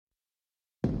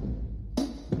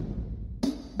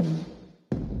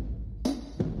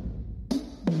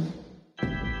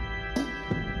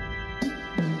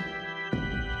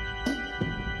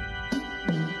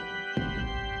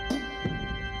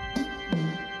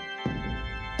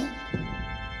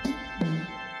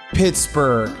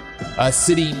Pittsburgh, a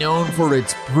city known for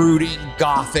its brooding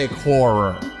gothic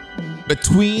horror.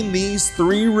 Between these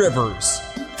three rivers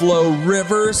flow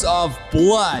rivers of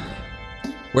blood,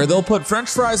 where they'll put French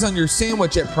fries on your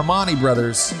sandwich at Primanti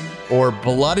Brothers or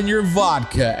blood in your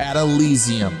vodka at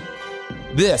Elysium.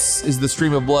 This is the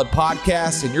Stream of Blood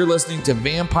podcast, and you're listening to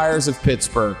Vampires of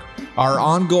Pittsburgh, our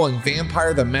ongoing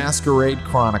Vampire the Masquerade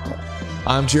Chronicle.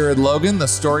 I'm Jared Logan, the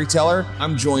storyteller.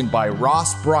 I'm joined by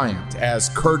Ross Bryant as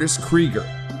Curtis Krieger,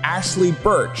 Ashley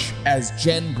Birch as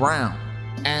Jen Brown,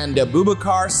 and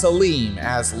Abubakar Salim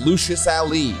as Lucius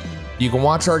Ali. You can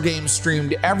watch our game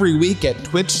streamed every week at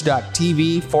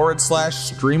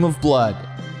twitch.tv/Stream of Blood.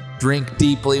 Drink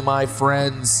deeply, my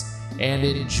friends, and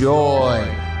enjoy.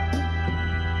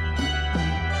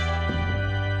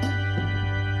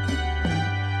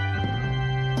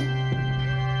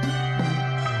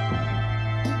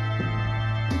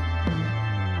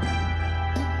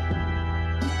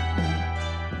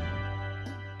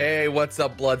 Hey, what's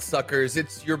up, bloodsuckers?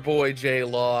 It's your boy Jay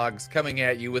Logs coming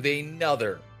at you with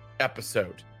another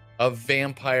episode of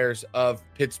Vampires of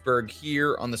Pittsburgh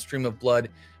here on the Stream of Blood.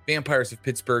 Vampires of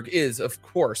Pittsburgh is, of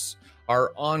course,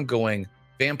 our ongoing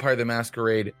Vampire the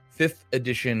Masquerade 5th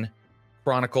edition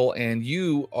chronicle, and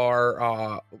you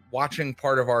are watching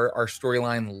part of our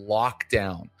storyline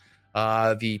Lockdown.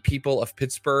 The people of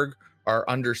Pittsburgh are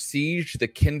under siege. The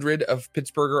kindred of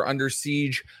Pittsburgh are under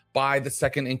siege by the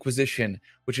Second Inquisition,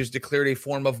 which has declared a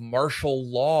form of martial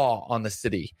law on the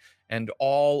city. And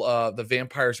all the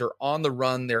vampires are on the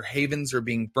run. Their havens are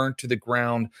being burnt to the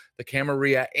ground. The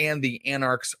Camarilla and the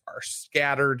Anarchs are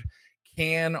scattered.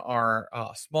 Can our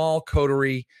small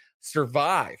coterie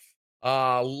survive?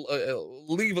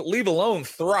 Leave alone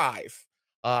thrive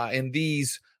in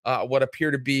these what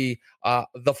appear to be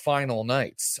the final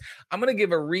nights. I'm going to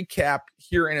give a recap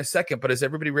here in a second, but is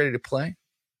everybody ready to play?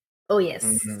 Oh, yes.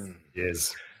 Mm-hmm.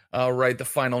 Yes. All right, the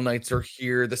final nights are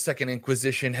here. The Second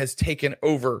Inquisition has taken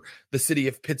over the city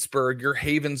of Pittsburgh. Your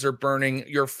havens are burning.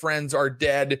 Your friends are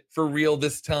dead for real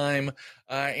this time.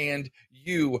 And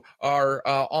you are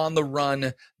on the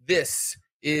run. This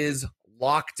is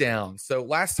Lockdown. So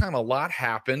last time a lot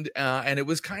happened, and it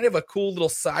was kind of a cool little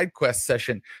side quest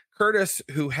session. Curtis,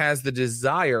 who has the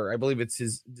desire, I believe it's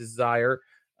his desire.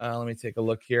 Let me take a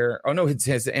look here. Oh, no, it's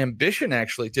his ambition,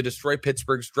 actually, to destroy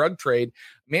Pittsburgh's drug trade.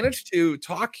 Managed to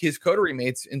talk his coterie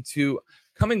mates into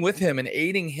coming with him and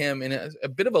aiding him in a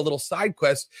bit of a little side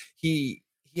quest. He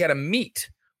had a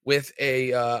meet with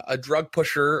a drug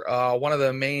pusher, one of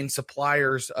the main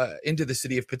suppliers into the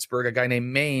city of Pittsburgh, a guy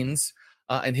named Maines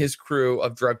and his crew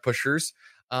of drug pushers.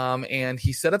 And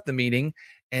he set up the meeting.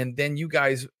 And then you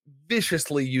guys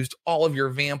viciously used all of your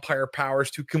vampire powers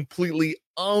to completely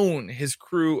own his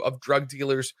crew of drug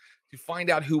dealers to find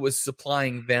out who was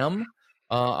supplying them.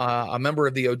 A member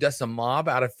of the Odessa mob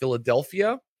out of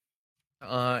Philadelphia.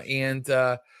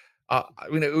 It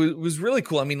was really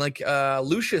cool. I mean, like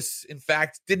Lucius, in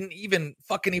fact, didn't even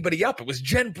fuck anybody up. It was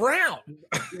Jen Brown.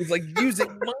 He was like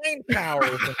using mind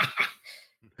powers.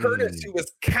 Curtis, who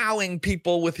was cowing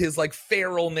people with his like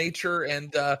feral nature,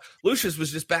 and Lucius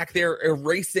was just back there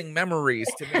erasing memories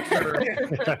to make sure.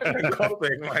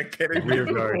 Right.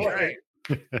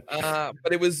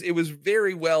 But it was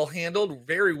very well handled,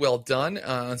 very well done.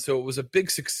 So it was a big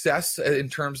success in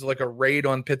terms of like a raid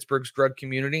on Pittsburgh's drug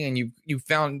community, and you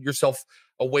found yourself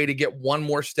a way to get one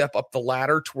more step up the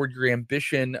ladder toward your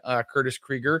ambition, Curtis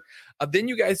Krieger. Then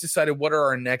you guys decided, what are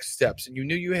our next steps? And you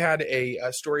knew you had a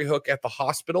story hook at the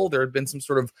hospital. There had been some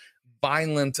sort of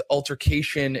violent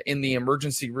altercation in the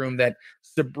emergency room that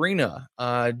Sabrina,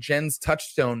 Jen's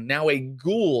touchstone, now a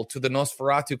ghoul to the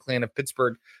Nosferatu clan of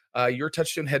Pittsburgh, your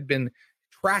touchstone had been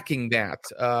tracking that.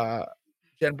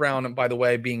 Jen Brown, by the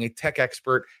way, being a tech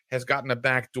expert, has gotten a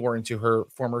backdoor into her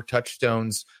former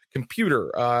touchstone's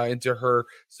computer, into her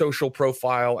social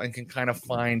profile, and can kind of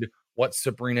find what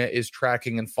Sabrina is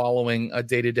tracking and following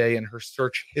day to day in her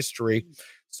search history.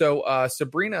 So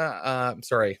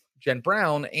Jen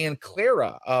Brown and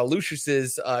Clara,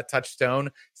 Lucius's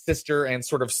touchstone sister and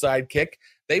sort of sidekick,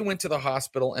 they went to the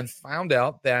hospital and found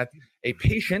out that a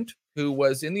patient who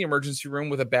was in the emergency room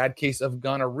with a bad case of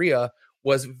gonorrhea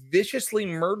was viciously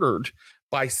murdered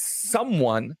by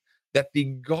someone that the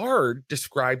guard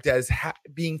described as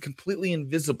being completely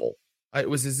invisible. It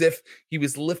was as if he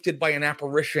was lifted by an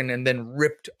apparition and then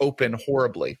ripped open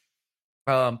horribly.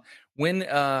 When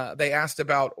they asked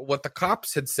about what the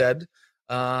cops had said,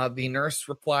 the nurse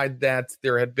replied that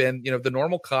there had been, the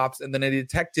normal cops and then a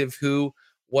detective who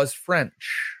was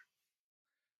French.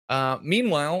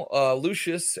 Meanwhile,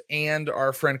 Lucius and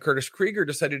our friend Curtis Krieger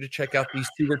decided to check out the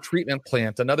sewer treatment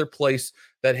plant, another place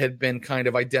that had been kind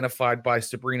of identified by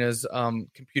Sabrina's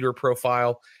computer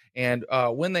profile. And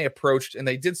when they approached, and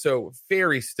they did so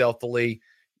very stealthily,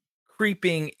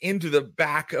 creeping into the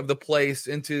back of the place,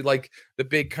 into like the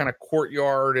big kind of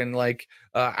courtyard and like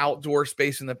outdoor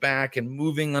space in the back, and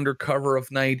moving under cover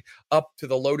of night up to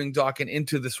the loading dock and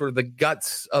into the sort of the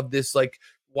guts of this like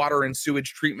water and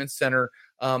sewage treatment center.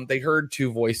 They heard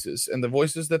two voices, and the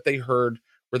voices that they heard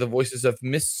were the voices of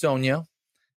Miss Sonia,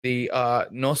 the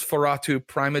Nosferatu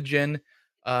Primogen,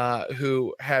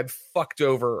 who had fucked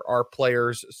over our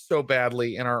players so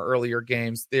badly in our earlier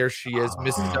games. There she is,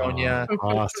 Miss Sonia.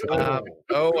 Awesome.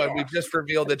 And we just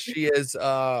revealed that she is,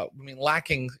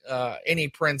 lacking any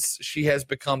prince, she has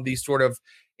become the sort of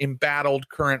embattled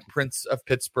current Prince of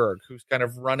Pittsburgh, who's kind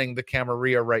of running the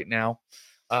Camarilla right now.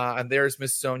 And there's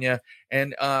Miss Sonia.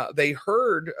 And they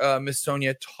heard Miss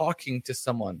Sonia talking to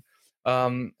someone.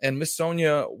 And Miss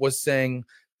Sonia was saying,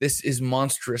 "This is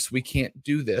monstrous. We can't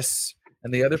do this."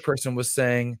 And the other person was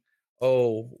saying,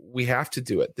 "Oh, we have to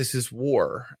do it. This is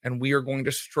war. And we are going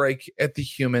to strike at the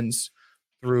humans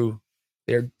through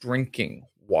their drinking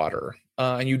water."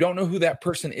 And you don't know who that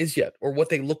person is yet or what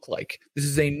they look like. This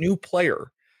is a new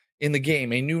player in the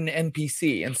game, a new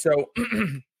NPC. And so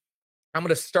I'm going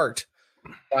to start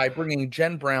by bringing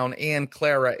Jen Brown and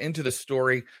Clara into the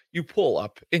story. You pull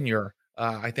up in your,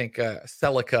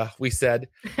 Celica, we said,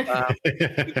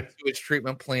 sewage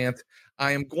treatment plant.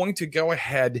 I am going to go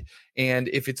ahead and,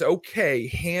 if it's okay,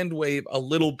 hand wave a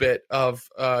little bit of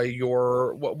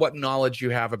your what knowledge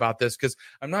you have about this, because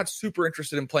I'm not super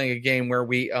interested in playing a game where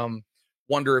we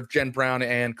wonder if Jen Brown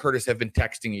and Curtis have been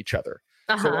texting each other.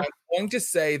 So I'm going to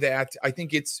say that I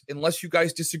think it's, unless you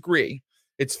guys disagree,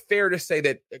 it's fair to say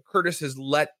that Curtis has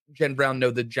let Jen Brown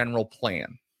know the general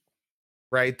plan,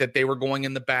 right? That they were going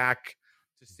in the back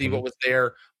to see what was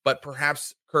there, but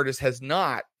perhaps Curtis has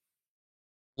not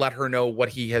let her know what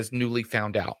he has newly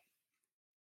found out,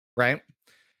 right?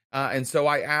 And so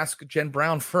I ask Jen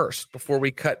Brown first, before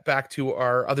we cut back to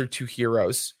our other two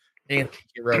heroes,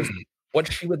 anti-heroes,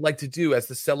 what she would like to do as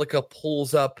the Celica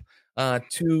pulls up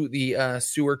to the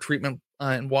sewer treatment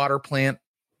and water plant.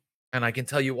 And I can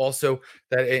tell you also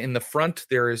that in the front,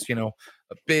 there is, a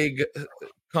big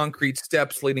concrete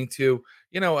steps leading to,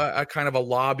 a kind of a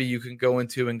lobby you can go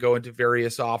into and go into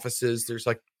various offices. There's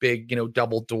like big,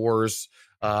 double doors,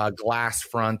 glass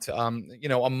front,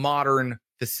 a modern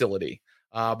facility,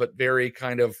 but very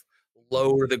kind of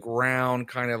low to the ground,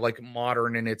 kind of like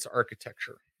modern in its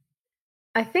architecture.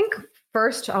 I think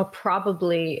first I'll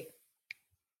probably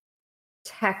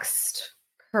text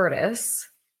Curtis,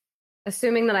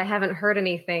 assuming that I haven't heard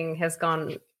anything has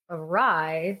gone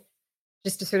awry,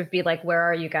 just to sort of be like, where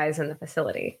are you guys in the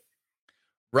facility?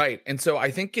 Right. And so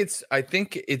I think it's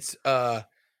okay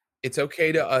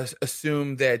to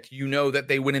assume that that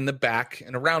they went in the back,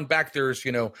 and around back there's,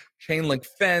 chain link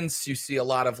fence. You see a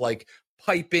lot of like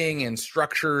piping and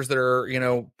structures that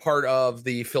are, part of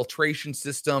the filtration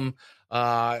system.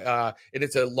 And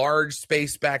it's a large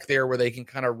space back there where they can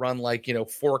kind of run like,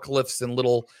 forklifts and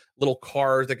little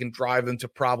cars that can drive them to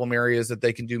problem areas that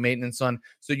they can do maintenance on.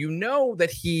 So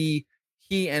that he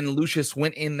and Lucius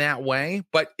went in that way,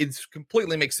 but it's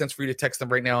completely makes sense for you to text them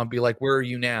right now and be like, "Where are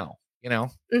you now?"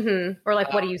 Or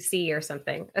like, what do you see or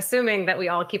something? Assuming that we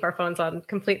all keep our phones on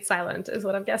complete silent is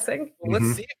what I'm guessing. Well,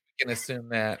 let's see if we can assume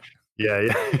that.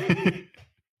 Yeah.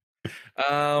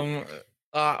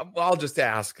 I'll just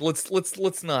ask.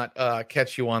 Let's not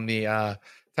catch you on the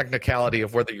technicality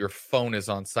of whether your phone is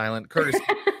on silent. Curtis,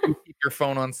 you keep your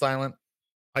phone on silent?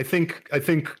 I think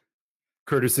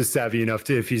Curtis is savvy enough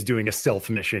to, if he's doing a stealth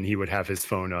mission, he would have his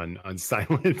phone on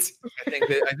silent. I think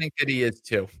that he is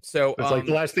too. So it's like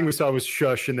the last thing we saw was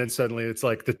Shush, and then suddenly it's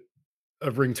like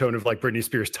a ringtone of like Britney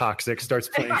Spears' "Toxic" starts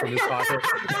playing from his pocket.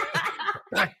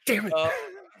 God damn it! I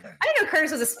didn't know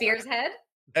Curtis was a Spears head.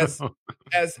 As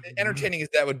entertaining as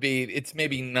that would be, it's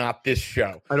maybe not this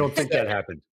show. I don't think that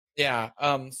happened. Yeah.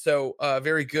 So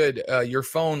very good. Your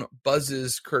phone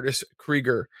buzzes, Curtis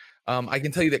Krieger. I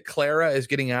can tell you that Clara is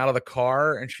getting out of the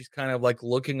car, and she's kind of like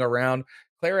looking around.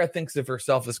 Clara thinks of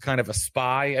herself as kind of a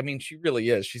spy. I mean, she really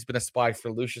is. She's been a spy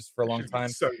for Lucius for a long time.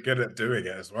 So good at doing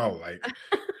it as well. Like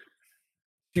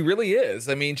she really is.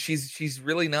 I mean, she's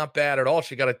really not bad at all.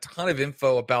 She got a ton of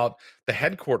info about the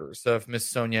headquarters of Miss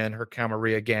Sonia and her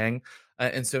Camarilla gang.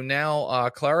 And so now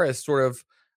Clara is sort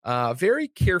of very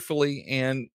carefully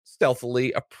and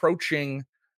stealthily approaching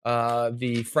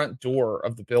the front door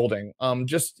of the building.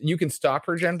 You can stop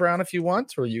her, Jen Brown, if you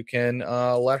want, or you can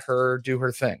let her do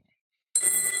her thing.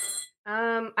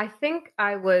 I think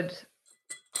I would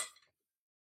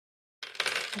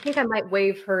I think I might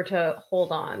wave her to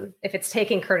hold on if it's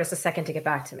taking Curtis a second to get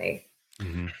back to me.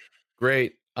 Mm-hmm.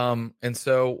 Great. And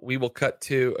so we will cut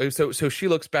to so she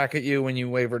looks back at you when you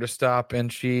wave her to stop,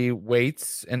 and she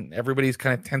waits, and everybody's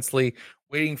kind of tensely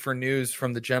waiting for news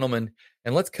from the gentleman.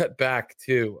 And let's cut back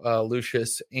to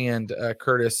Lucius and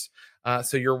Curtis.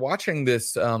 So you're watching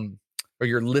this, or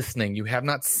you're listening. You have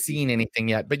not seen anything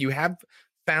yet, but you have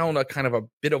found a kind of a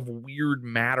bit of weird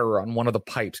matter on one of the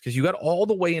pipes, because you got all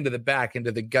the way into the back,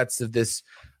 into the guts of this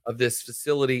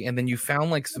facility, and then you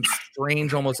found like some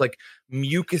strange, almost like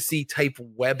mucusy type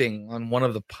webbing on one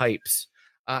of the pipes,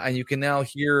 and you can now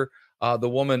hear the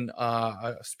woman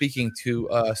speaking to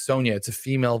Sonia. It's a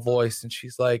female voice, and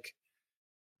she's like,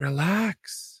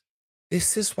 "Relax,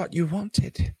 this is what you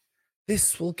wanted.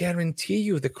 This will guarantee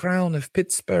you the crown of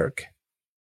Pittsburgh.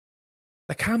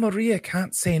 The Camarilla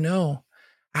can't say no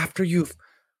after you've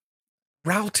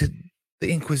routed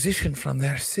the Inquisition from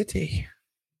their city."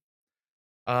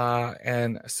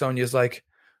 And Sonia's like,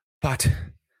 "But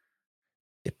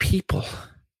the people,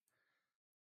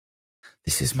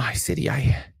 this is my city.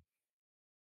 I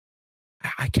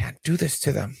can't do this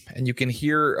to them." And you can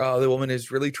hear the woman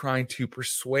is really trying to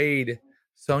persuade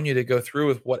Sonia to go through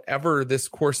with whatever this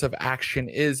course of action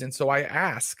is. And so I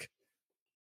ask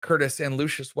Curtis and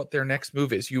Lucius what their next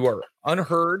move is. You are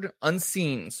unheard,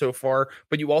 unseen so far,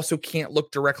 but you also can't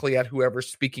look directly at whoever's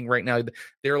speaking right now.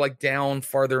 They're like down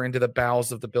farther into the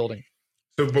bowels of the building.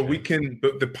 So, but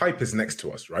the pipe is next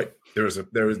to us, right? There is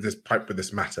this pipe with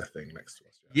this matter thing next to us.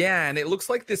 Yeah, and it looks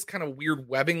like this kind of weird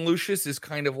webbing, Lucius, is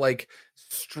kind of like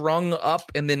strung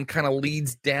up and then kind of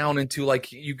leads down into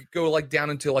like, you could go like down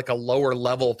into like a lower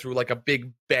level through like a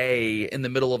big bay in the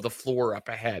middle of the floor up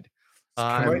ahead.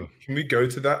 Can we go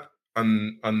to that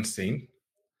unseen?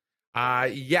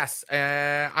 Yes.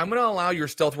 I'm going to allow your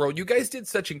stealth roll. You guys did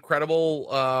such incredible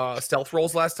stealth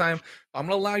rolls last time. I'm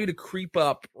going to allow you to creep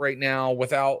up right now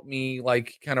without me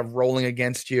like kind of rolling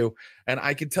against you. And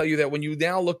I can tell you that when you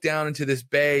now look down into this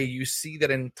bay, you see that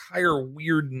an entire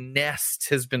weird nest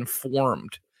has been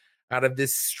formed out of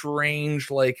this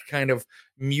strange, like kind of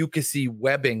mucusy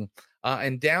webbing.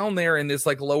 And down there in this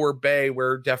like lower bay,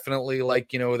 where definitely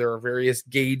like, you know, there are various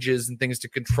gauges and things to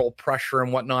control pressure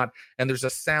and whatnot. And there's a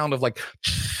sound of like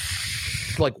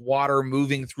water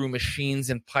moving through machines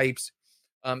and pipes.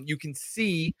 You can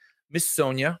see Miss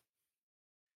Sonia.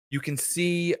 You can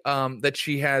see that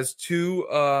she has two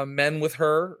men with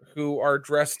her who are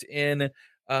dressed in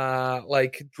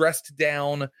dressed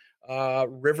down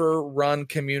River Run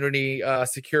community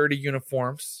security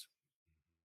uniforms.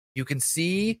 You can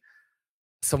see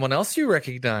someone else you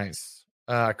recognize,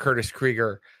 Curtis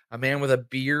Krieger, a man with a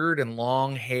beard and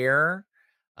long hair,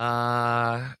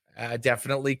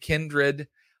 definitely kindred.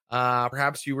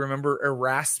 Perhaps you remember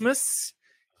Erasmus.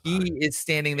 He is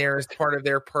standing there as part of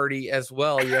their party as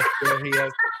well. Yes, there he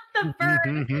is.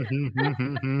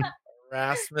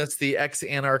 Erasmus, the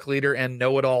ex-Anarch leader and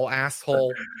know-it-all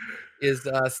asshole, is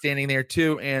standing there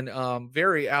too, and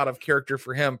very out of character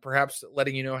for him, perhaps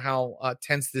letting you know how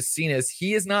tense this scene is.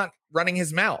 He is not running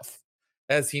his mouth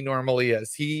as he normally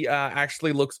is. He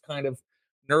actually looks kind of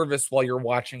nervous while you're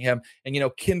watching him. And, you know,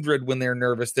 kindred, when they're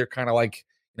nervous, they're kind of like,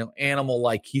 you know,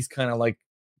 animal-like. He's kind of like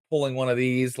pulling one of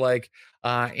these, like,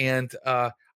 and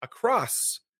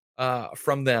across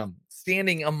from them,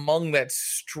 standing among that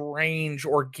strange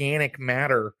organic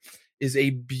matter, is a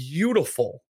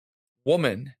beautiful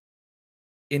woman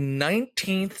in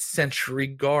 19th century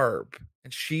garb,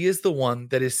 and she is the one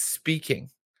that is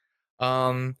speaking.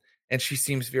 And she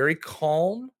seems very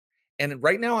calm. And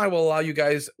right now, I will allow you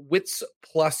guys wits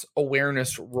plus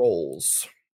awareness rolls.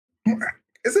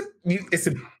 It's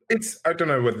I don't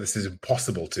know whether this is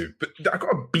impossible to, but I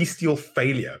got a bestial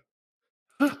failure.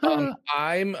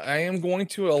 I am going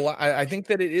to allow. I think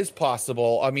that it is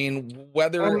possible. I mean,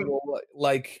 whether it will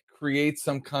like create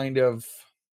some kind of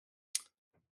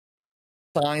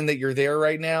sign that you're there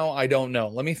right now, I don't know.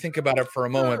 Let me think about it for a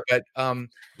moment. But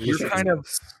you're kind of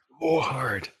so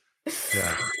hard.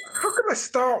 Yeah. How can I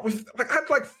start with I had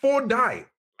like 4 die?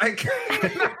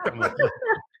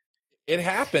 It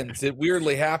happens. It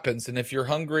weirdly happens. And if you're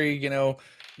hungry, you know,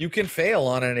 you can fail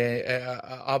on an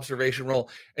observation roll.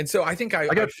 And so I think I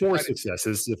got 4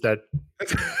 successes. If that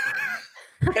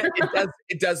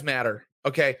it does matter.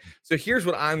 Okay. So here's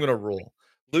what I'm going to rule.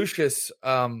 Lucius,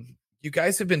 you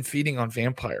guys have been feeding on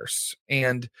vampires,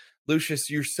 and Lucius,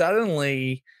 you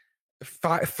suddenly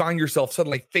find yourself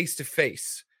suddenly face to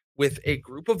face with a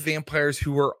group of vampires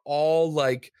who are all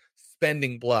like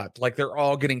spending blood, like they're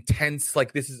all getting tense,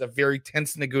 like this is a very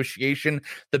tense negotiation.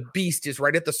 The beast is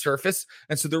right at the surface,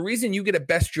 and so the reason you get a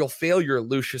bestial failure,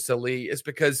 Lucius Ali, is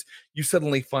because you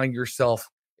suddenly find yourself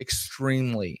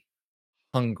extremely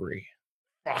hungry.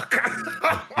 Fuck.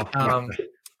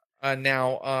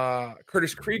 Now,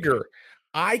 Curtis Krieger,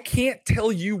 I can't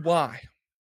tell you why.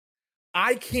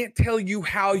 I can't tell you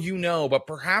how you know, but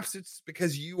perhaps it's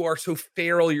because you are so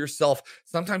feral yourself.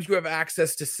 Sometimes you have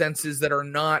access to senses that are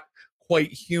not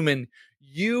quite human.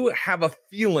 You have a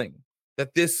feeling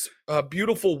that this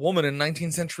beautiful woman in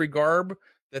 19th century garb,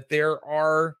 that there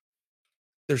are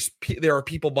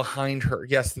people behind her.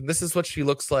 Yes, and this is what she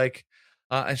looks like.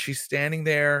 And she's standing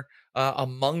there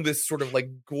among this sort of like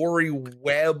gory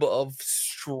web of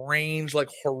strange, like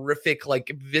horrific,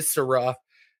 like viscera.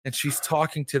 And she's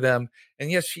talking to them. And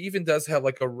yes, she even does have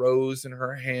like a rose in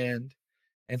her hand.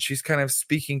 And she's kind of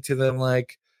speaking to them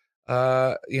like,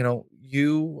 you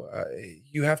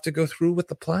have to go through with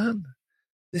the plan.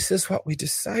 This is what we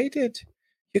decided.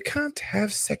 You can't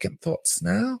have second thoughts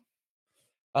now.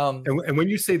 And when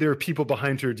you say there are people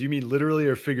behind her, do you mean literally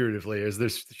or figuratively? Is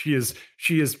this she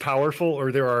is powerful,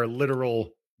 or there are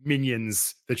literal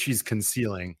minions that she's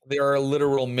concealing? There are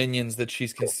literal minions that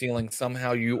she's concealing.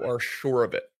 Somehow you are sure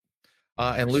of it.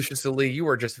 And Lucius Ali, you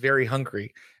are just very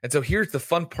hungry. And so here's the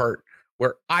fun part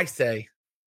where I say,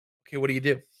 okay, what do you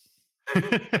do?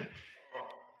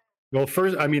 Well,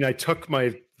 first, I mean, I took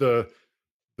the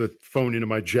phone into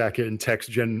my jacket and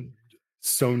text Jen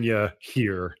Sonia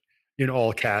here in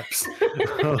all caps.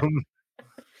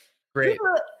 Great.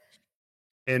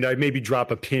 And I maybe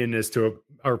drop a pin as to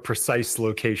our precise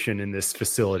location in this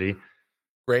facility.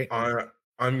 Great.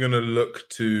 I'm going to look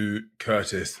to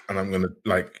Curtis, and I'm going to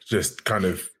like just kind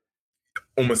of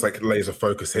almost like laser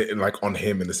focus hitting like on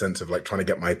him in the sense of like trying to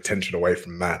get my attention away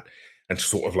from that, and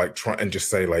sort of like try and just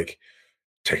say like,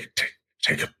 take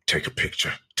a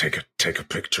picture, take a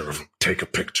picture of him, take a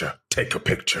picture.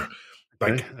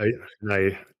 Like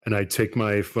I take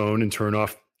my phone and turn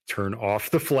off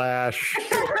the flash.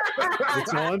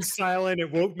 It's on silent.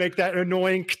 It won't make that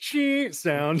annoying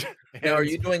sound. Now, are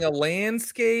you doing a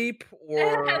landscape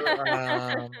or?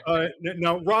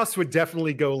 No, Ross would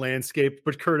definitely go landscape,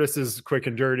 but Curtis is quick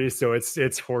and dirty, so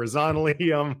it's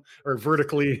horizontally or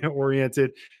vertically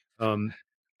oriented.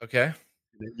 Okay.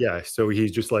 Yeah, so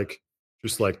he's just like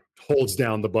holds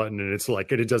down the button, and it's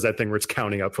like it does that thing where it's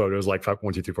counting up photos like 1,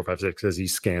 2, 3, 4, 5, 6 as he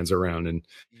scans around. And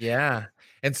yeah.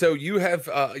 And so you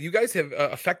guys have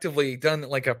effectively done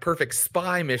like a perfect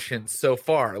spy mission so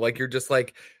far. Like you're just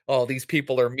like, oh, these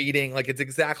people are meeting. Like it's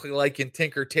exactly like in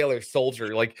Tinker Tailor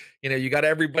Soldier. Like, you got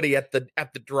everybody at the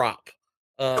drop.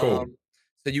 Cool.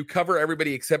 So you cover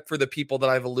everybody except for the people that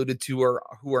I've alluded to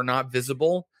who are not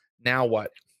visible. Now what?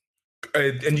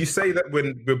 And you say that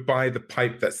when we're by the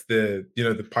pipe, that's the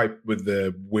pipe with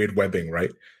the weird webbing, right?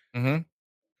 Mm-hmm.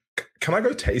 Can I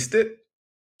go taste it?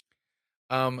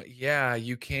 Yeah,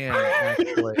 you can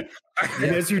actually.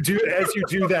 And as you do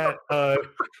that,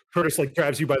 Curtis like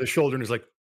grabs you by the shoulder and is like,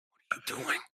 "What are you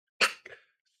doing?"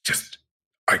 Just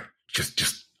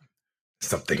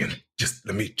something, and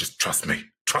just trust me.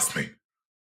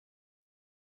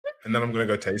 And then I'm gonna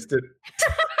go taste it.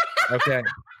 Okay.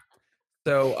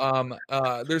 So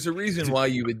there's a reason why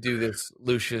you would do this,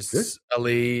 Lucius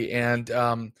Ali, and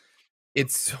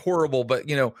it's horrible, but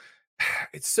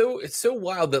it's so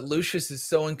wild that Lucius is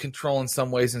so in control in some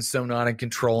ways and so not in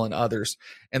control in others.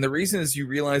 And the reason is you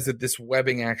realize that this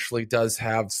webbing actually does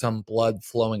have some blood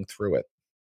flowing through it.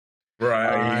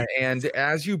 Right. And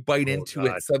as you bite into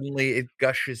it, suddenly it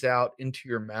gushes out into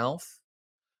your mouth.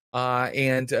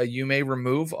 And you may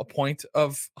remove a point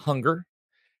of hunger,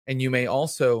 and you may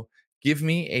also give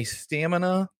me a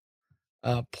stamina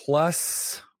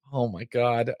plus. Oh my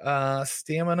God,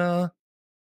 stamina.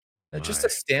 Just a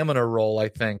stamina roll, I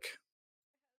think.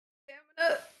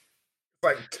 Stamina.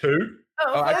 Like 2.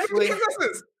 Oh, actually,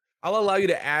 I'll allow you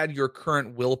to add your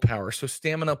current willpower. So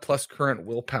stamina plus current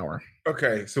willpower.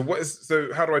 Okay. So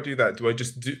how do I do that? Do I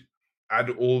just add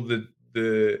all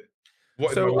the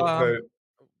what? So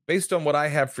based on what I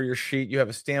have for your sheet, you have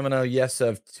a stamina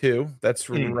of 2. That's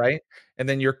right. And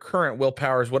then your current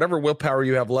willpower is whatever willpower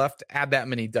you have left. Add that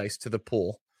many dice to the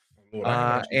pool. Lord,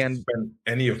 I haven't spend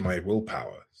any of my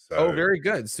willpower. So. Oh, very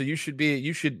good. So you should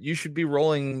be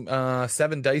rolling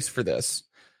 7 dice for this.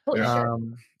 Yeah.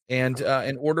 And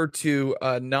in order to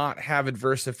not have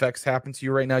adverse effects happen to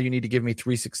you right now, you need to give me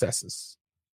 3 successes.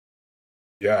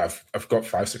 Yeah, I've got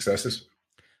 5 successes.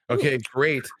 Okay,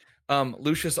 great.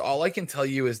 Lucius, all I can tell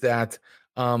you is that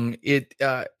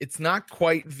it's not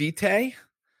quite vitae,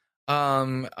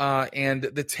 and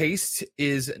the taste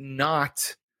is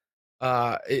not.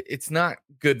 It's not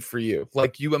good for you.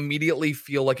 Like you immediately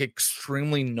feel like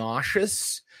extremely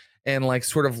nauseous and like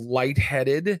sort of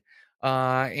lightheaded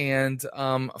and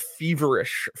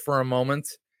feverish for a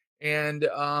moment. and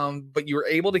but you were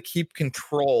able to keep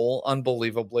control,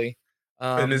 unbelievably.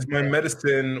 And is my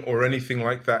medicine or anything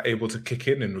like that able to kick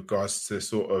in regards to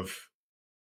sort of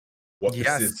what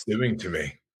this is doing to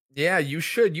me? Yeah, you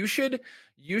should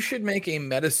make a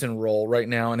medicine roll right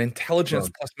now, an intelligence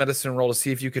plus medicine roll, to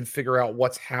see if you can figure out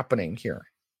what's happening here.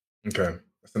 Okay,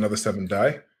 that's another 7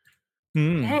 die.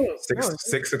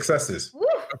 Six successes.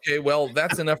 Okay, well,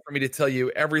 that's enough for me to tell you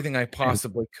everything I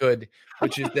possibly could,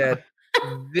 which is that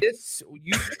this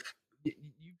you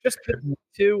just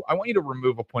I want you to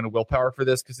remove a point of willpower for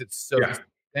this because it's so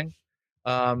disgusting.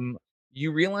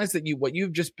 You realize that what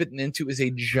you've just bitten into is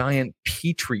a giant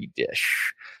petri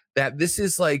dish. That this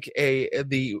is like a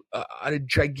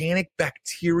gigantic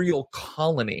bacterial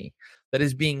colony that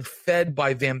is being fed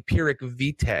by vampiric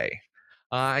vitae,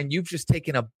 and you've just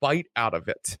taken a bite out of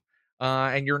it,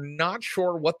 and you're not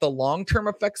sure what the long-term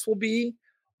effects will be,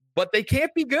 but they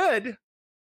can't be good.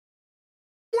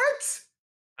 What?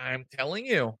 I'm telling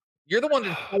you, you're the one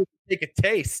that decided to take a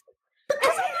taste.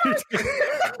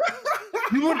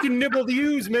 You want to nibble the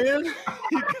ooze, man.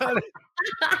 You never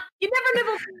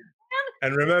nibble.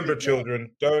 And remember,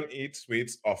 children, don't eat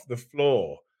sweets off the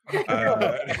floor. And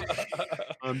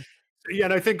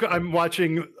I think I'm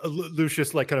watching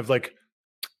Lucius like kind of like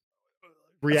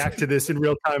react to this in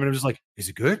real time, and I'm just like, is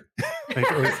it good?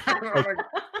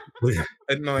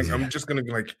 And like, I'm just gonna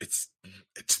be like, it's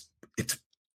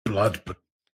blood, but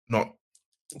not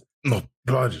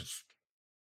blood.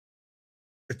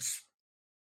 It's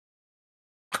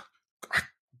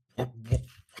what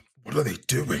are they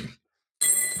doing?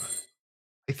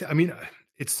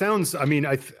 It sounds. I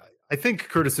think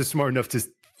Curtis is smart enough to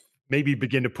maybe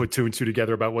begin to put 2 and 2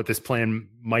 together about what this plan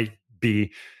might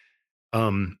be.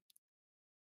 I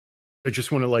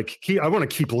just want to I want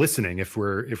to keep listening if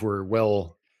we're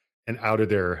well and out of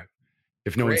there.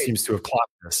 If no one seems to have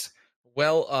clocked us.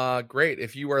 Well, great.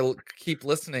 If you keep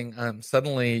listening,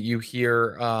 suddenly you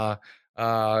hear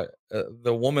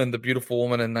the beautiful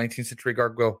woman in 19th century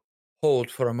garb go,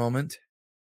 "Hold for a moment,"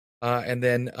 and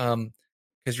then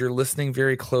because you're listening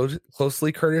very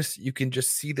closely, Curtis, you can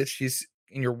just see that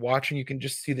and you're watching, you can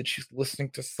just see that she's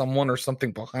listening to someone or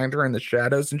something behind her in the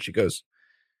shadows, and she goes,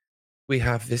 "We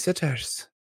have visitors."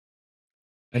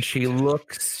 And she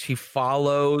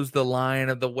follows the line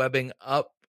of the webbing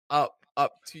up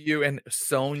to you, and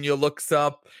Sonia looks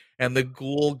up, and the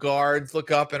ghoul guards look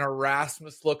up, and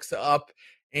Erasmus looks up,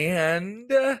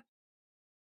 and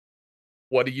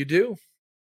what do you do?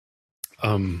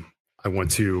 I want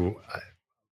to.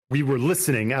 We were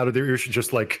listening out of their ears,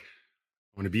 just like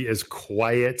I want to be as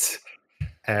quiet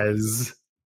as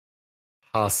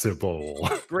possible.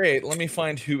 Great. Let me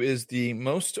find who is the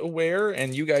most aware,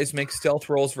 and you guys make stealth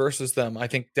rolls versus them. I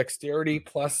think dexterity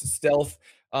plus stealth.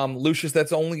 Lucius,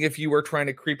 that's only if you are trying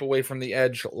to creep away from the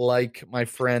edge, like my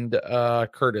friend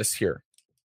Curtis here.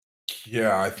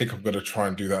 Yeah, I think I'm going to try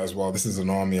and do that as well. This is an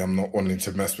army I'm not wanting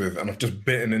to mess with, and I've just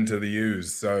bitten into the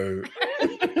ooze, so...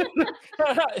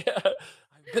 I've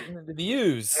bitten into the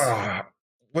ooze.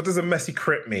 What does a messy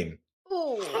crit mean?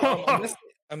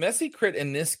 A messy crit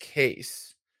in this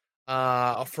case,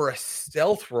 for a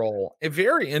stealth roll,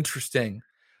 very interesting.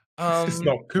 This is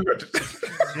not good.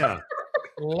 Yeah.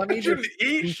 Let me just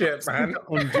eat shit, man.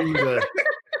 I'm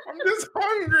just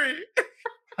hungry.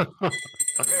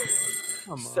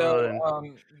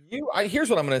 Here's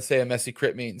what I'm going to say a messy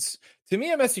crit means. To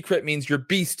me, a messy crit means your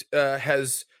beast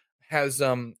has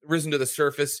risen to the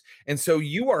surface, and so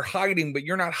you are hiding, but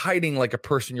you're not hiding like a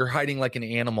person. You're hiding like an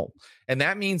animal, and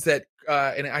that means that.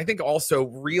 And I think also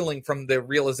reeling from the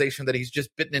realization that he's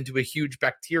just bitten into a huge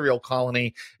bacterial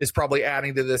colony is probably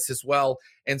adding to this as well.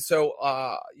 And so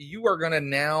you are going to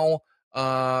now.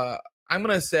 I'm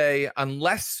going to say,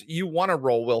 unless you want to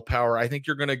roll willpower, I think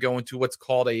you're going to go into what's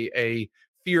called a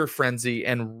fear frenzy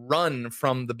and run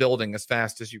from the building as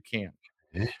fast as you can.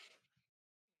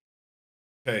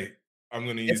 Okay, I'm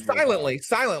going to use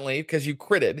silently because you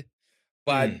critted,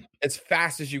 but as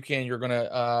fast as you can, you're going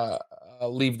to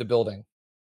leave the building.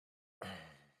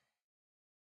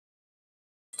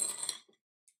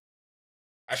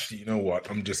 Actually, you know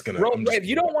what? I'm just going to if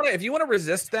you want to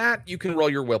resist that, you can roll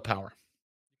your willpower.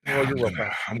 I'm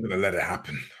gonna let it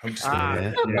happen. I'm just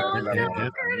gonna let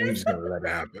it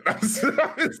happen.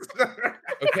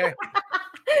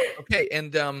 Okay.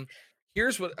 And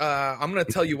here's what I'm gonna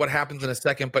tell you what happens in a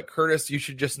second. But Curtis, you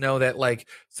should just know that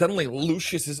suddenly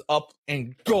Lucius is up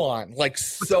and gone,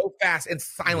 so fast and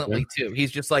silently too.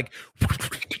 He's just gone.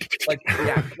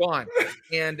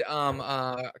 And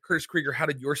Curtis Krieger, how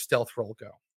did your stealth roll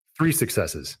go? 3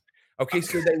 successes. Okay,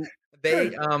 so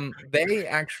they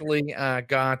actually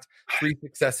got 3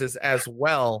 successes as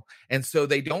well, and so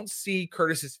they don't see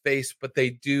Curtis's face, but they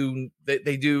do.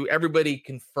 They do. Everybody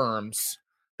confirms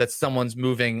that someone's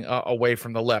moving away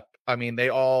from the lip. I mean, they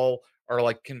all are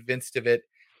like convinced of it,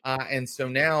 and so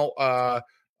now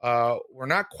we're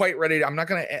not quite ready. I'm not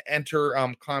going to enter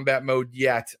combat mode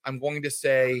yet. I'm going to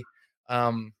say.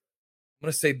 I'm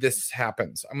going to say this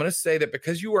happens. I'm going to say that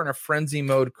because you are in a frenzy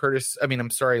mode,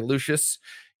 Lucius,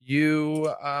 you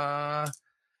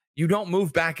don't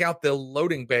move back out the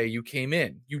loading bay you came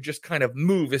in. You just kind of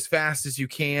move as fast as you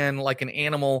can like an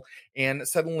animal, and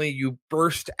suddenly you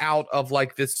burst out of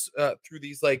like this through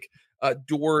these like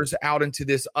doors out into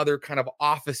this other kind of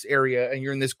office area, and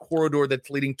you're in this corridor that's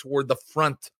leading toward the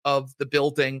front of the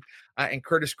building. And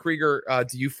Curtis Krieger,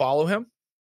 do you follow him?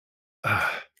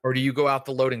 Or do you go out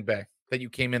the loading bay that you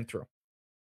came in through?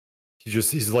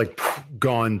 He's like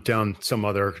gone down some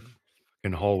other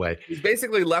hallway. He's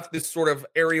basically left this sort of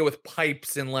area with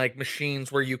pipes and like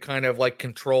machines where you kind of like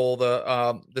control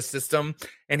the system,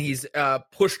 and he's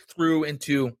pushed through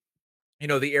into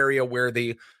the area where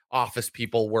the office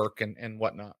people work and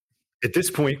whatnot. At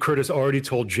this point, Curtis already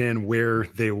told Jen where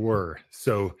they were,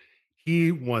 so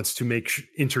he wants to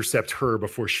intercept her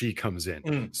before she comes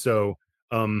in. So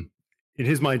in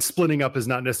his mind, splitting up is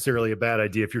not necessarily a bad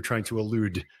idea if you're trying to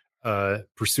elude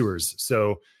pursuers.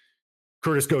 So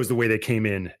Curtis goes the way they came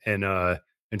in and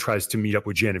tries to meet up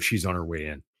with Jen if she's on her way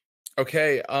in.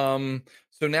 Okay.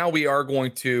 So now we are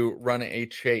going to run a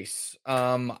chase.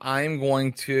 I'm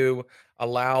going to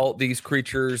allow these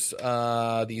creatures,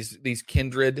 these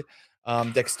kindred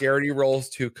dexterity rolls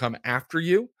to come after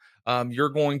you. You're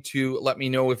going to let me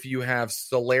know if you have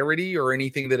celerity or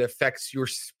anything that affects your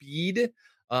speed.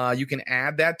 You can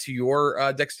add that to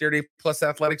your dexterity plus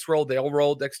athletics roll. They'll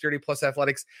roll dexterity plus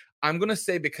athletics. I'm going to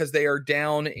say because they are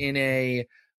down in a,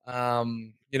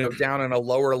 down in a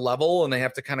lower level and they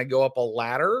have to kind of go up a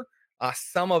ladder.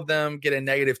 Some of them get a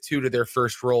 -2 to their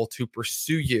first roll to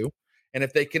pursue you. And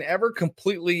if they can ever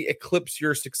completely eclipse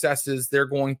your successes, they're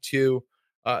going to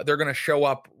show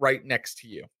up right next to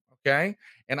you. Okay.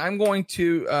 And I'm going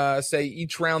to say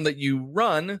each round that you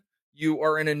run, you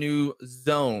are in a new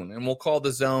zone, and we'll call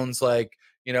the zones like,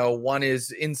 one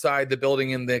is inside the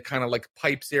building in the kind of like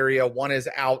pipes area. One is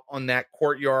out on that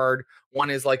courtyard. One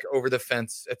is like over the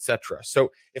fence, etc.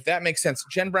 So if that makes sense,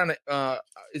 Jen Brown,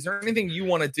 is there anything you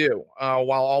want to do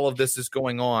while all of this is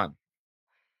going on?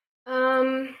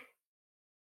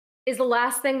 Is the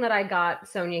last thing that I got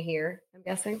Sonia here, I'm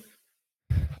guessing?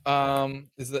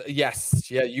 Yes.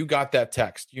 Yeah, you got that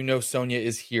text. Sonia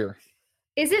is here.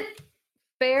 Is it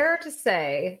fair to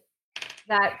say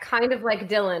that kind of like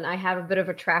Dylan, I have a bit of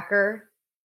a tracker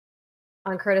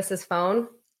on Curtis's phone?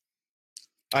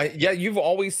 You've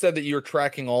always said that you're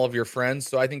tracking all of your friends,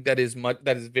 so I think that is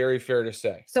very fair to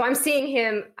say. So I'm seeing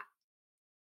him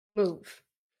move.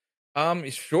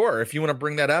 Sure. If you want to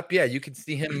bring that up, yeah, you can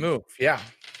see him move. Yeah.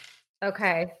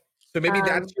 Okay. So maybe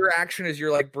that's your action, is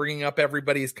you're like bringing up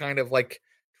everybody's kind of like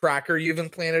tracker you've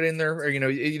implanted in there, or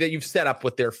that you've set up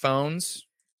with their phones.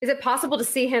 Is it possible to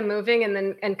see him moving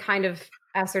and kind of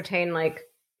ascertain like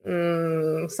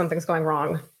something's going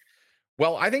wrong?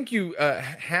 Well, I think you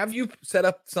have you set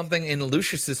up something in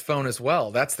Lucius's phone as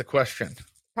well? That's the question.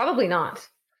 Probably not.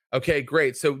 Okay,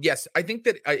 great. So yes, I think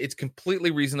that it's completely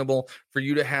reasonable for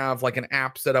you to have like an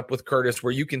app set up with Curtis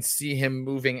where you can see him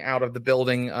moving out of the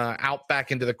building, out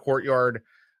back into the courtyard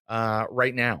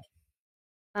right now.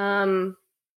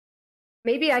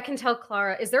 Maybe I can tell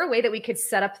Clara, is there a way that we could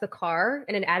set up the car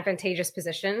in an advantageous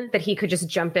position that he could just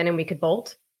jump in and we could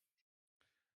bolt?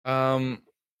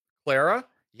 Clara?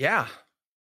 Yeah.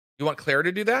 You want Clara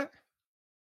to do that?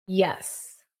 Yes.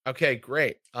 Okay,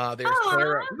 great. There's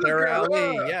Clara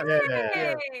Ali. Yeah.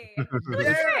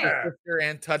 Sister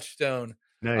and Touchstone.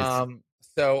 Nice.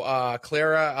 So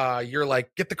Clara, you're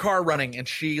like, get the car running, and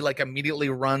she like immediately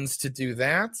runs to do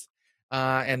that.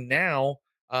 And now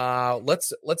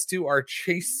let's do our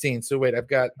chase scene. So wait, I've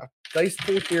got a dice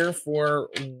pool here for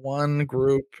one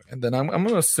group, and then I'm going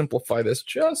to simplify this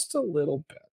just a little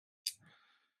bit.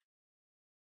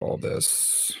 All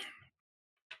this.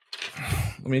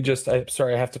 Let me just, I'm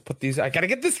sorry, I have to put these, I got to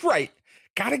get this right.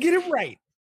 Got to get it right.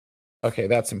 Okay,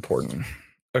 that's important.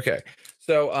 Okay,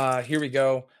 so here we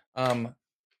go.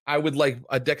 I would like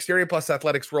a dexterity plus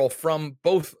athletics roll from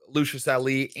both Lucius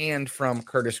Ali and from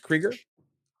Curtis Krieger.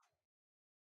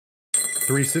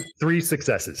 Three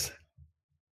successes.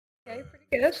 Okay, pretty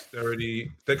good.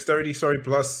 Dexterity, sorry,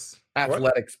 plus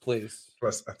athletics, what? Please.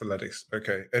 Plus athletics.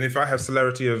 Okay. And if I have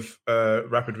celerity of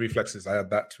rapid reflexes, I add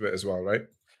that to it as well, right?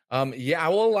 Yeah, I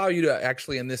will allow you to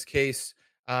actually, in this case,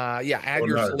 Add Oh,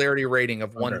 your no. celerity rating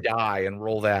of 1 Okay. die and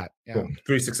roll that. Yeah. Cool.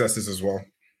 3 successes as well.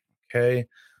 Okay.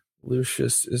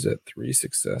 Lucius is at 3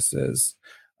 successes.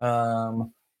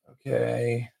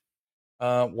 Okay.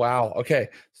 Wow. Okay.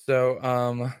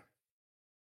 So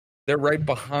they're right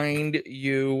behind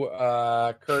you,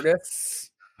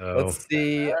 Curtis. Oh, Let's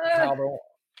see how the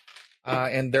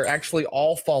and they're actually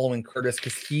all following Curtis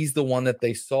because he's the one that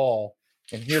they saw.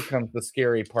 And here comes the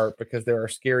scary part, because there are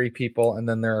scary people and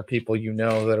then there are people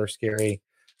that are scary.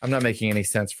 I'm not making any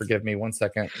sense. Forgive me. 1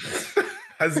 second.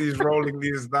 As he's rolling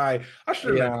these die, I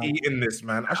should have Yeah. eaten this,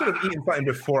 man. I should have eaten something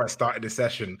before I started the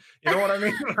session. You know what I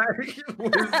mean? Like, it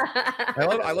was-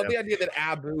 I love the idea that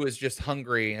Abu is just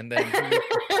hungry and then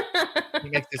he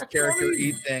makes his character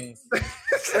eat things.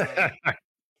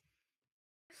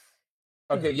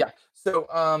 Okay, yeah. So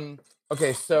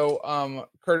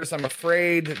Curtis, I'm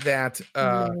afraid that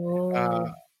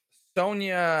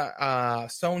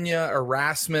Sonia,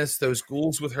 Erasmus, those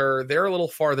ghouls with her, they're a little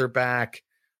farther back,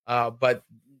 but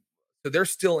so they're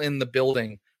still in the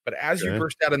building. But as you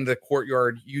burst out into the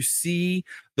courtyard, you see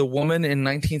the woman in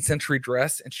 19th century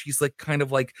dress, and she's like kind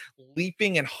of like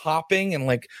leaping and hopping and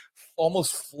like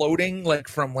almost floating like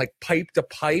from like pipe to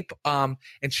pipe. And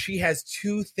she has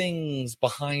 2 things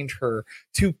behind her,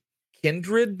 2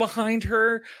 kindred behind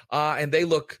her, and they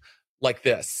look like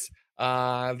this.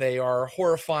 They are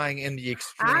horrifying in the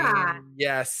extreme.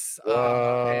 Yes.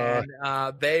 And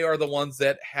they are the ones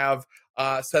that have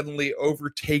suddenly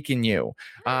overtaken you.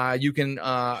 You can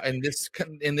in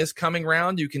this coming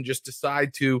round, you can just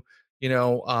decide to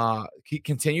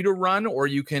continue to run, or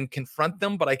you can confront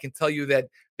them. But I can tell you that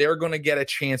they're going to get a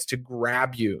chance to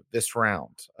grab you this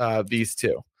round. These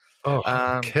 2.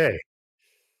 Okay.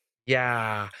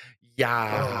 Yeah.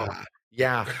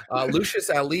 Lucius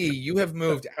Ali, you have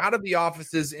moved out of the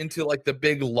offices into like the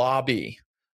big lobby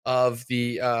of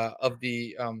the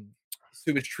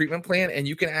sewage treatment plant, and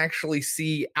you can actually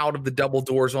see out of the double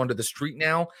doors onto the street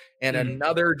now. And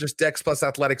another just Dex plus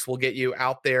Athletics will get you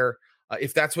out there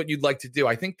if that's what you'd like to do.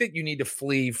 I think that you need to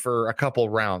flee for a couple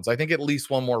rounds. I think at least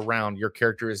one more round your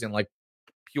character is in like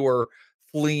pure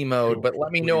flee mode, but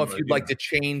let me know if you'd like to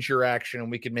change your action, and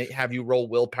we can have you roll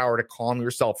willpower to calm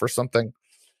yourself or something.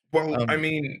 Well, I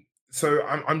mean, so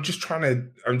I'm just trying to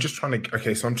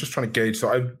gauge.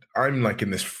 So I'm like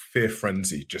in this fear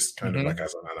frenzy, just kind of like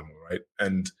as an animal, right?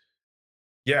 And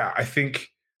yeah, I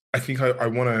think I kind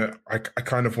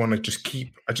of want to just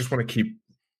keep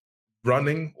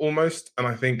running almost. And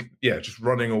I think, just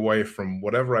running away from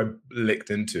whatever I licked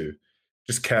into,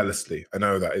 just carelessly. I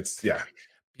know that it's,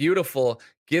 Beautiful.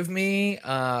 Give me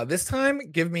this time,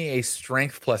 give me a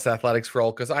strength plus athletics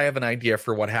roll, because I have an idea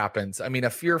for what happens. I mean,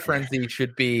 a fear frenzy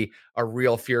should be a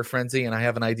real fear frenzy, and I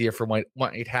have an idea for what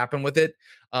might happen with it.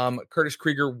 Curtis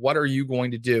Krieger, what are you going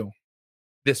to do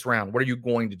this round? What are you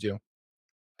going to do?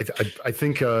 I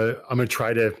think I'm going to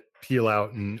try to peel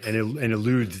out and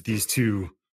elude these 2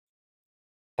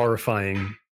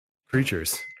 horrifying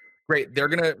creatures. Great. They're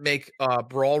going to make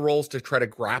brawl rolls to try to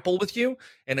grapple with you.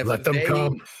 And if Let them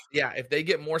come. Yeah, if they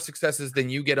get more successes than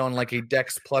you get on like a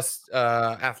Dex plus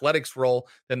athletics roll,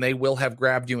 then they will have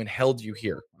grabbed you and held you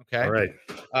here. Okay. All right.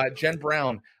 Jen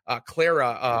Brown,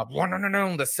 Clara,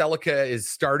 no. The Celica is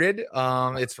started.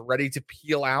 It's ready to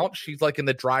peel out. She's like in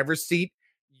the driver's seat.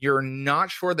 You're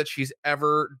not sure that she's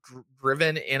ever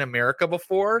driven in America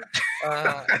before.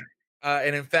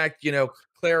 And in fact,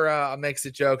 Clara makes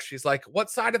a joke. She's like,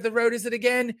 "What side of the road is it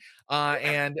again?"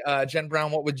 And Jen Brown,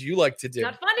 what would you like to do?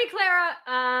 Not funny,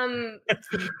 Clara.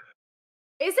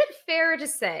 Is it fair to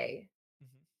say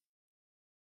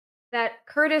that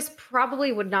Curtis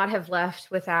probably would not have left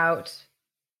without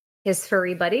his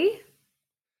furry buddy?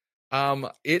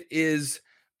 It is.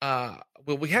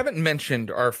 Well, we haven't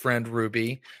mentioned our friend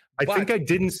Ruby. I think I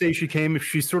didn't say she came.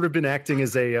 She's sort of been acting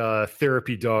as a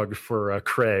therapy dog for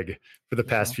Craig for the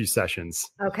past few sessions.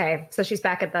 Okay, so she's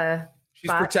back at the.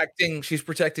 She's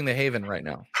protecting the Haven right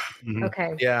now. Mhm.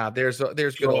 Okay. Yeah, there's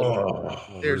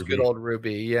good old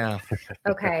Ruby. Yeah.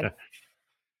 Okay.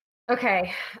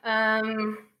 Okay. I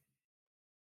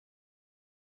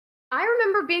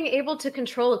remember being able to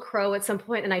control a crow at some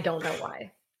point, and I don't know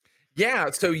why.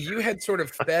 Yeah, so you had sort of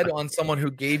fed on someone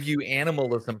who gave you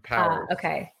animalism powers.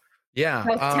 Okay. Yeah.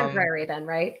 That was temporary then,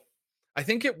 right? I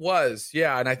think it was.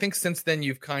 Yeah, and I think since then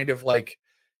you've kind of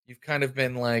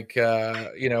been like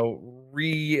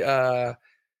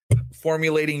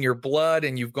formulating your blood,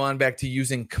 and you've gone back to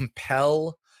using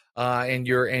compel and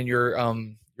your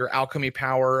alchemy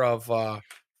power of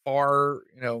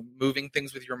moving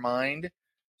things with your mind.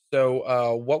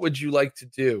 So what would you like to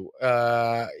do?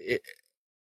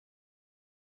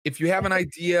 If you have an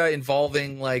idea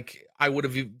involving like I would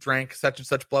have drank such and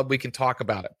such blood. We can talk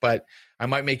about it, but I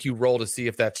might make you roll to see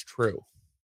if that's true.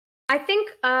 I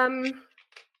think since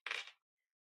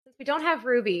we don't have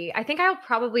Ruby, I think I'll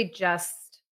probably just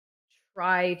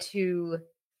try to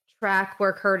track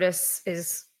where Curtis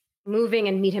is moving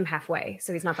and meet him halfway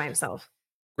so he's not by himself.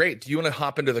 Great. Do you want to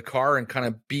hop into the car and kind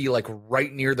of be like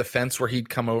right near the fence where he'd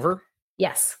come over?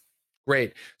 Yes.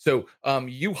 Great. So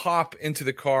you hop into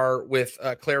the car with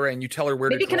Clara and you tell her where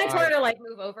Maybe to drive. can I tell her to like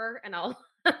move over and I'll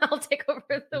I'll take over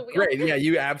the wheel. Great. Yeah,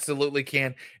 you absolutely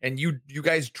can. And you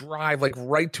guys drive like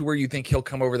right to where you think he'll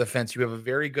come over the fence. You have a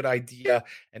very good idea.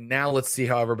 And now let's see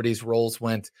how everybody's rolls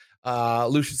went.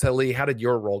 Lucius Ali, how did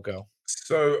your roll go?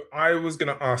 So I was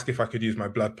going to ask if I could use my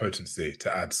blood potency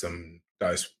to add some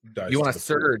dice. You want to to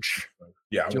the pool. surge?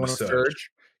 Yeah, I Do you want want to to surge.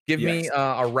 surge? Give me Yes.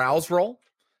 a rouse roll.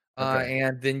 Okay.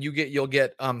 And then you'll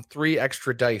get 3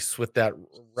 extra dice with that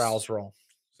rouse roll.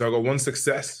 So I got 1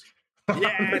 success.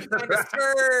 Yeah, it's time to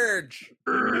surge.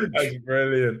 That's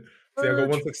brilliant. See, I got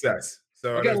 1 Surge. success.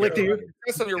 So I You gotta don't lick get the- it.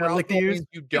 Success on your gotta rouse lick the roll ears. means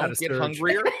you don't Gotta get surge.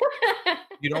 hungrier.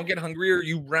 You don't get hungrier.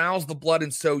 You rouse the blood,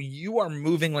 and so you are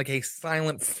moving like a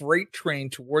silent freight train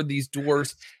toward these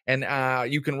doors. And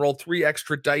you can roll 3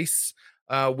 extra dice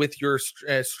with your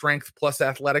strength plus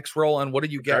athletics roll. And what do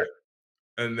you get Okay.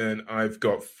 And then I've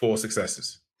got 4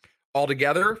 successes.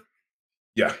 altogether?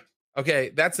 Yeah. Okay,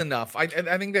 that's enough. I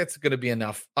think that's going to be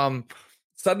enough.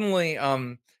 Suddenly,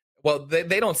 well,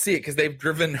 they don't see it because they've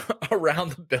driven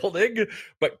around the building.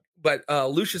 But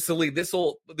Lucius Ali,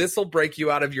 this'll break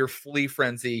you out of your flee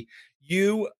frenzy.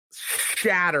 You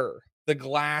shatter the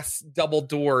glass double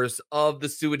doors of the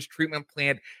sewage treatment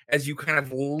plant as you kind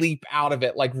of leap out of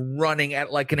it, like running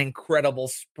at like an incredible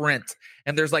sprint.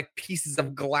 And there's like pieces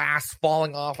of glass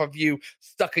falling off of you,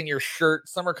 stuck in your shirt.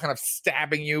 Some are kind of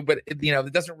stabbing you, but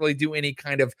it doesn't really do any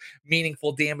kind of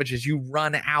meaningful damage as you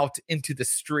run out into the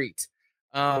street.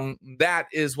 That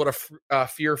is what a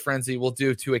fear frenzy will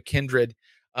do to a kindred.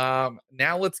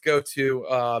 Now let's go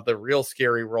to the real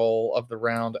scary roll of the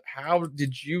round. How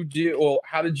did you do? Well,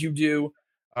 how did you do,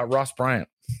 Ross Bryant?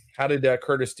 How did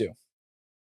Curtis do?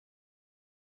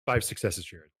 5 successes,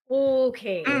 Jared.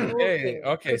 Okay.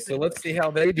 Okay. So let's see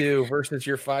how they do versus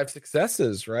your 5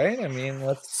 successes, right? I mean,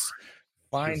 let's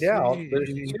find out.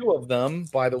 There's 2 of them,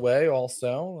 by the way,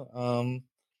 also,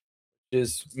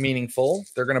 is meaningful.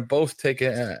 They're going to both take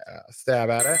a stab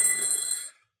at it.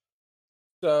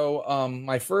 So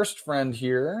my first friend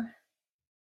here,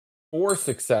 4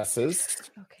 successes.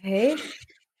 Okay.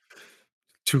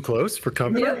 Too close for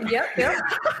comfort. Yep.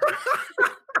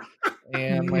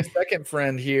 And my second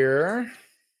friend here,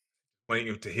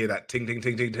 Waiting to hear that ting, ting,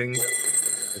 ting, ting, ting.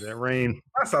 That rain.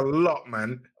 That's a lot,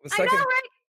 man. the I know, second, right?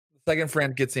 the second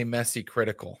friend gets a messy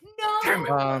critical.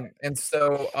 No. And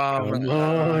so Come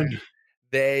on.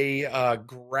 they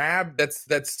grab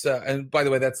that's and by the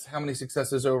way, that's how many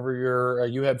successes over your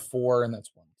you had 4 and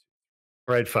that's 1.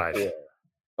 Right, 5. Yeah.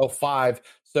 Oh, 5.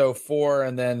 So 4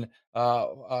 and then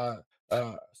so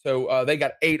they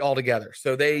got 8 altogether.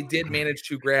 So they did manage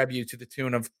to grab you to the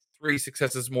tune of 3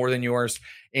 successes more than yours,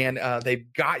 and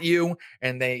they've got you,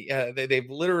 and they've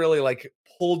literally like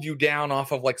pulled you down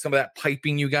off of like some of that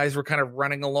piping you guys were kind of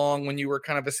running along when you were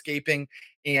kind of escaping.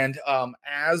 And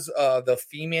as the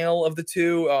female of the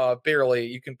 2,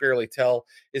 you can barely tell,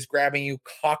 is grabbing you,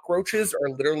 cockroaches are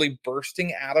literally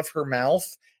bursting out of her mouth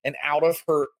and out of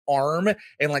her arm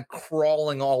and like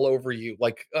crawling all over you,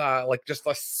 like just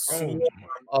a swarm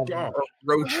of God.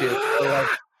 roaches are, like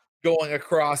going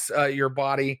across your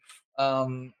body.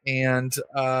 And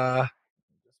just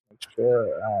make sure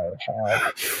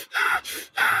I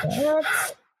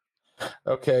have.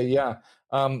 Okay, yeah.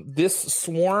 This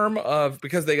swarm of,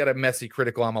 because they got a messy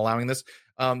critical, I'm allowing this.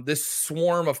 This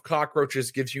swarm of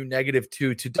cockroaches gives you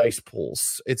 -2 to dice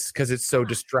pulls. It's because it's so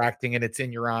distracting and it's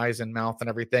in your eyes and mouth and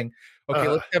everything. Okay,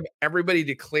 let's have everybody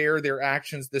declare their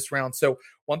actions this round. So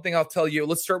one thing I'll tell you,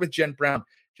 let's start with Jen Brown.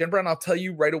 Jen Brown, I'll tell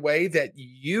you right away that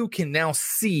you can now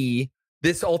see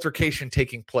this altercation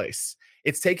taking place.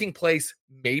 It's taking place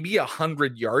maybe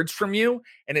 100 yards from you,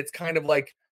 and it's kind of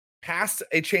like past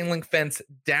a chain link fence,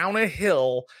 down a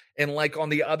hill, and like on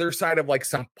the other side of like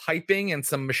some piping and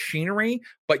some machinery.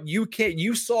 But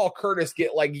you saw Curtis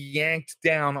get like yanked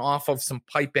down off of some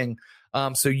piping.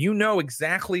 So you know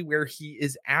exactly where he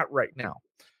is at right now.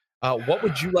 What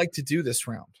would you like to do this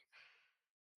round?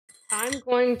 I'm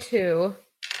going to.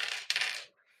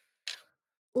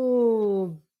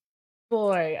 Ooh,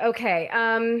 boy. Okay.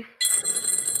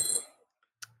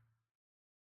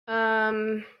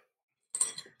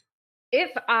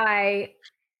 If I,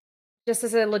 just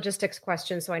as a logistics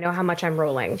question, so I know how much I'm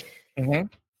rolling. Mhm.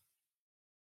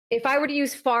 If I were to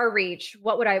use far reach,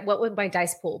 what would my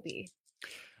dice pool be?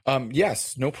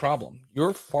 Yes, no problem.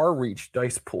 Your far reach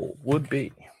dice pool would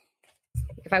be.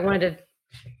 If I wanted to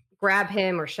grab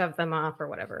him or shove them off or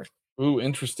whatever. Ooh,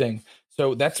 interesting.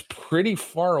 So that's pretty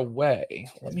far away.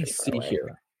 Let me see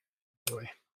here. Boy.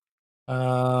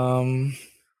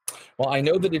 Well, I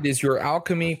know that it is your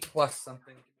alchemy plus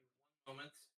something. Give me 1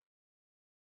 moment.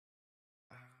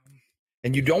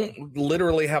 And you don't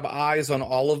literally have eyes on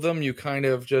all of them. You kind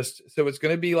of just, so it's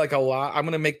going to be like a lot. I'm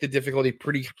going to make the difficulty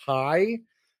pretty high.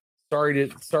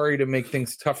 Sorry to make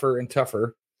things tougher and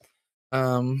tougher.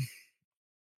 Let's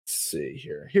see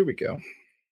here. Here we go.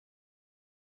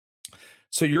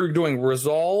 So you're doing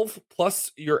resolve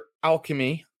plus your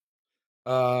alchemy.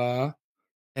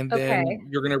 And then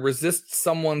you're going to resist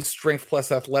someone's strength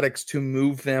plus athletics to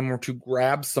move them or to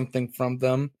grab something from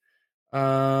them.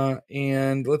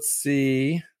 And let's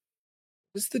see.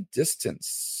 What's the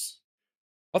distance?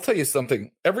 I'll tell you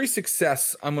something. Every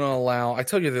success I'm going to allow, I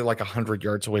tell you they're like 100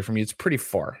 yards away from you. It's pretty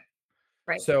far.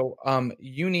 Right. So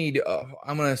you need,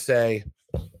 I'm going to say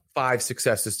 5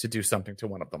 successes to do something to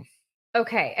one of them.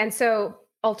 Okay. And so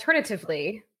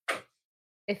alternatively,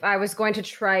 if I was going to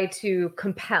try to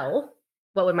compel,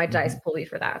 what would my dice pool be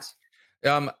for that?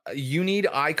 You need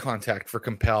eye contact for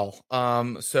compel.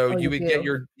 So you would get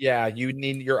you'd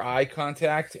need your eye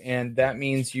contact, and that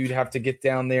means you'd have to get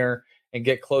down there and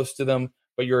get close to them.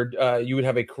 But you would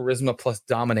have a charisma plus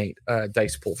dominate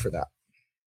dice pool for that.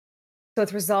 So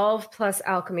it's resolve plus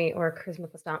alchemy or charisma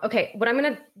plus dominate. Okay, what I'm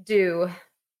going to do,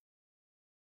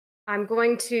 I'm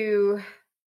going to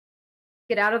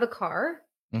get out of the car.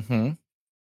 Mm-hmm. Is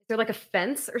there like a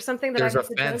fence or something that There's I have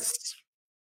a to fence. do?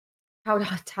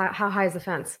 How high is the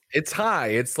fence? It's high.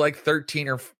 It's like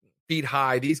 13 feet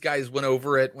high. These guys went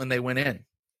over it when they went in.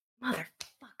 Motherfucker.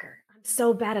 I'm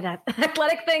so bad at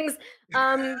athletic things. If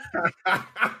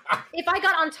I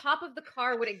got on top of the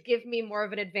car, would it give me more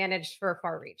of an advantage for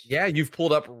far reach? Yeah, you've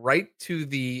pulled up right to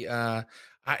the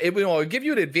it will give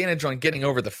you an advantage on getting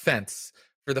over the fence.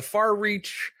 For the far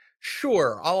reach,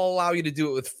 sure, I'll allow you to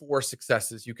do it with 4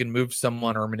 successes. You can move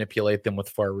someone or manipulate them with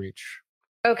far reach.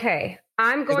 Okay,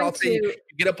 I'm going to you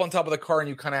get up on top of the car and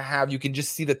you kind of you can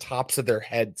just see the tops of their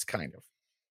heads, kind of.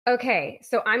 Okay,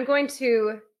 so I'm going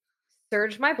to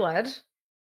surge my blood.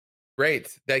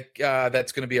 Great.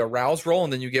 That's going to be a rouse roll,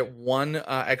 and then you get 1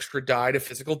 extra die to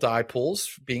physical die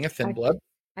pools, being a thin blood.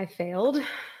 I failed.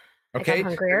 Okay, I got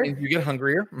hungrier. You get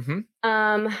hungrier.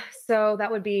 Mm-hmm. So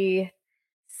that would be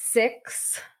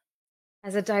 6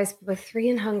 as a dice with 3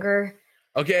 in hunger.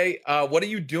 Okay, what are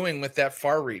you doing with that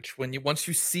far reach? Once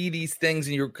you see these things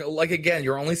and you're like, again,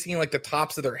 you're only seeing like the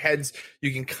tops of their heads.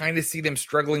 You can kind of see them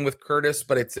struggling with Curtis,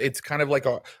 but it's kind of like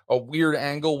a weird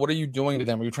angle. What are you doing to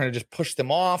them? Are you trying to just push them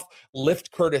off,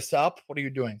 lift Curtis up? What are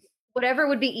you doing? Whatever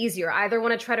would be easier. I either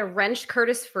want to try to wrench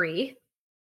Curtis free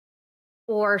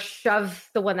or shove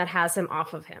the one that has him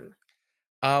off of him.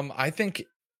 I think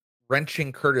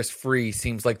wrenching Curtis free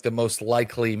seems like the most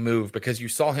likely move because you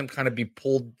saw him kind of be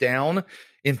pulled down.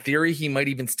 In theory, he might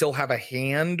even still have a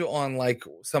hand on like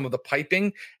some of the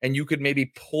piping, and you could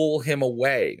maybe pull him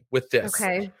away with this.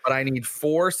 Okay. But I need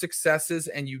 4 successes,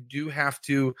 and you do have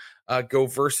to go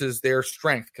versus their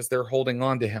strength because they're holding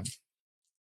on to him.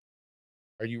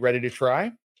 Are you ready to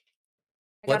try?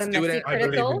 Let's do it.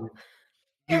 Critical.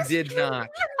 You did not.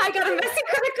 I got a messy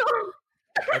critical.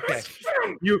 Okay.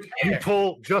 You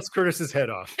pull just Curtis's head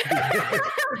off.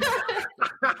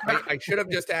 I should have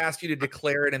just asked you to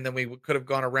declare it, and then we could have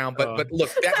gone around. But look,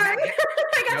 Sorry.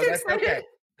 that's okay.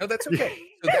 No, that's okay.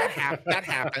 So that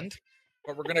happened.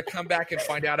 But we're gonna come back and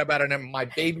find out about it. And my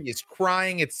baby is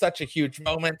crying. It's such a huge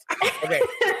moment. Okay.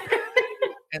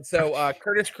 And so,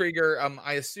 Curtis Krieger,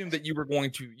 I assume that you were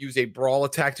going to use a brawl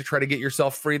attack to try to get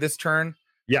yourself free this turn.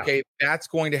 Yeah. Okay, that's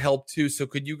going to help too. So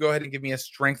could you go ahead and give me a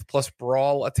strength plus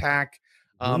brawl attack?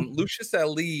 Lucius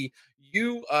Ali,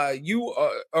 you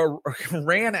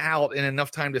ran out in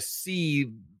enough time to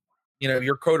see,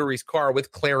 your coterie's car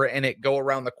with Clara in it go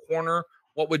around the corner.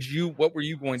 What were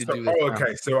you going to do?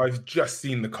 Okay, so I've just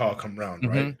seen the car come round,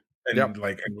 right? And and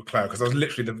with Clara, because I was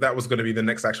literally that was going to be the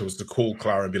next action was to call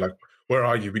Clara and be like, "Where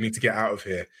are you? We need to get out of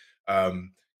here,"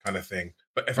 kind of thing.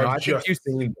 But if I've just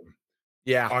seen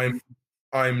them,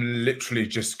 I'm literally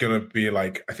just gonna be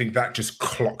like, I think that just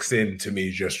clocks in to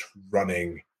me just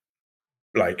running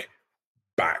like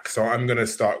back. So I'm gonna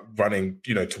start running,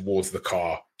 towards the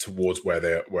car, towards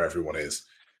where everyone is.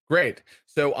 Great.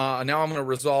 So now I'm gonna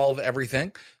resolve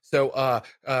everything. So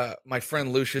my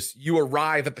friend Lucius, you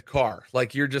arrive at the car.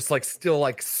 Like you're just like still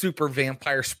like super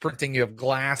vampire sprinting. You have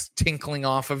glass tinkling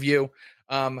off of you.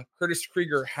 Curtis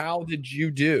Krieger, how did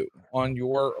you do on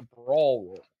your brawl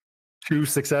roll? 2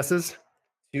 successes.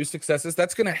 2 successes.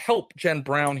 That's going to help Jen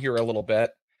Brown here a little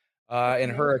bit in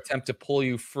her attempt to pull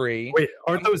you free. Wait,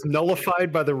 aren't those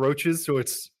nullified by the roaches? So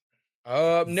it's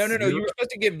no. You 0? were supposed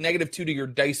to give -2 to your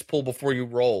dice pool before you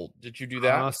rolled. Did you do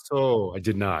that? So I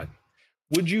did not.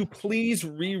 Would you please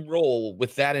re-roll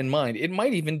with that in mind? It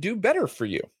might even do better for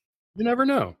you. You never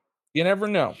know. You never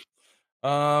know.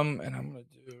 And I'm going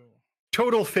to do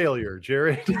Total failure,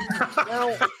 Jared.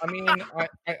 well. I mean,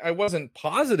 I wasn't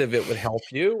positive it would help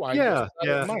you. Yeah.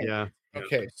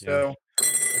 Okay, so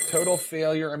a total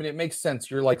failure. I mean, it makes sense.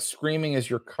 You're like screaming as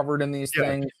you're covered in these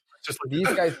things. Just like These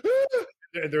guys,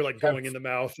 they're like going in the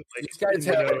mouth. Like, these guys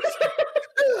have.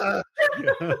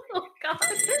 Oh God.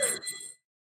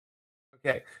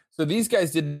 Okay, so these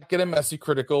guys didn't get a messy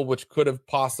critical, which could have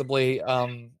possibly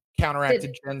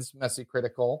counteracted Jen's messy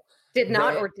critical. Did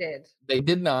not or did? They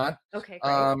did not. Okay,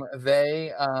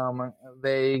 great.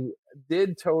 They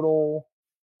did total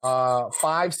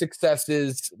 5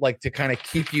 successes, like to kind of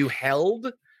keep you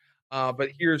held. But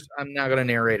I'm not going to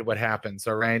narrate what happens.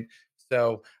 All right.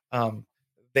 So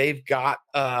they've got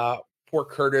poor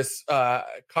Curtis.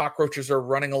 Cockroaches are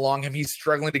running along him. He's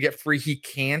struggling to get free. He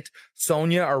can't.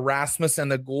 Sonia, Erasmus, and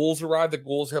the ghouls arrive. The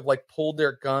ghouls have like pulled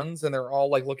their guns and they're all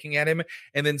like looking at him.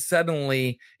 And then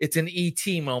suddenly it's an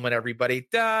ET moment, everybody.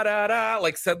 Da da da.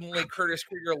 Like suddenly Curtis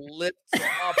Krieger lifts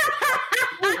up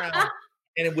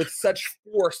and with such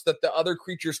force that the other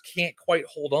creatures can't quite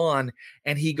hold on.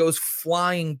 And he goes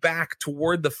flying back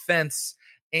toward the fence.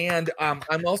 And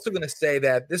I'm also going to say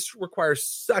that this requires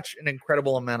such an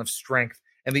incredible amount of strength.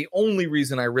 And the only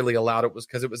reason I really allowed it was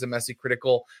because it was a messy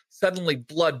critical. Suddenly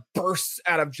blood bursts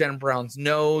out of Jen Brown's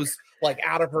nose, like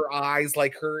out of her eyes,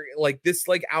 like this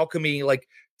alchemy, like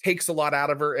takes a lot out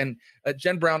of her. And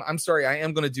Jen Brown, I'm sorry, I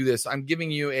am going to do this. I'm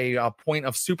giving you a point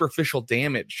of superficial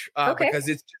damage because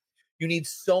you need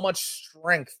so much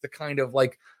strength to kind of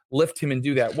like lift him and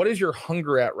do that. What is your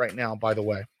hunger at right now, by the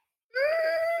way?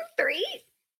 3.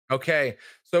 Okay,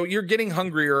 so you're getting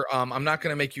hungrier. I'm not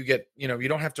going to make you get, you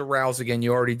don't have to rouse again.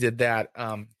 You already did that.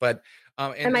 And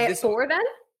am I at 4 then?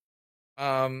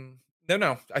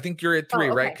 No. I think you're at 3,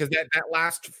 okay. right? Because that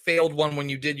last failed one when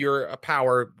you did your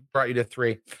power brought you to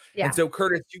 3. Yeah. And so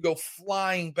Curtis, you go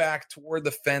flying back toward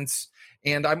the fence.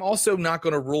 And I'm also not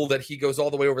going to rule that he goes all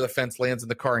the way over the fence, lands in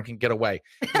the car, and can get away.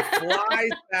 He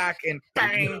flies back and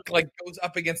bang, like goes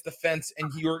up against the fence,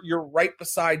 and you're right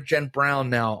beside Jen Brown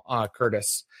now,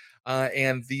 Curtis.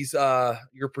 And these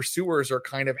your pursuers are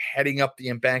kind of heading up the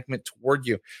embankment toward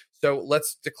you. So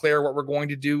let's declare what we're going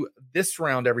to do this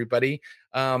round, everybody.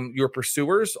 Your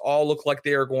pursuers all look like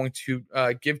they are going to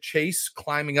give chase,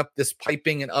 climbing up this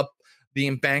piping and up the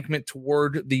embankment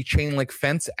toward the chain link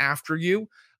fence after you.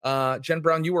 Jen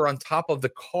Brown, you are on top of the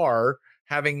car,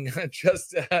 having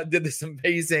just did this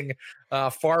amazing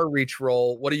far reach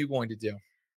roll. What are you going to do?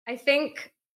 I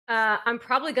think I'm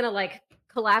probably going to like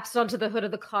collapse onto the hood of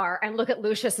the car and look at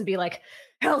Lucius and be like,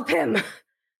 help him.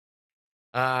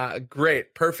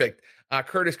 Great. Perfect.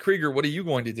 Curtis Krieger, what are you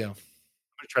going to do? I'm going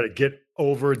to try to get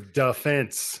over the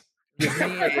fence. Give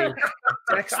me a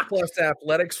Dex plus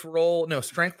athletics roll. No,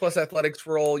 strength plus athletics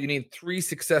roll. You need 3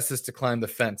 successes to climb the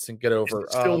fence and get over.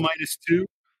 Still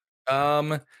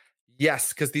 -2? Yes,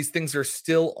 because these things are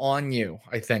still on you,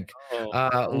 I think.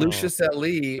 Lucius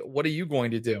Ali, what are you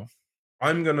going to do?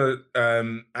 I'm gonna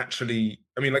actually.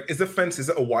 I mean, like, is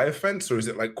it a wire fence or is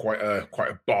it like quite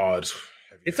a barred?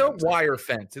 It's a wire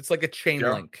fence. It's like a chain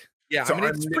link. Yeah, so I mean,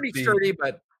 it's pretty sturdy,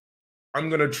 but I'm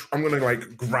gonna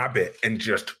like grab it and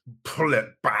just pull it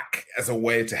back as a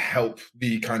way to help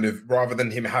the kind of, rather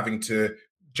than him having to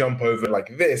jump over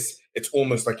like this, it's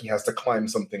almost like he has to climb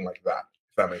something like that.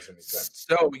 If that makes any sense.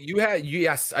 So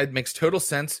yes, it makes total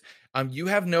sense. You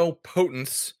have no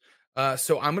potence.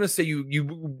 So I'm going to say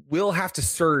you will have to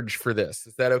surge for this.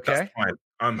 Is that okay? That's fine.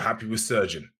 I'm happy with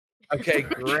surging. Okay,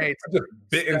 great. I just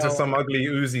bit into some ugly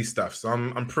oozy stuff, so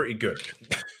I'm pretty good.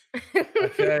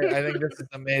 Okay, I think this is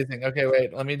amazing. Okay,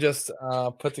 wait. Let me just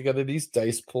put together these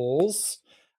dice pools.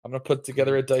 I'm going to put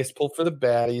together a dice pool for the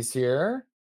baddies here.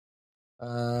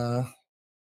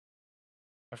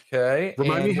 Okay.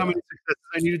 Remind me how many successes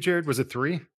I needed, Jared? Was it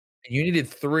 3? You needed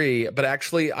 3, but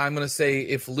actually, I'm going to say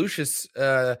if Lucius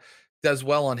does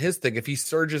well on his thing, if he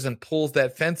surges and pulls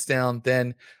that fence down,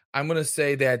 then I'm going to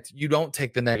say that you don't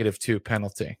take the -2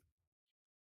 penalty.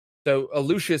 So,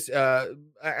 Lucius,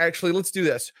 actually, let's do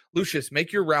this. Lucius,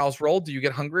 make your rouse roll. Do you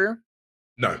get hungrier?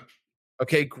 No.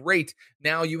 Okay, great.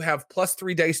 Now you have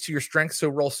 +3 dice to your strength, so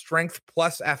roll strength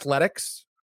plus athletics.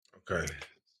 Okay.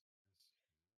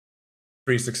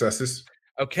 3 successes.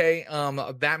 Okay,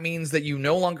 that means that you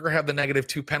no longer have the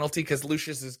 -2 penalty because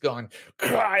Lucius is gone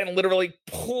and literally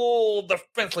pulled the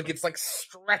fence like it's like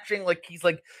stretching, like he's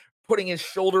like putting his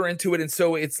shoulder into it, and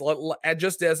so it's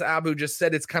just as Abu just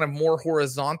said, it's kind of more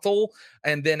horizontal.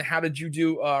 And then, how did you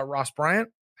do, Ross Bryant?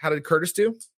 How did Curtis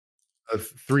do?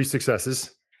 3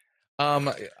 successes.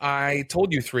 I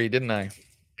told you 3, didn't I? Yes.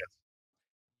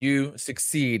 You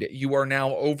succeed. You are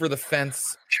now over the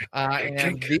fence,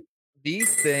 and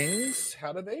these things,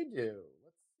 how do they do?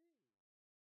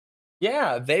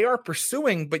 Yeah, they are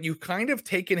pursuing, but you kind of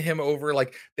taken him over.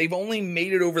 Like they've only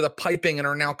made it over the piping and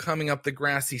are now coming up the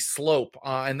grassy slope.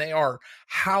 And they are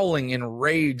howling in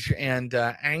rage and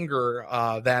anger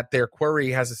that their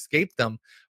quarry has escaped them.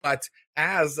 But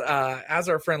as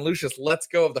our friend Lucius lets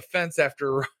go of the fence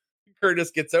after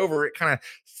Curtis gets over, it kind of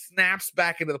snaps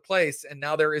back into the place, and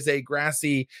now there is a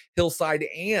grassy hillside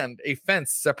and a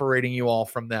fence separating you all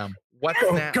from them. What's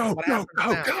that? Go.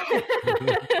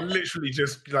 Literally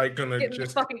just like gonna Get in the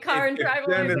just fucking car and drive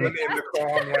away. in the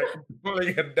car, I'm like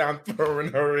pulling her down,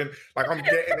 throwing her in. Like I'm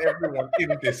getting everyone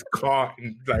in this car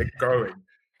and like going.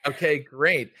 Okay,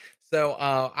 great. So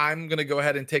I'm going to go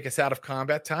ahead and take us out of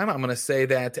combat time. I'm going to say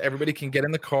that everybody can get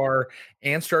in the car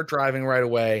and start driving right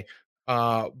away.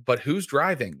 But who's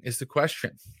driving is the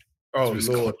question. Oh,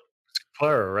 Lord.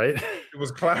 Clara, right? It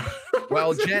was Clara.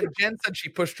 Well, Jen said she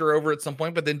pushed her over at some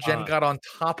point, but then Jen got on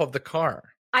top of the car.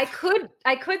 I could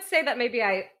say that maybe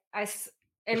I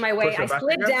in my way, I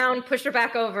slid down, pushed her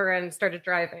back over, and started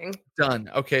driving.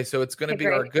 Done. Okay, so it's going to be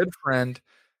our good friend,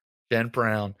 Jen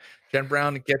Brown. Jen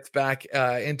Brown gets back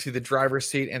into the driver's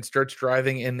seat and starts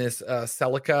driving in this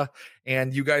Celica.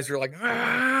 And you guys are like,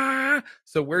 ah!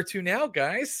 So where to now,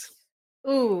 guys?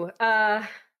 Ooh,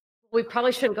 we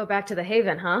probably shouldn't go back to the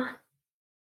Haven, huh?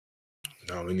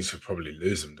 No, we need to probably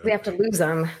lose them. We have to lose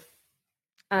them.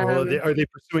 Are they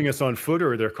pursuing us on foot,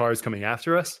 or are their cars coming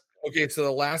after us? Okay, so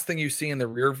the last thing you see in the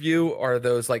rear view are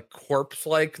those like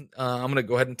corpse-like. I'm going to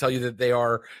go ahead and tell you that they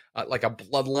are like a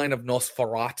bloodline of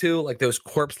Nosferatu, like those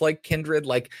corpse-like kindred,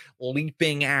 like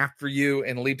leaping after you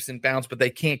in leaps and bounds, but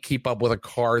they can't keep up with a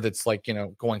car that's like,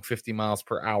 going 50 miles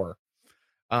per hour.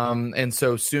 And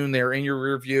so soon they're in your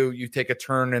rear view. You take a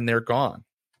turn and they're gone.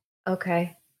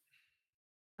 Okay.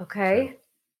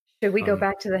 Should we go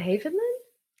back to the Haven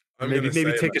then? Maybe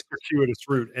take a circuitous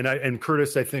route. And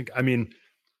Curtis, I think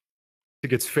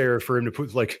it's fair for him to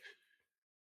put like,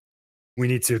 we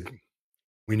need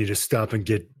to stop and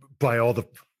get buy all the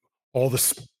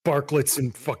sparklets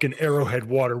and fucking Arrowhead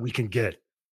water we can get.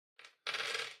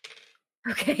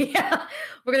 Okay, yeah.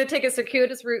 We're gonna take a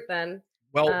circuitous route then.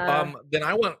 Well, then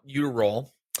I want you to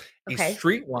roll a Okay.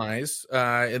 streetwise.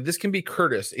 And this can be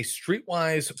Curtis, a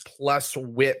streetwise plus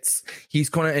wits. He's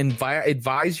going to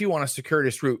advise you on a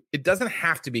circuitous route. It doesn't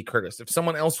have to be Curtis. If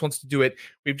someone else wants to do it,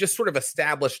 we've just sort of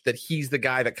established that he's the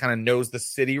guy that kind of knows the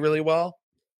city really well.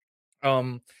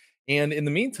 And in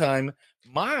the meantime,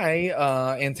 my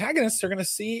antagonists are going to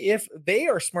see if they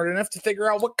are smart enough to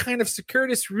figure out what kind of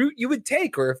circuitous route you would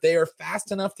take, or if they are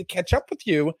fast enough to catch up with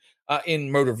you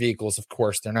in motor vehicles. Of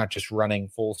course, they're not just running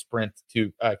full sprint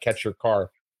to catch your car.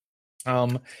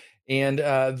 And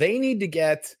they need to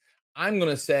get, I'm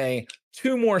going to say,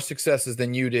 2 more successes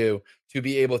than you do to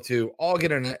be able to all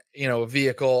get in a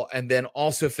vehicle and then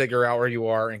also figure out where you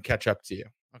are and catch up to you.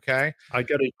 Okay. I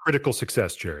got a critical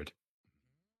success, Jared.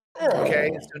 Okay,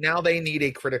 so now they need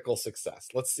a critical success.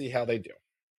 Let's see how they do.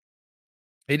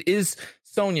 It is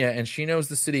Sonia, and she knows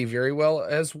the city very well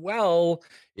as well.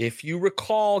 If you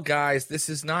recall, guys, this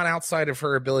is not outside of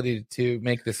her ability to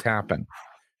make this happen.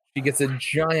 She gets a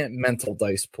giant mental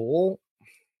dice pool.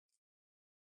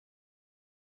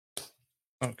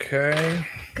 Okay.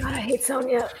 God, I hate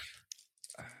Sonia.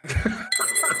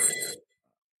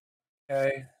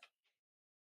 Okay.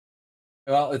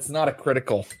 Well, it's not a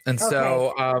critical. And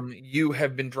so you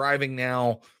have been driving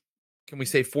now, can we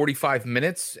say 45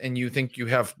 minutes, and you think you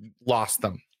have lost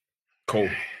them. Cool.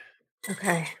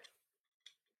 Okay.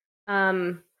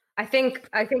 I think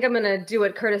I'm gonna do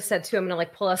what Curtis said too. I'm gonna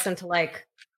like pull us into like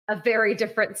a very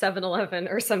different 7-Eleven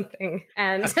or something.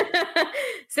 And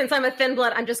since I'm a thin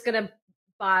blood, I'm just gonna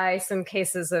buy some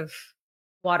cases of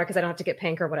water because I don't have to get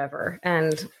pink or whatever,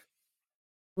 and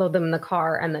load them in the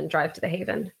car and then drive to the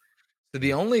Haven. So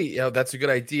the only, that's a good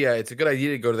idea. It's a good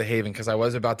idea to go to the Haven because I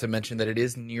was about to mention that it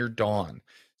is near dawn.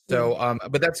 So,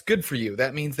 but that's good for you.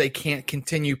 That means they can't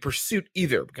continue pursuit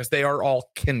either because they are all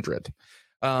kindred.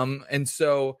 And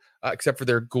so, except for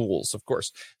their ghouls, of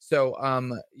course. So,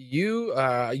 you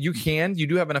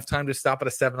do have enough time to stop at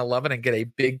a 7-Eleven and get a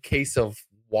big case of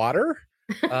water.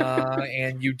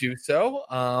 And you do so.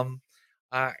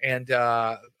 And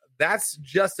that's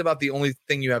just about the only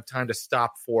thing you have time to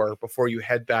stop for before you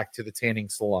head back to the tanning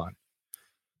salon.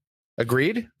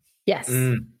 Agreed? Yes.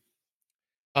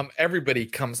 Everybody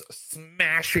comes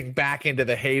smashing back into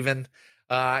the Haven,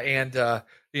 and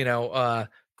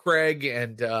Craig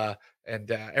and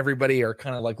everybody are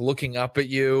kind of like looking up at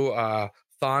you.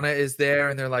 Thana is there,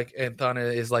 and Thana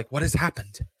is like, "What has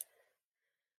happened?"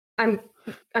 I'm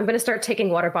going to start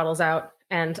taking water bottles out,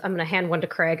 and I'm going to hand one to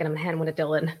Craig, and I'm going to hand one to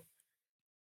Dylan.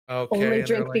 Okay. Only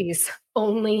drink these.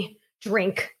 Only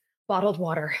drink bottled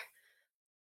water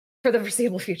for the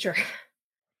foreseeable future.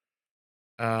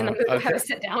 And I'm going to have a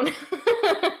sit down.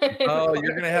 Oh,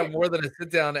 you're going to have more than a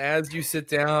sit down. As you sit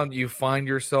down, you find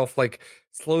yourself like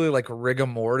slowly like rigor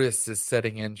mortis is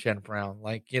setting in, Jen Brown.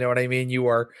 Like, you know what I mean? You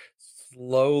are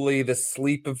slowly, the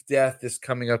sleep of death is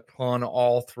coming upon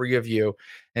all three of you.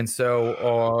 And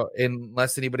so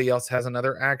unless anybody else has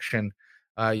another action,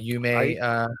 you may...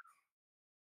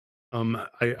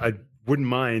 I wouldn't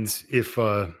mind if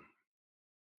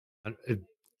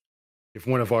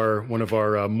one of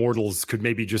our mortals could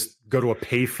maybe just go to a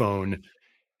payphone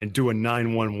and do a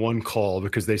 911 call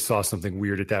because they saw something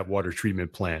weird at that water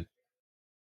treatment plant.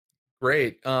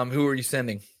 Great. Who are you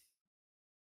sending?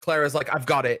 Clara's like, I've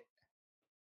got it.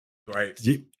 Right.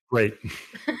 Great.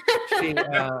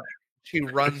 She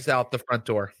runs out the front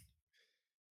door.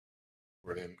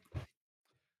 Brilliant.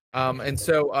 And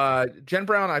so Jen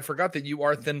Brown, I forgot that you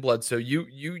are thin blood, so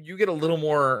you get a little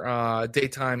more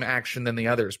daytime action than the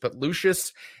others. But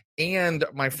Lucius and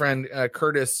my friend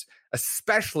Curtis,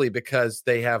 especially because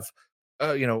they have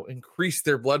increased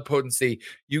their blood potency,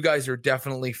 you guys are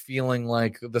definitely feeling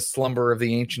like the slumber of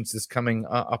the ancients is coming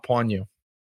upon you.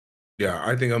 Yeah,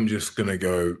 I think I'm just gonna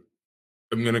go.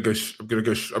 I'm gonna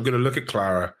look at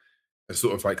Clara and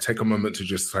sort of like take a moment to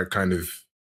just like kind of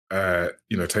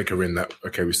take her in that,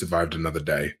 okay, we survived another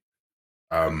day.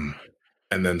 And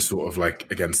then sort of like,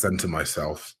 again, center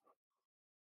myself.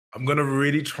 I'm going to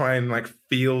really try and like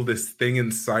feel this thing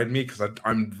inside me because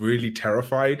I'm really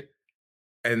terrified.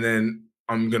 And then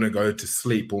I'm going to go to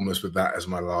sleep almost with that as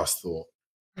my last thought.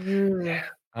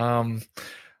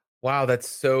 Wow, that's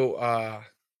so,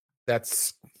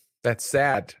 that's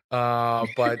sad,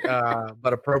 but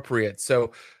appropriate.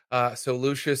 So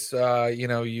Lucius,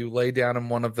 you lay down in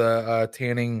one of the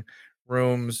tanning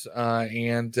rooms,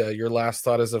 and your last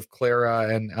thought is of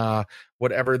Clara and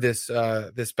whatever this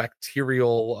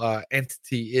bacterial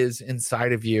entity is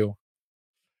inside of you.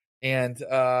 And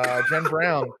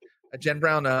Jen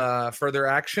Brown, further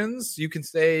actions. You can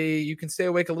stay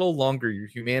awake a little longer. Your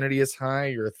humanity is high.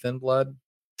 You're a thin blood.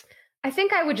 I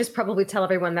think I would just probably tell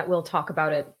everyone that we'll talk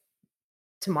about it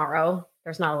tomorrow.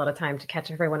 There's not a lot of time to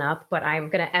catch everyone up, but I'm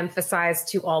going to emphasize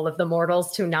to all of the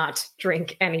mortals to not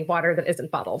drink any water that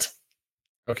isn't bottled.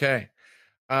 Okay.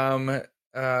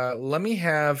 Let me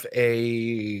have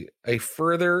a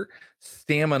further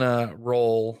stamina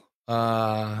roll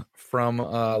from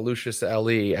Lucius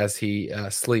L.E. as he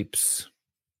sleeps.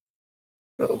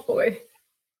 Oh boy.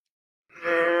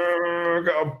 I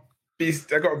got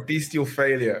a bestial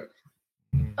failure.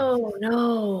 Oh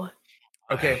no.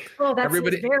 Okay. Oh, that's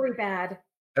very bad.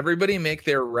 Everybody make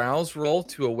their rouse roll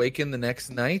to awaken the next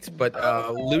night, but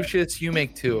Lucius, you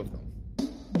make 2 of them.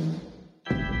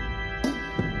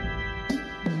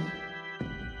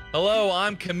 Hello,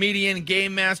 I'm comedian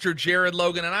Game Master Jared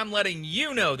Logan, and I'm letting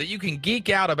you know that you can geek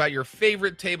out about your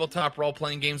favorite tabletop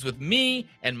role-playing games with me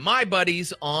and my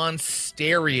buddies on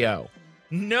Stereo.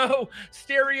 No,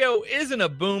 Stereo isn't a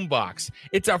boombox.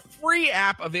 It's a free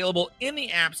app available in the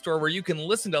App Store where you can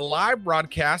listen to live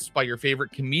broadcasts by your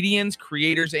favorite comedians,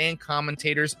 creators, and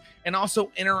commentators, and also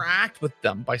interact with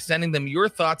them by sending them your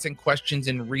thoughts and questions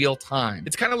in real time.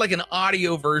 It's kind of like an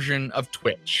audio version of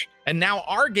Twitch. And now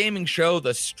our gaming show,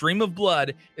 The Stream of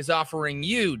Blood, is offering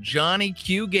you, Johnny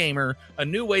Q Gamer, a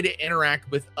new way to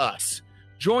interact with us.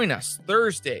 Join us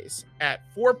Thursdays at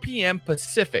 4 p.m.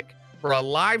 Pacific for a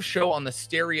live show on the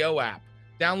Stereo app.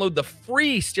 Download the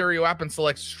free Stereo app and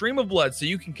select Stream of Blood so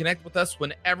you can connect with us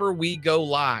whenever we go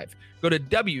live. Go to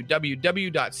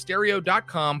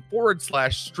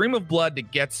www.stereo.com/Stream of Blood to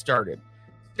get started.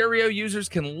 Stereo users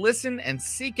can listen and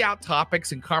seek out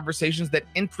topics and conversations that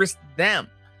interest them.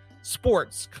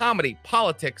 Sports, comedy,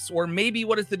 politics, or maybe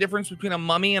what is the difference between a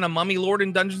mummy and a mummy lord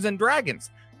in Dungeons and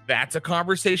Dragons? That's a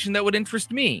conversation that would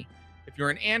interest me. If you're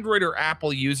an Android or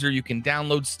Apple user, you can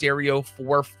download Stereo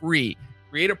for free.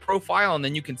 Create a profile, and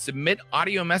then you can submit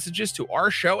audio messages to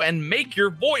our show and make your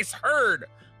voice heard.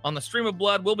 On the Stream of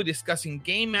Blood, we'll be discussing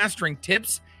game mastering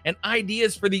tips and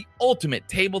ideas for the ultimate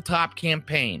tabletop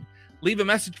campaign. Leave a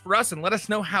message for us and let us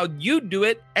know how you do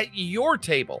it at your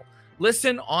table.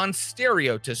 Listen on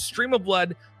Stereo to Stream of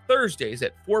Blood Thursdays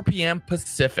at 4 p.m.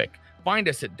 Pacific. Find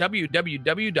us at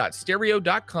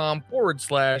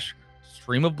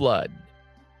www.stereo.com/Stream of Blood.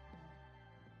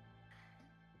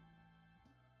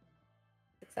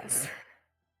 Success.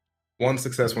 One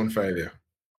success, one failure.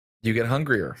 You get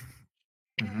hungrier.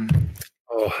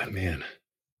 Oh, man.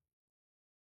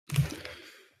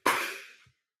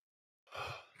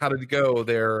 How did it go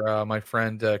there, my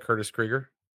friend Curtis Krieger?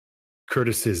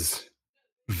 Curtis is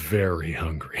very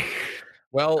hungry.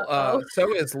 Well,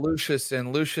 so is Lucius.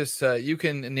 And Lucius, you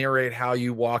can narrate how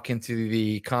you walk into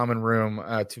the common room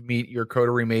to meet your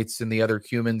coterie mates and the other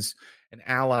humans and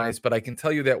allies. But I can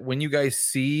tell you that when you guys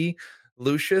see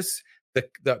Lucius,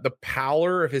 the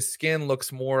pallor of his skin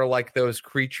looks more like those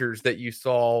creatures that you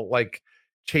saw like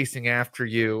chasing after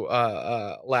you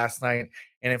last night.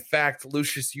 And in fact,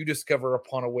 Lucius, you discover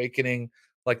upon awakening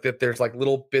like that there's like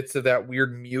little bits of that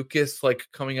weird mucus like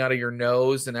coming out of your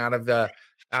nose and out of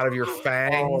your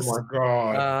fangs. Oh my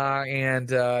god!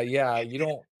 Yeah, you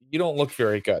don't look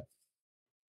very good.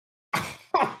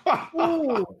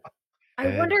 Ooh,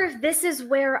 I wonder if this is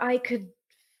where I could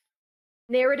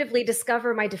narratively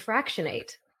discover my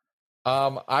diffractionate.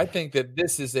 I think that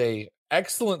this is a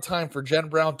excellent time for Jen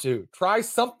Brown to try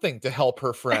something to help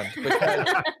her friend because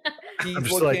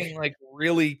he's looking like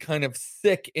really kind of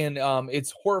sick, and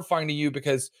it's horrifying to you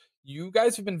because you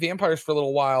guys have been vampires for a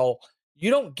little while. You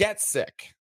don't get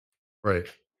sick. Right.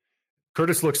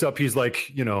 Curtis looks up. He's like,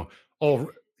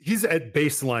 he's at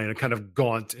baseline, a kind of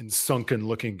gaunt and sunken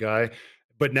looking guy,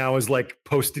 but now is like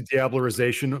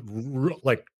post-diablerization,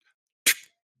 like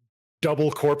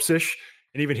double corpse-ish.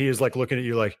 And even he is like looking at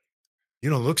you like, you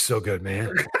don't look so good,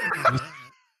 man.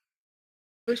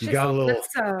 You got a little.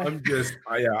 I'm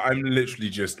literally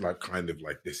just like kind of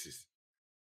like this is,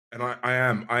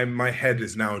 and my head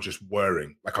is now just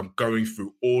whirring. Like I'm going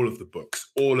through all of the books,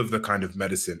 all of the kind of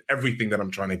medicine, everything that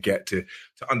I'm trying to get to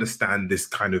understand this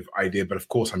kind of idea. But of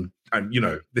course, I'm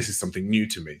this is something new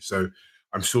to me, so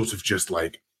I'm sort of just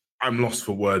like I'm lost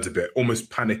for words a bit, almost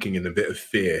panicking in a bit of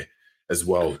fear as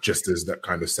well, just as that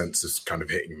kind of sense is kind of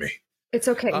hitting me. It's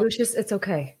okay, Lucius. It's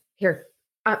okay. Here,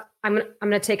 I'm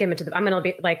gonna take him I'm gonna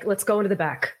be like, let's go into the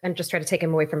back and just try to take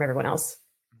him away from everyone else.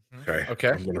 Okay.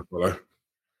 I'm gonna follow.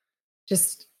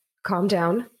 Just calm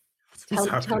down.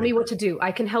 Tell me what to do.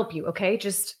 I can help you. Okay.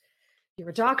 Just you're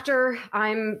a doctor.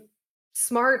 I'm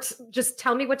smart. Just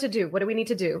tell me what to do. What do we need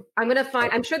to do?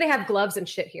 I'm sure they have gloves and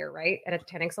shit here, right? At a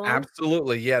tanning salon.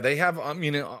 Absolutely. Yeah. They have,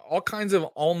 all kinds of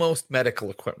almost medical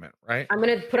equipment, right? I'm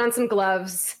going to put on some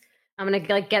gloves. I'm going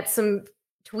to like get some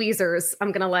tweezers.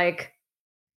 I'm going to like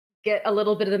get a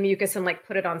little bit of the mucus and like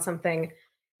put it on something.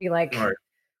 Be like, right.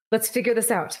 Let's figure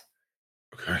this out.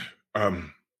 Okay. Okay.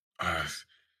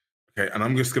 And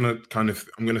I'm just going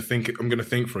to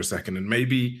think for a second, and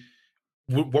maybe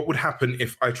what would happen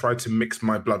if I tried to mix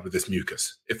my blood with this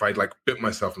mucus? If I like bit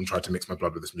myself and tried to mix my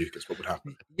blood with this mucus, what would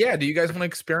happen? Yeah. Do you guys want to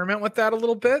experiment with that a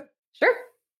little bit? Sure.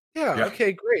 Yeah.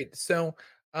 Okay, great. So,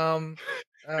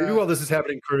 maybe while this is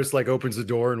happening, Curtis like opens the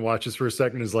door and watches for a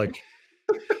second. Is like,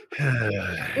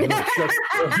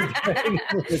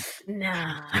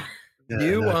 nah.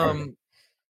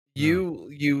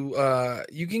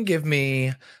 You can give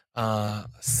me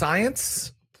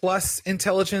science plus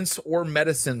intelligence or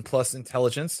medicine plus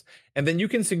intelligence, and then you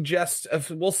can suggest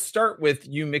we'll start with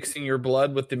you mixing your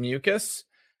blood with the mucus,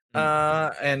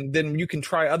 and then you can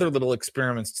try other little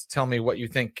experiments to tell me what you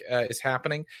think is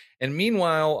happening. And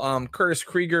meanwhile, Curtis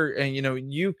Krieger, and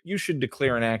you should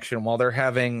declare an action while they're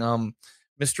having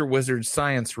Mr. Wizard's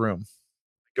science room.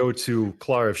 Go to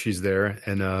Clara if she's there,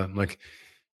 and I'm like,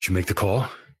 did you make the call?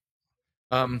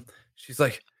 She's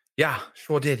like, yeah,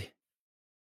 sure did.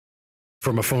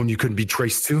 From a phone you couldn't be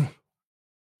traced to?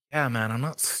 Yeah, man, I'm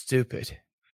not stupid.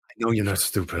 I know you're not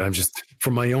stupid. I'm just for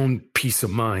my own peace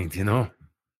of mind,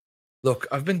 Look,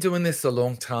 I've been doing this a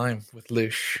long time with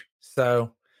Lush,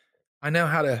 so I know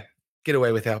how to get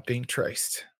away without being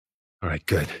traced. All right,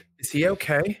 good. Is he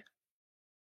okay?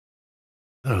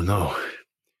 I don't know.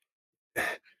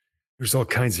 There's all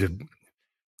kinds of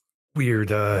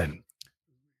weird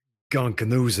gunk and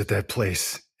news at that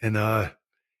place, and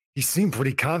he seemed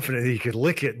pretty confident he could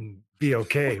lick it and be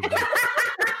okay.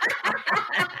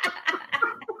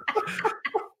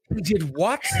 He did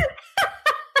what?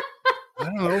 I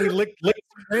don't know. He licked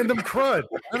random crud.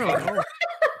 I don't know.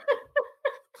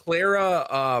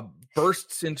 Clara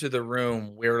bursts into the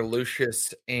room where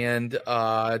Lucius and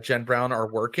Jen Brown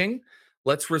are working.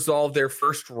 Let's resolve their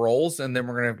first rolls, and then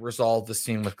we're going to resolve the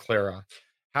scene with Clara.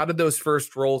 How did those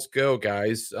first rolls go,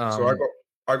 guys? So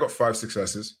I got 5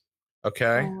 successes.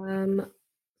 Okay.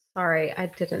 Sorry, I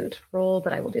didn't roll,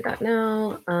 but I will do that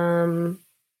now.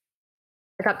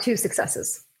 I got 2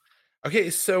 successes.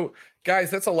 Okay, so guys,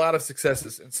 that's a lot of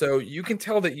successes. And so you can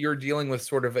tell that you're dealing with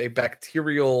sort of a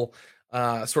bacterial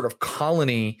sort of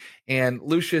colony. And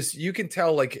Lucius, you can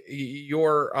tell like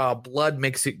your blood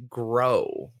makes it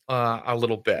grow a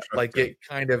little bit. Like it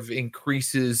kind of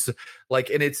increases,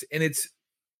 like, and it's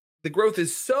the growth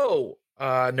is so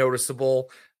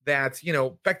noticeable that, you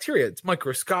know, bacteria, it's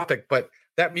microscopic, but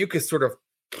that mucus sort of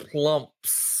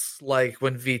plumps like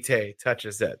when Vitae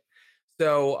touches it.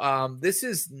 So this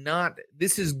is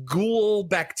ghoul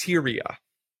bacteria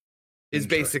is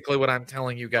basically what I'm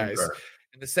telling you guys. Okay.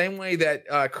 In the same way that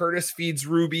Curtis feeds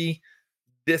Ruby,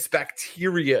 this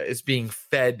bacteria is being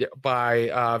fed by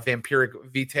vampiric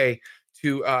Vitae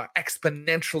to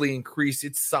exponentially increase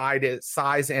its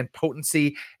size and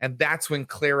potency. And that's when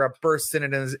Clara bursts in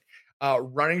and is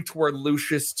running toward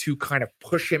Lucius to kind of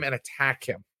push him and attack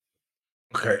him.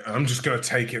 Okay, I'm just gonna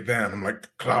take it then. I'm like,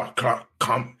 Clark,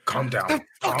 calm down. What the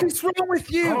fuck is wrong with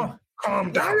you?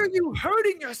 Calm down. Why are you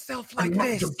hurting yourself like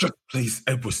this? Just please,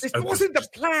 this wasn't the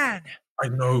plan. I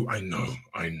know.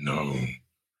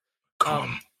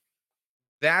 Calm.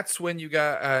 That's when you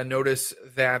got notice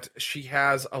that she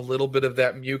has a little bit of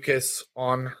that mucus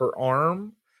on her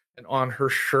arm and on her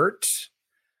shirt,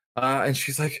 and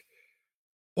she's like,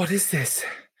 "What is this?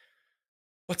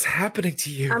 What's happening to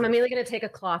you?" I'm immediately going to take a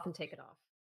cloth and take it off.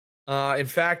 In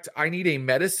fact, I need a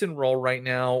medicine roll right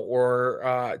now,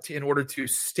 or in order to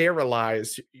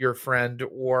sterilize your friend,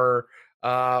 or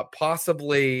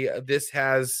possibly this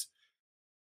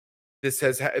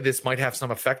might have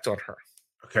some effect on her.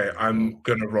 Okay, I'm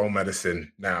gonna roll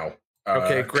medicine now.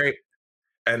 Okay, great.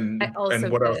 And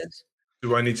what else?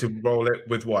 Do I need to roll it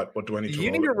with what? What do I need to roll?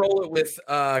 You need to roll it with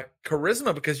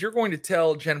charisma, because you're going to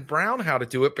tell Jen Brown how to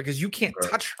do it, because you can't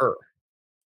touch her.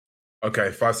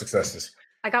 Okay, 5 successes.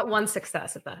 I got 1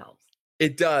 success, if that helps.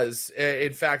 It does.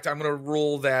 In fact, I'm going to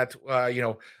rule that,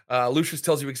 Lucius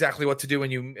tells you exactly what to do,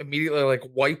 and you immediately like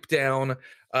wipe down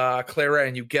Clara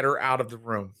and you get her out of the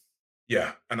room.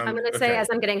 Yeah. And I'm going to say, as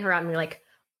I'm getting her out, and you're like,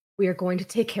 we are going to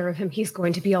take care of him. He's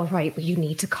going to be all right, but you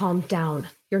need to calm down.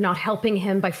 You're not helping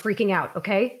him by freaking out,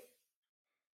 okay?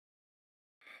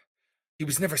 He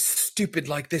was never stupid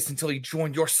like this until he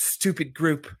joined your stupid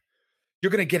group. You're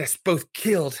going to get us both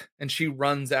killed. And she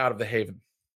runs out of the haven.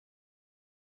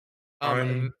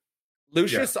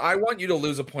 Lucius, yeah. I want you to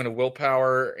lose a point of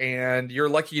willpower, and you're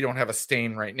lucky you don't have a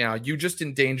stain right now. You just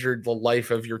endangered the life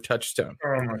of your touchstone.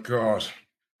 Oh my God.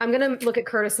 I'm going to look at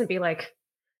Curtis and be like,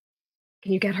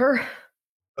 can you get her?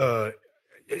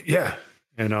 Yeah.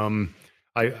 And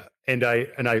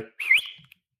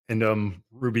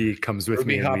Ruby comes with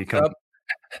me, and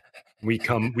we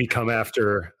come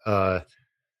after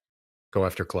go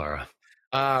after Clara.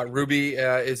 Ruby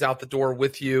is out the door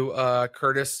with you,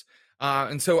 Curtis.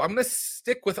 And so I'm going to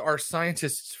stick with our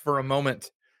scientists for a moment.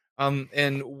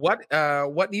 And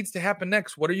what needs to happen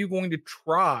next? What are you going to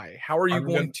try? How are you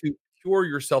going to cure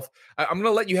yourself? I'm going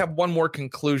to let you have one more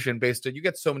conclusion based on you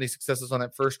get so many successes on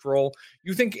that first roll.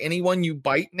 You think anyone you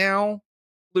bite now,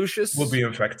 Lucius, will be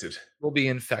infected? Will be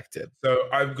infected. So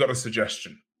I've got a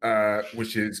suggestion,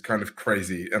 which is kind of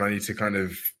crazy, and I need to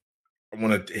I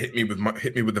want to hit me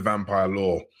with the vampire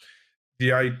lore.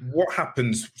 What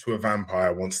happens to a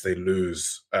vampire once they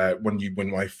lose?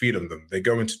 When I feed on them, they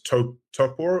go into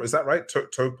torpor. Is that right?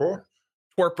 Torpor.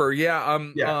 Torpor,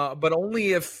 yeah. But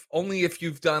only if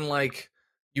you've done like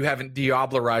you haven't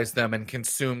diablerized them and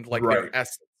consumed like their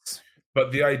essence.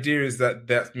 But the idea is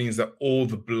that means that all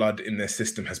the blood in their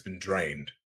system has been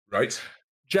drained, right?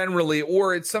 Generally,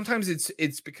 or sometimes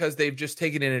it's because they've just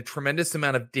taken in a tremendous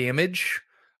amount of damage.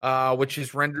 Which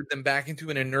has rendered them back into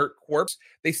an inert corpse.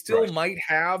 They still might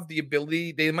have the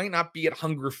ability. They might not be at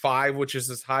hunger 5, which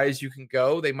is as high as you can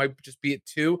go. They might just be at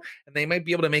 2, and they might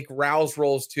be able to make rouse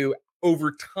rolls to,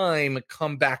 over time,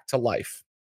 come back to life.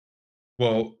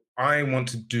 Well, I want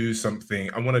to do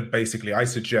something. I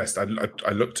suggest, I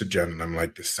look to Jen and I'm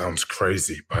like, this sounds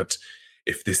crazy, but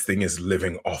if this thing is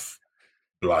living off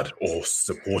blood or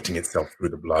supporting itself through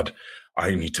the blood,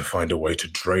 I need to find a way to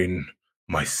drain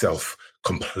myself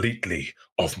completely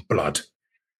of blood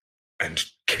and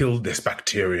kill this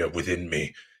bacteria within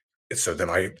me, so then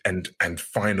I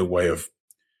find a way of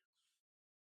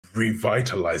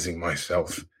revitalizing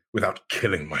myself without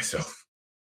killing myself.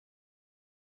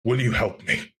 Will you help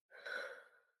me?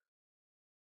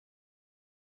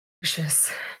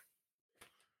 Lucius,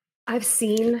 I've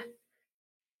seen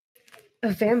a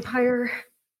vampire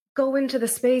go into the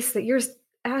space that you're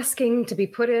asking to be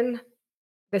put in,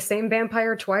 the same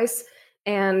vampire twice,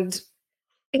 and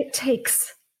it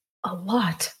takes a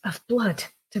lot of blood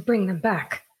to bring them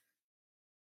back.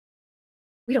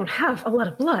 We don't have a lot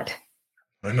of blood.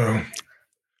 I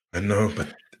know,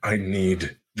 but I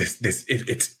need this.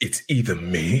 It's either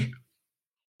me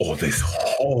or this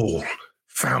whole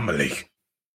family.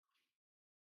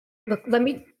 Look, let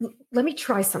me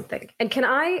try something. And can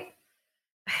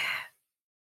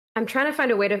I'm trying to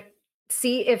find a way to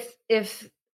see if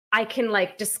I can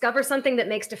like discover something that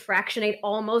makes diffractionate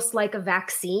almost like a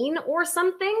vaccine or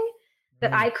something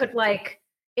that I could like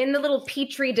in the little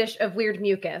petri dish of weird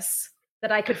mucus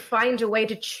that I could find a way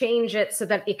to change it so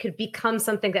that it could become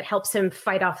something that helps him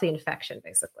fight off the infection,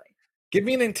 basically. Give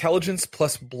me an intelligence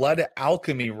plus blood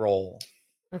alchemy roll.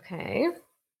 Okay.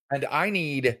 And I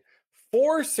need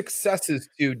 4 successes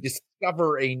to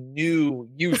discover a new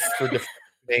use for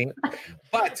diffractionate.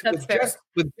 But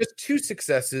with just 2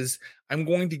 successes, I'm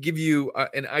going to give you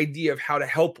an idea of how to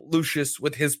help Lucius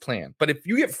with his plan. But if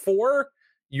you get 4,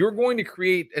 you're going to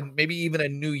create maybe even a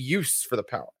new use for the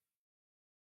power.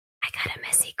 I got a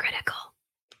messy critical.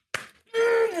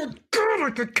 Oh my God,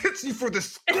 I could kiss you for the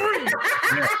screen.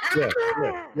 Yeah.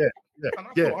 And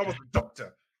I thought I was a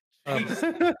doctor.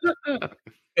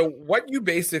 So what you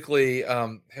basically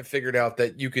have figured out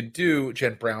that you could do,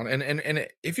 Jen Brown, and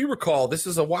if you recall, this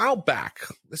is a while back.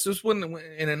 This was when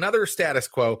in another status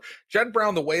quo, Jen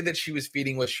Brown, the way that she was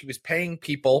feeding was she was paying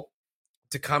people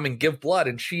to come and give blood,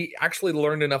 and she actually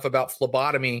learned enough about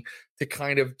phlebotomy to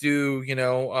kind of do,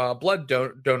 blood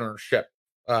donorship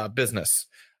business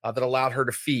that allowed her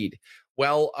to feed.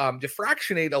 Well,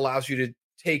 diffractionate allows you to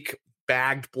take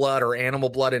bagged blood or animal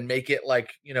blood and make it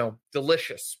like,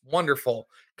 delicious, wonderful,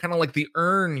 kind of like the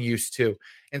urn used to.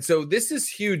 And so this is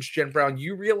huge, Jen Brown.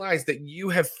 You realize that you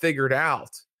have figured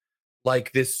out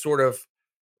like this sort of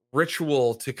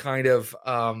ritual to kind of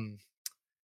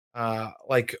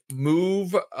like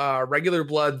move regular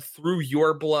blood through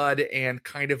your blood and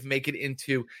kind of make it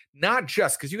into not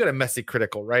just, because you got a messy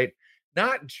critical, right?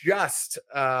 Not just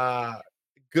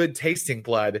good tasting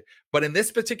blood, but in this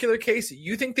particular case,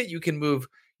 you think that you can move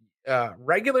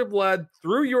regular blood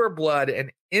through your blood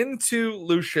and into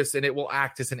Lucius, and it will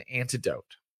act as an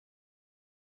antidote.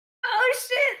 Oh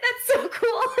shit, that's so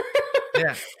cool.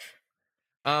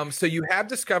 Yeah. So you have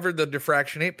discovered the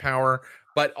diffractionate power,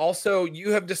 but also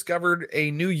you have discovered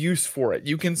a new use for it.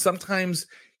 You can sometimes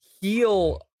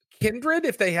heal kindred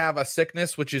if they have a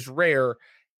sickness, which is rare,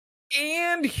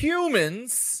 and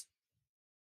humans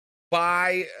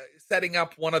by setting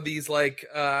up one of these like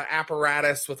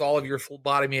apparatus with all of your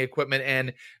phlebotomy equipment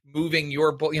and moving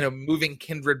moving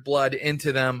kindred blood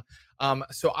into them.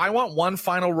 So I want one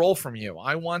final roll from you.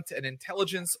 I want an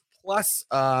intelligence plus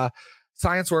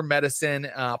science or medicine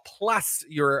plus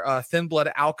your thin blood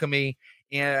alchemy.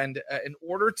 And in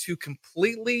order to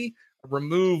completely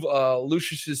remove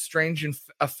Lucius's strange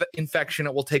infection,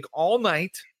 it will take all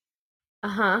night.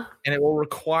 And it will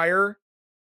require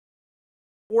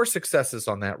 4 successes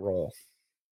on that roll.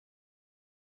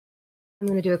 I'm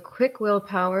going to do a quick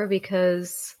willpower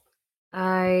because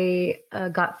I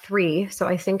got 3. So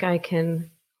I think I can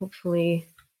hopefully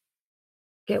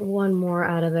get one more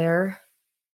out of there.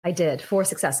 I did 4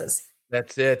 successes.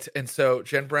 That's it. And so,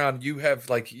 Jen Brown, you have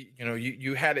like,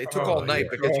 you had, it took all night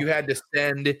because you had to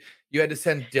send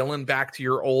Dylan back to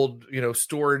your old,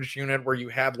 storage unit where you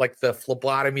had like the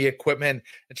phlebotomy equipment,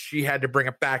 and she had to bring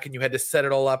it back and you had to set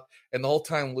it all up. And the whole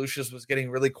time Lucius was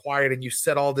getting really quiet and you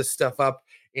set all this stuff up,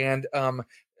 and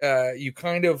you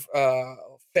kind of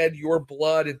fed your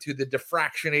blood into the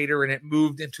diffractionator and it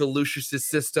moved into Lucius's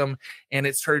system and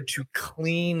it started to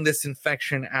clean this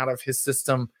infection out of his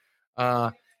system.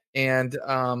 And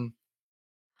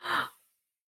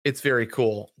it's very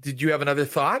cool. Did you have another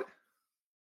thought?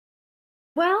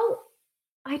 Well,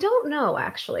 I don't know,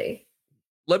 actually.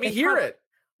 Let me hear it.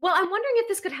 Well, I'm wondering if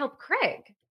this could help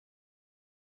Craig.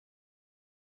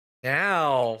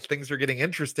 Now things are getting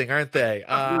interesting, aren't they?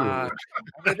 I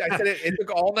said it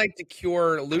took all night to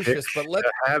cure Lucius, but let's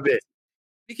have it.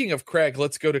 Speaking of Craig,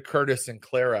 let's go to Curtis and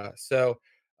Clara. So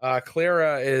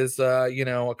Clara is,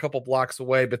 a couple blocks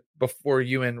away, but before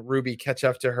you and Ruby catch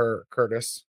up to her,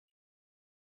 Curtis,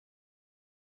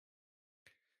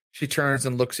 she turns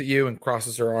and looks at you and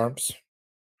crosses her arms.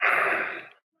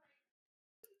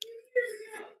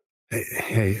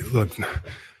 Hey, look.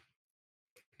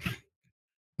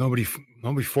 Nobody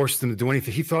forced him to do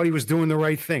anything. He thought he was doing the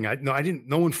right thing. I didn't.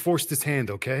 No one forced his hand.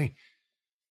 Okay.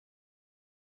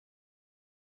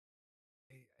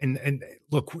 And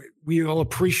look, we all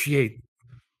appreciate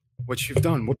what you've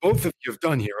done, what both of you have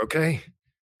done here, okay?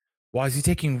 Why is he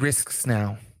taking risks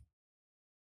now?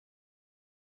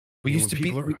 We used to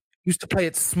play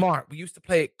it smart. We used to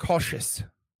play it cautious.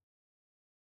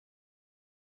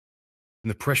 And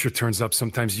the pressure turns up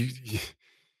sometimes.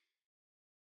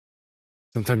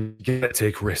 Sometimes you gotta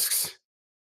take risks.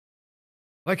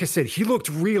 Like I said, he looked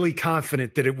really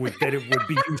confident that it would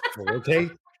be useful. Okay,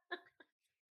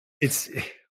 it's.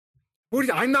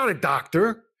 I'm not a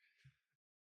doctor.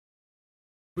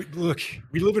 But look,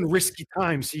 we live in risky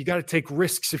times, so you got to take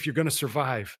risks if you're going to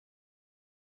survive.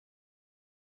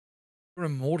 You're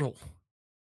immortal.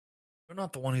 You're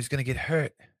not the one who's going to get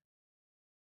hurt.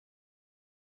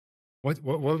 What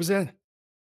was that?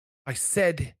 I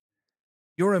said,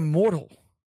 you're immortal.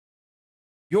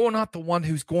 You're not the one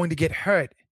who's going to get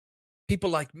hurt. People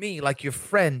like me, like your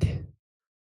friend,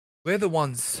 we're the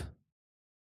ones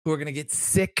who are going to get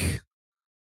sick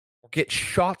or get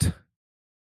shot.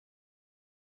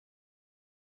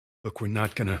 Look, we're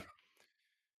not gonna.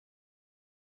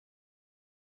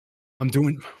 I'm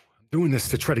doing this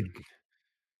to try to.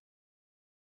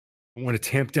 I want to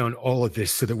tamp down all of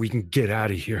this so that we can get out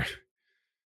of here.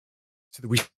 So that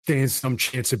we stand some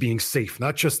chance of being safe.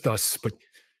 Not just us, but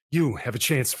you have a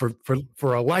chance for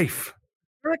a life.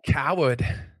 You're a coward.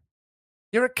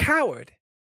 You're a coward.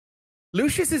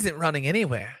 Lucius isn't running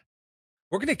anywhere.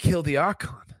 We're going to kill the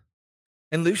Archon.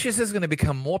 And Lucius is going to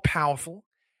become more powerful.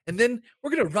 And then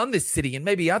we're going to run this city and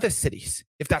maybe other cities,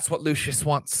 if that's what Lucius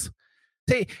wants.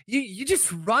 Say, you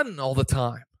just run all the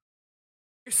time.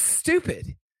 You're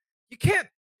stupid. You can't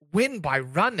win by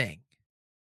running.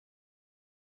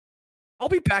 I'll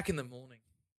be back in the morning.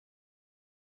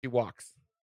 He walks.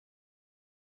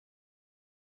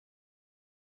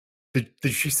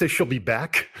 Did she say she'll be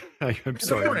back? I'm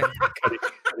sorry.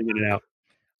 Cutting in and out.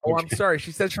 Oh, I'm sorry.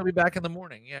 She said she'll be back in the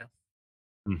morning. Yeah.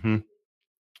 Mm-hmm.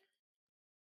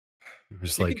 You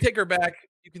can take her back.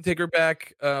 You can take her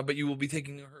back, but you will be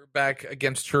taking her back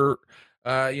against her.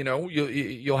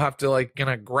 You'll have to like kind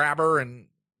of grab her and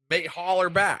haul her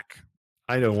back.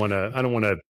 I don't want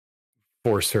to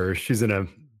force her. She's in a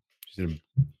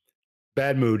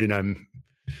bad mood, and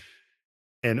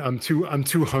I'm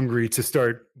too hungry to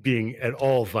start being at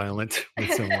all violent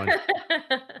with someone.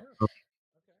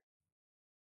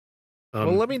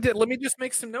 Well, let me just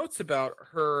make some notes about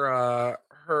her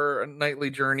nightly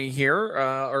journey here,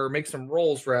 or make some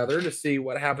rolls rather, to see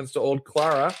what happens to old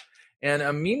Clara.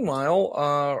 And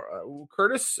meanwhile,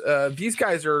 Curtis, these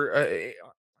guys are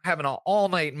having an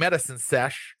all-night medicine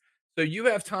sesh, so you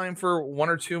have time for one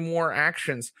or two more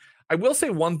actions. I will say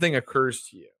one thing occurs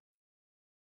to you.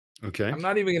 Okay. I'm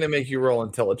not even going to make you roll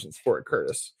intelligence for it,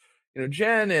 Curtis.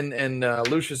 Jen and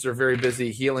Lucius are very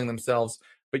busy healing themselves,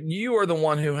 but you are the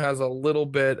one who has a little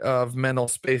bit of mental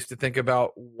space to think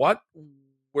about what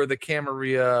were the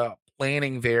Camarilla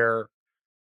planning there.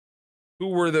 Who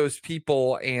were those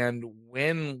people, and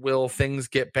when will things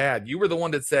get bad? You were the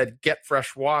one that said, get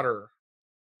fresh water.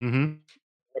 Mm-hmm.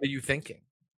 What are you thinking?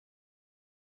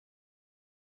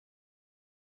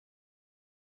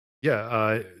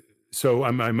 Yeah. So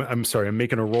I'm sorry. I'm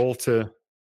making a roll to.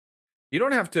 You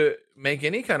don't have to make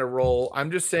any kind of roll.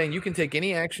 I'm just saying you can take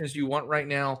any actions you want right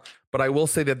now, but I will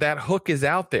say that hook is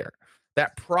out there.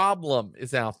 That problem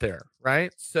is out there,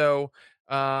 right? So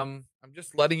I'm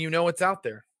just letting you know it's out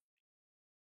there.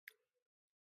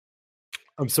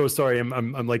 I'm so sorry.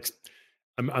 I'm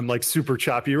like super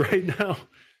choppy right now.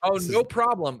 Oh, no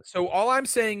problem. So all I'm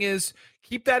saying is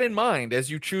keep that in mind as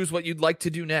you choose what you'd like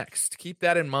to do next. Keep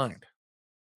that in mind.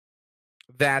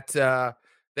 That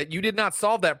you did not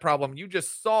solve that problem. You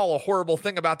just saw a horrible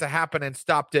thing about to happen and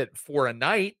stopped it for a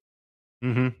night.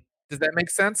 Mm-hmm. Does that make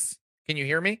sense? Can you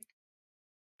hear me?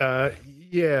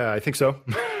 Yeah, I think so.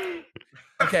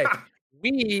 Okay.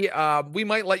 We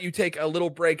might let you take a little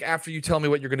break after you tell me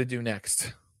what you're going to do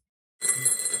next.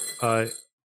 Okay.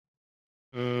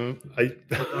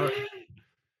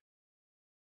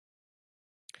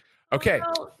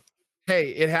 Hey,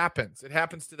 it happens. It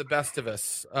happens to the best of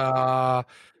us.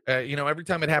 Every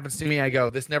time it happens to me, I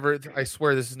go, I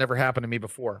swear this has never happened to me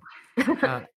before.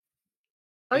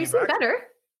 Oh, you seem better.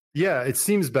 Yeah, it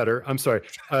seems better. I'm sorry.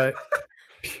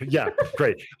 Yeah,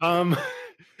 great.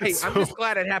 Hey, I'm just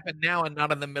glad it happened now and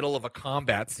not in the middle of a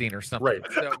combat scene or something. Right.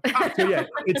 So yeah,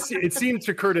 it seemed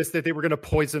to Curtis that they were going to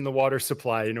poison the water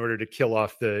supply in order to kill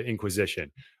off the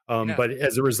Inquisition. But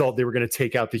as a result, they were going to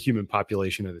take out the human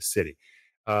population of the city.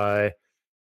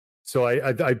 So I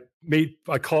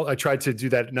tried to do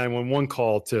that 911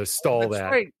 call to stall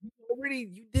that. Right.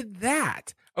 You did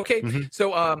that. Okay. Mm-hmm.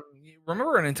 So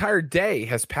remember, an entire day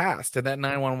has passed and that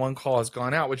 911 call has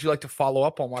gone out. Would you like to follow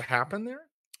up on what happened there?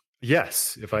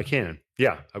 Yes, if I can.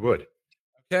 Yeah, I would.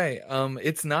 Okay.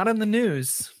 It's not in the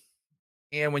news.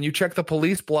 And when you check the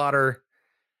police blotter,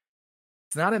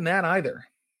 it's not in that either.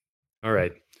 All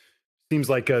right. Seems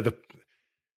like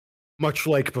much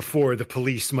like before, the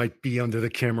police might be under the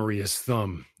Camaria's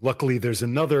thumb. Luckily, there's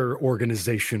another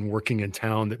organization working in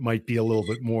town that might be a little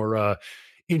bit more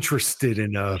interested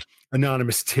in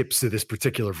anonymous tips of this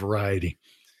particular variety.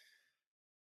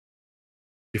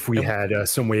 If we had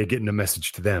some way of getting a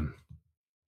message to them.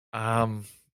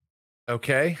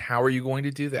 Okay. How are you going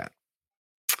to do that?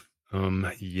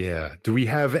 Yeah. Do we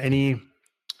have any?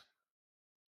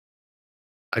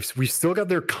 We still got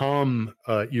their comm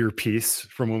earpiece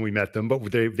from when we met them,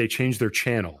 but they changed their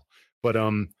channel. But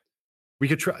we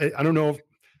could try. I don't know.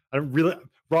 I don't really,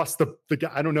 Ross. The guy.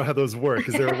 I don't know how those work.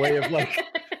 Is there a way of like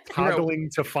toggling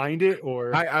to find it?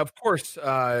 Or of course,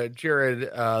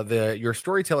 Jared, your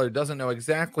storyteller doesn't know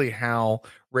exactly how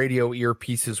radio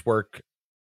earpieces work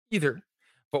either.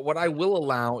 But what I will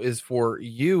allow is for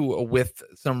you with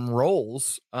some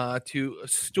roles to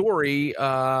story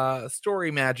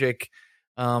magic.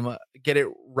 Get it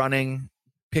running,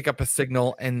 pick up a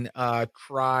signal, and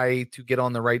try to get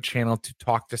on the right channel to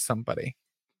talk to somebody.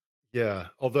 Yeah,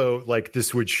 although like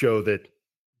this would show that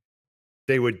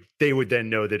they would then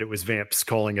know that it was vamps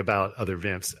calling about other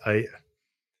vamps.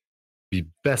 Be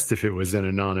best if it was an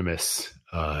anonymous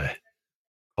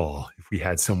call, if we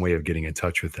had some way of getting in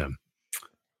touch with them.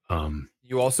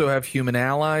 You also have human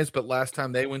allies, but last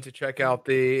time they went to check out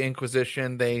the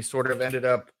Inquisition, they sort of ended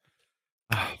up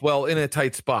in a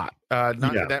tight spot.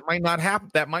 That might not happen.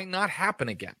 That might not happen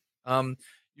again.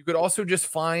 You could also just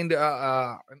find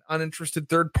an uninterested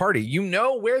third party. You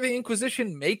know where the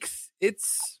Inquisition makes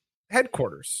its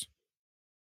headquarters.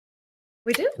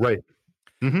 We do, right?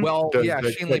 Mm-hmm. Well,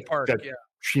 Sheenley Park. Yeah,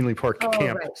 Sheenley Park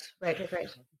camp. Right.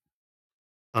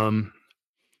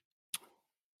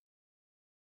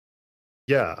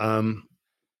 Yeah. I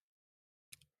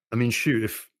mean, shoot,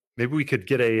 if maybe we could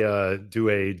get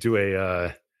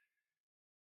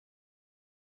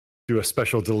do a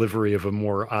special delivery of a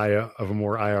more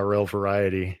IRL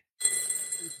variety.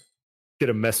 Get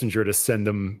a messenger to send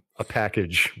them a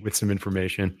package with some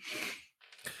information.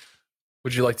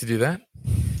 Would you like to do that?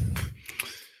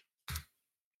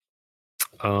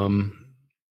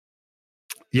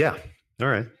 Yeah. All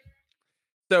right.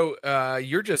 So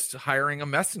you're just hiring a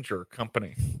messenger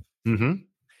company. Mm-hmm.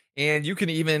 And you can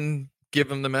even give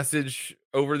them the message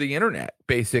over the internet,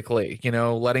 basically,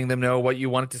 letting them know what you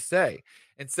want it to say.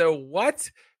 And so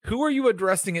who are you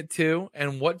addressing it to,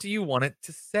 and what do you want it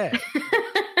to say?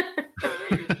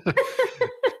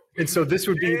 And so this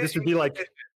would be like,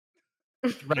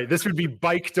 right, this would be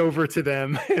biked over to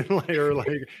them.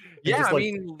 Literally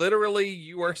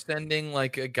you are sending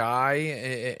like a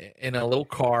guy in a little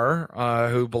car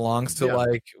who belongs to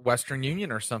like Western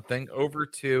Union or something over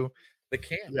to the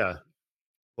camp. Yeah.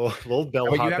 Well, little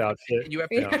bellhop outfit. You have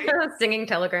to singing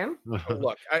telegram.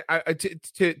 Look,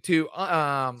 to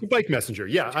bike messenger.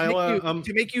 Yeah,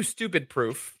 to make you stupid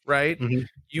proof, right? Mm-hmm.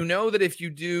 You know that if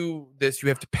you do this, you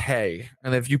have to pay,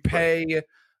 and if you pay,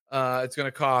 it's going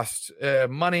to cost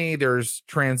money. There's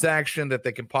transaction that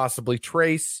they can possibly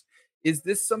trace. Is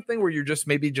this something where you're just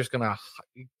going to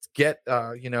get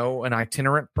an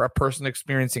itinerant person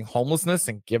experiencing homelessness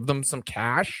and give them some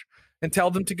cash and tell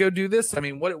them to go do this? I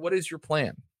mean, what is your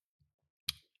plan?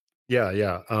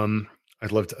 Yeah.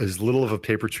 I'd love to, as little of a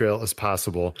paper trail as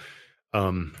possible.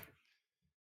 Am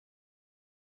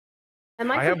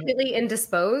I completely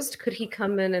indisposed? Could he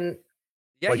come in and?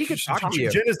 Yeah, he could talk to you.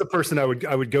 Jen is the person I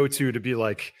would go to be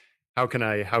like,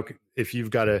 if you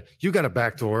got a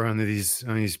backdoor on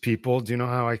these people, do you know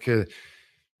how I could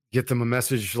get them a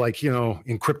message like,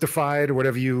 encryptified or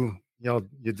whatever you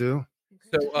do?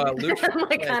 So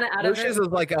Lucius is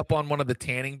like up on one of the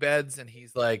tanning beds, and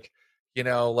he's like,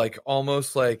 like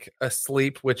almost like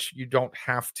asleep, which you don't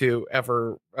have to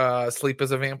ever sleep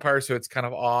as a vampire. So it's kind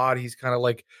of odd. He's kind of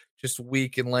like just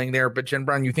weak and laying there. But Jen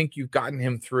Brown, you think you've gotten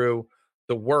him through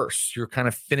the worst. You're kind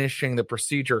of finishing the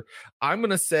procedure. I'm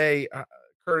going to say,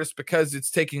 Curtis, because it's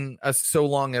taking us so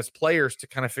long as players to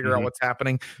kind of figure out what's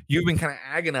happening. You've been kind of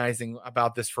agonizing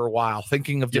about this for a while,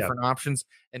 thinking of different options.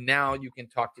 And now you can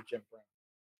talk to Jen Brown.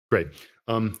 Great.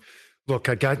 Look,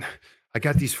 I got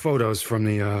these photos from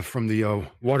the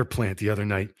water plant the other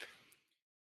night.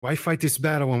 Why fight this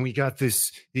battle when we got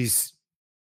these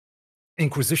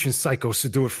Inquisition psychos to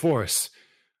do it for us?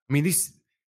 I mean, these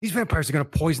vampires are going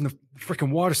to poison the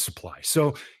freaking water supply.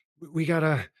 So we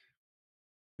gotta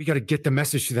get the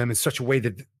message to them in such a way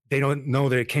that they don't know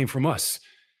that it came from us.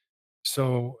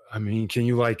 So, I mean, can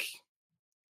you like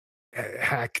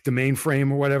hack the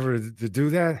mainframe or whatever to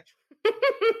do that?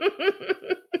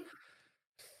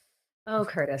 Oh,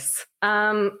 Curtis.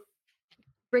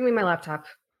 Bring me my laptop.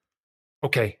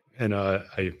 Okay. And I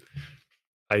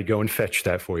go and fetch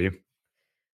that for you.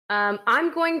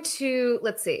 I'm going to,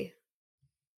 let's see.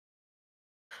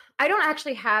 I don't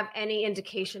actually have any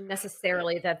indication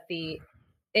necessarily that the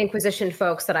Inquisition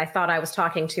folks that I thought I was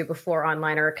talking to before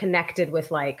online are connected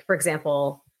with, like, for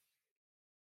example,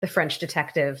 the French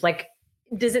detective. Like,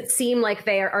 does it seem like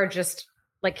they are just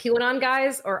like QAnon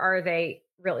guys, or are they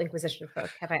real Inquisition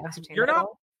folk? Have I ascertained that at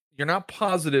all? You're not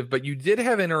positive, but you did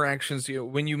have interactions.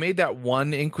 When you made that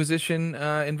one Inquisition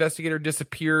investigator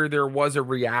disappear, there was a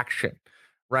reaction,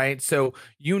 right? So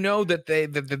you know that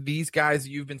these guys that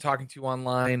you've been talking to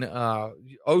online,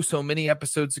 so many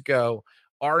episodes ago,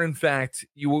 are in fact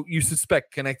you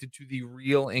suspect connected to the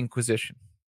real Inquisition.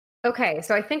 Okay,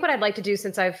 so I think what I'd like to do,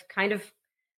 since I've kind of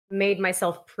made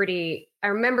myself I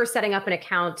remember setting up an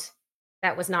account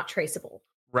that was not traceable.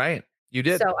 Right, you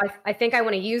did. So I think I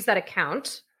want to use that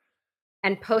account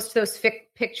and post those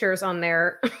pictures on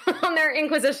their on their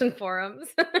Inquisition forums,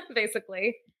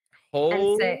 basically.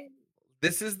 And say,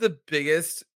 this is the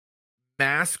biggest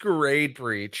masquerade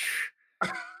breach.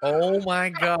 Oh my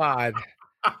God.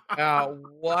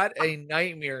 What a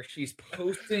nightmare. She's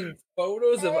posting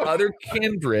photos of other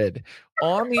kindred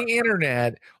on the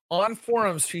internet, on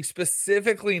forums she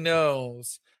specifically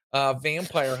knows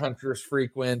vampire hunters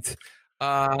frequent.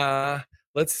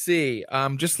 Let's see.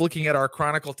 I'm just looking at our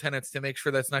chronicle tenets to make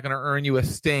sure that's not going to earn you a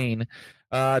stain.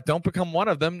 Don't become one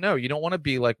of them. No, you don't want to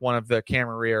be like one of the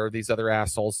Camarilla or these other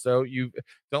assholes. So you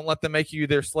don't let them make you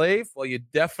their slave. Well, you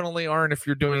definitely aren't if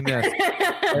you're doing this.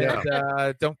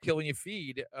 And, don't kill when you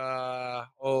feed.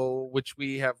 Which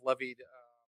we have levied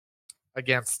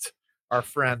against our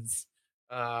friends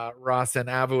Ross and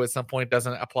Avu at some point.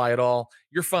 Doesn't apply at all.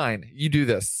 You're fine. You do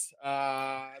this.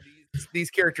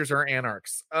 These characters are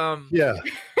anarchs. And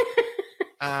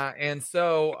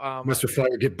so Mr.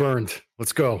 Fire, get burned.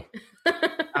 Let's go.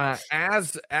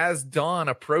 As dawn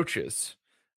approaches,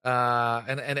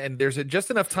 and there's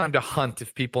just enough time to hunt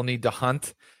if people need to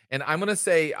hunt. And I'm gonna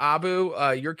say, Abu,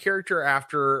 your character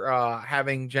after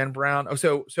having Jen Brown.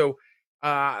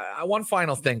 One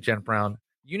final thing, Jen Brown.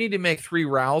 You need to make 3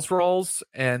 rouse rolls,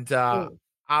 and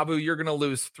Abu, you're gonna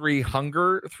lose 3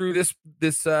 hunger through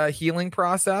this healing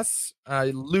process.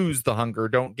 Lose the hunger,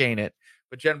 don't gain it.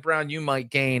 But Jen Brown, you might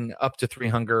gain up to 3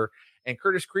 hunger. And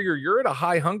Curtis Krieger, you're at a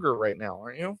high hunger right now,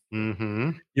 aren't you? Mm-hmm.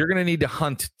 You're going to need to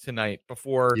hunt tonight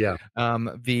before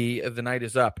the night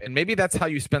is up. And maybe that's how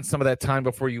you spent some of that time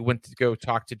before you went to go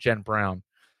talk to Jen Brown.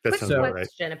 Quick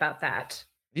question about that.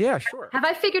 Yeah, sure. Have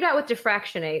I figured out with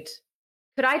Diffractionate?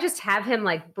 Could I just have him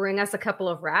like bring us a couple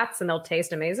of rats and they'll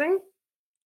taste amazing?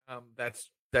 That's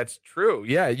true.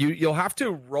 Yeah, you'll have to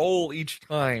roll each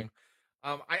time.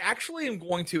 I actually am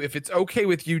going to, if it's okay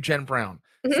with you, Jen Brown,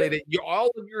 say that all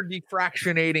of your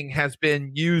diffractionating has been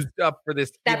used up for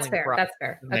this. That's fair. That's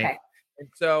fair. Okay. And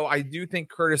so I do think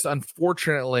Curtis,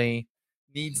 unfortunately,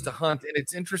 needs to hunt. And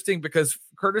it's interesting because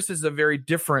Curtis is a very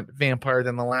different vampire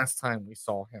than the last time we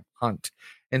saw him hunt.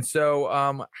 And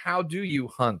so how do you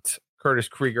hunt, Curtis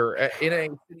Krieger, in a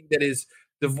city that is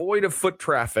devoid of foot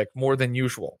traffic more than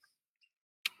usual?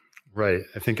 Right.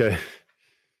 I think I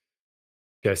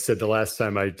said the last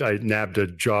time I nabbed a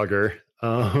jogger,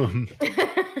 night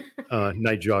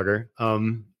jogger.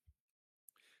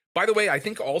 By the way, I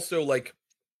think also like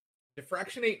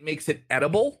Diffractionate makes it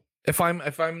edible, if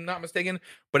I'm not mistaken,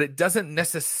 but it doesn't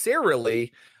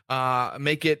necessarily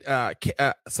make it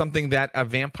something that a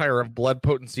vampire of blood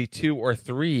potency 2 or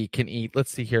 3 can eat.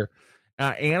 Let's see here.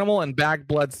 Animal and bag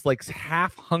blood slakes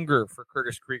half hunger for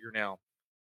Curtis Krieger now.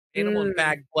 Animal and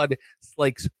bag blood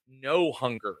slakes no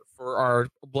hunger for our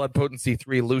blood potency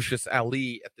 3 Lucius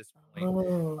Ali at this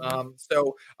point.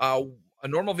 So a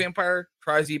normal vampire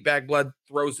tries to eat bag blood,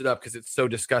 throws it up because it's so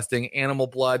disgusting. Animal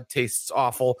blood tastes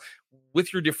awful.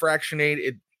 With your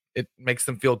Diffractionate, it makes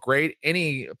them feel great.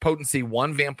 Any potency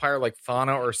 1 vampire like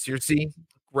Thana or Circe,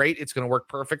 great. It's going to work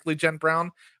perfectly, Jen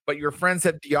Brown. But your friends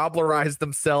have Diablerized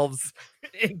themselves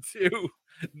into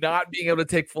not being able to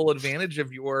take full advantage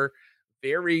of your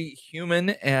very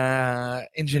human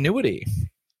ingenuity.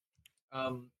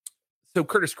 So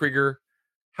Curtis Krieger,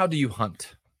 how do you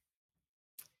hunt?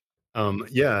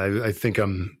 I think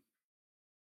I'm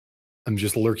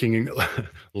just lurking in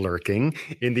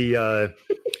the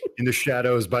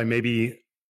shadows by maybe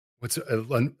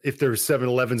if there's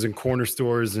 7-Elevens and corner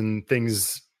stores and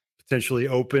things potentially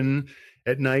open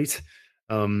at night,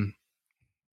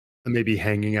 maybe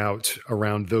hanging out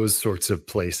around those sorts of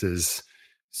places,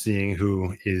 seeing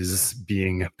who is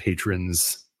being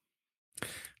patrons.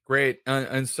 Great.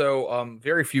 And so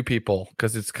very few people,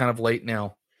 because it's kind of late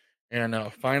now. And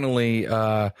finally,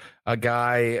 a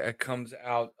guy comes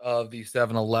out of the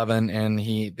 7-Eleven and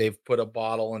they've put a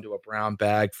bottle into a brown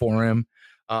bag for him.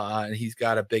 and he's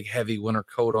got a big heavy winter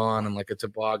coat on and like a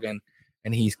toboggan,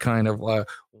 and he's kind of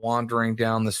wandering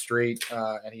down the street,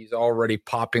 and he's already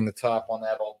popping the top on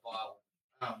that old bottle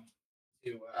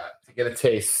to get a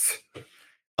taste.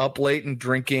 Up late and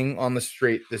drinking on the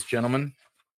street, this gentleman.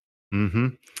 Mm-hmm.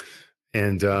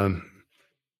 And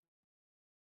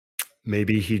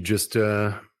maybe he just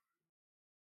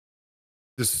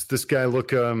this guy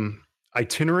look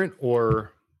itinerant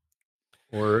or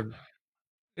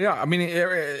yeah, I mean,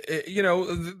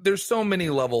 there's so many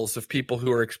levels of people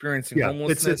who are experiencing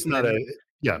homelessness. It's not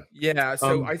yeah.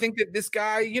 So I think that this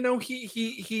guy,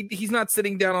 he's not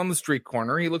sitting down on the street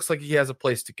corner. He looks like he has a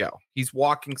place to go. He's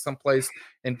walking someplace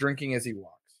and drinking as he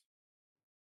walks.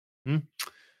 And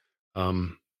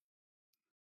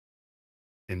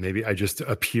maybe I just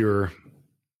appear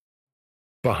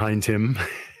behind him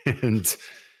and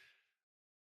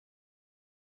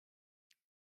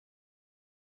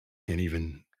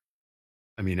even,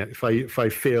 I mean, if I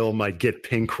fail my get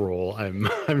pink roll, I'm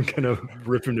gonna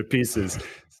rip him to pieces.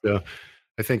 So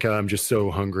I think I'm just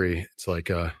so hungry. It's like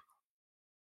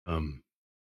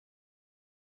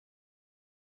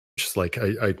just like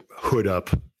I hood up,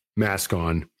 mask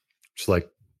on, just like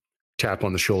tap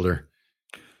on the shoulder.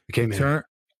 Okay, man.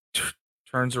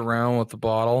 Turns around with the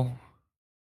bottle,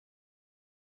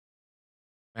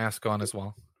 mask on as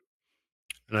well.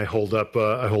 And I hold up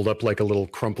like a little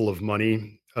crumple of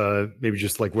money, maybe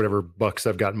just like whatever bucks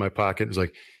I've got in my pocket. It's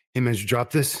like, hey man, did you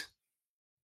drop this?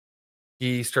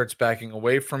 He starts backing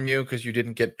away from you because you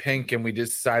didn't get pink, and we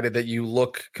decided that you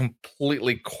look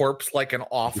completely corpse-like and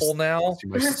awful now. See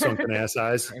my sunken ass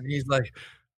eyes. And he's like,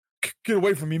 "Get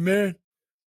away from me, man!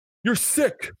 You're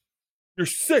sick. You're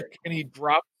sick!" And he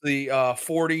drops the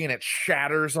 40, and it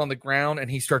shatters on the ground, and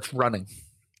he starts running.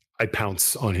 I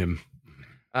pounce on him.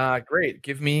 Great.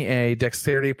 Give me a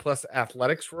dexterity plus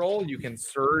athletics roll. You can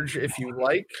surge if you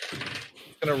like.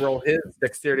 He's going to roll his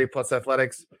dexterity plus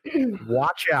athletics.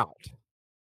 Watch out.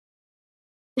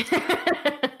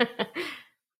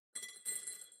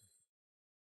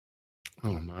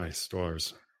 Oh my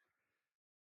stars.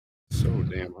 So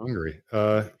damn hungry.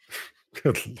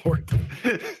 Good Lord.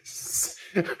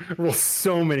 Roll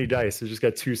so many dice. I just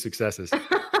got 2 successes.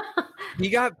 He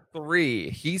got 3.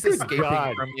 He's Good escaping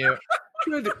God. from you.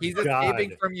 He's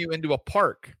escaping from you into a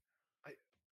park.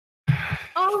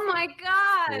 Oh my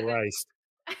God. Christ.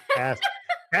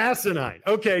 Asinine.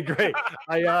 Okay, great.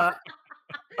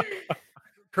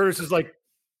 Curtis is like,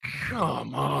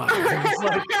 come on.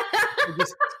 He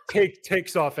just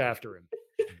takes off after him.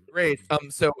 Great.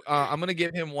 So I'm gonna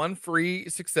give him 1 free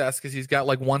success because he's got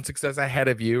like 1 success ahead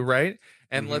of you, right?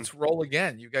 And let's roll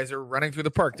again. You guys are running through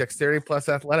the park. Dexterity plus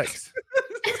athletics.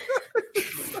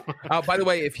 By the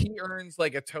way, if he earns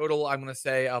like a total, I'm gonna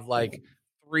say of like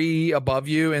 3 above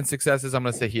you in successes, I'm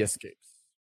gonna say he escapes.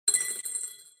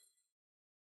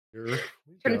 Turn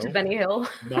into Benny Hill.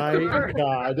 My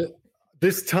God.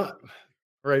 This time.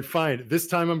 All right, fine. This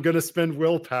time I'm gonna spend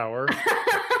willpower.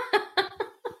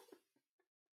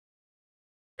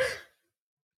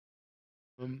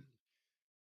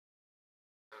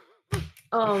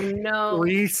 Oh no.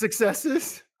 3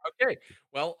 successes. Okay.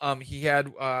 Well, he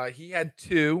had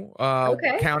 2,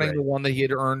 Okay. counting the one that he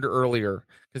had earned earlier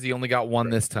because he only got 1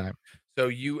 this time. So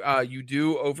you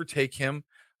do overtake him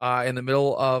in the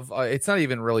middle of it's not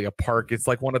even really a park. It's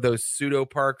like one of those pseudo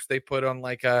parks they put on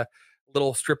like a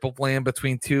little strip of land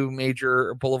between 2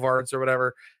 major boulevards or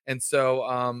whatever. And so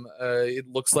it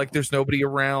looks like there's nobody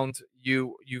around.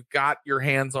 You've got your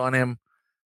hands on him.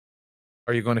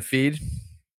 Are you going to feed?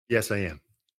 Yes, I am.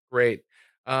 Great.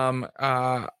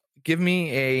 Give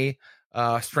me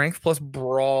a strength plus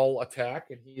brawl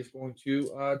attack, and he is going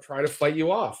to try to fight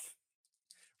you off.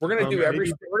 We're gonna do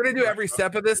every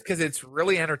step of this because it's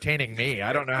really entertaining me.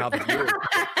 I don't know how to do it.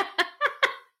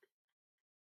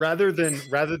 Rather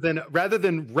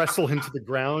than wrestle him to the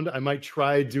ground, I might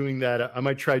try doing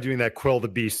that quell the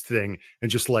beast thing and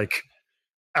just like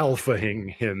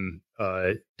alphaing him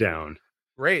down.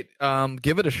 Great.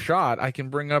 Give it a shot. I can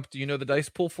bring up. Do you know the dice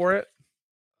pool for it?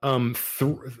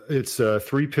 It's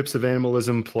 3 pips of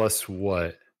animalism plus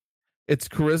what? It's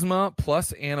charisma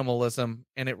plus animalism,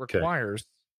 and it requires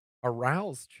a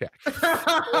rouse check.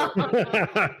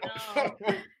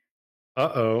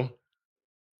 Uh-oh.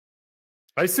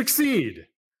 I succeed.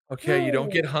 Okay, you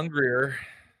don't get hungrier.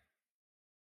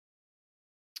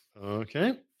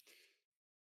 Okay.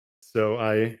 So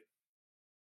I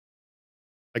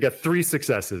got 3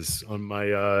 successes on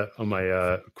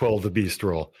my Quell the Beast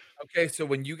roll. Okay, so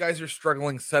when you guys are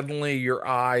struggling, suddenly your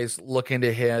eyes look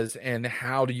into his, and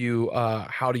how do you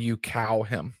cow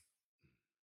him?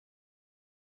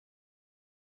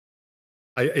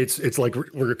 It's like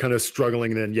we're kind of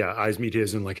struggling, and then eyes meet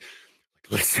his, and like,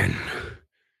 listen,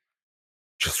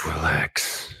 just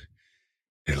relax.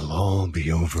 It'll all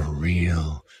be over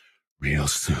real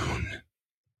soon.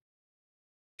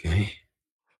 Okay?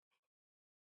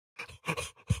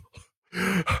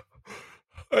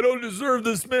 I don't deserve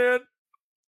this, man.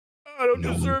 I don't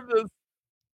deserve this.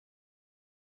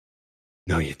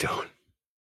 No, you don't.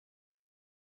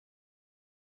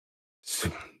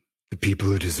 So, the people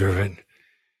who deserve it,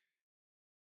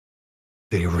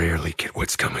 they rarely get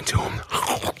what's coming to them.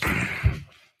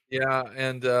 Yeah,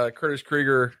 and Curtis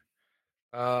Krieger,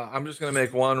 I'm just going to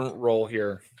make one roll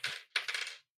here.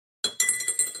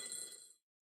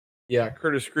 Yeah,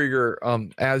 Curtis Krieger,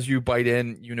 as you bite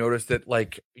in, you notice that,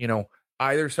 like,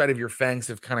 either side of your fangs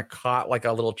have kind of caught like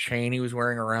a little chain he was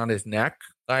wearing around his neck,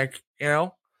 like,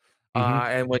 and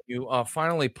when you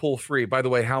finally pull free, by the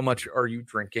way, how much are you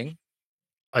drinking?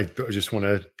 I just want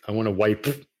to wipe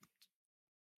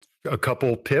a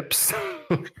couple pips.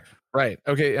 Right.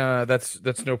 Okay.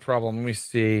 That's no problem. Let me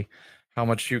see how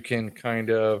much you can kind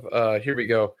of, here we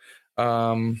go.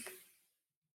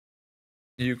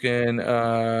 You can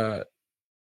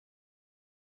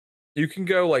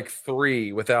go like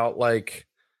 3 without, like,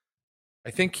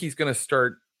 I think he's going to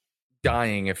start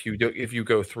dying if you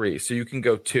go 3. So you can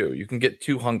go 2. You can get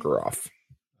 2 hunger off.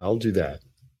 I'll do that.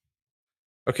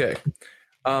 Okay.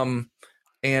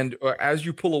 And as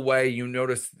you pull away, you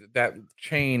notice that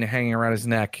chain hanging around his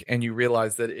neck, and you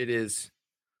realize that it is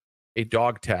a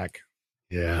dog tag.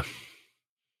 Yeah.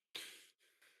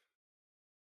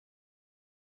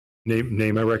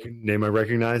 Name I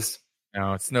recognize?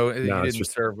 No, it's no. You didn't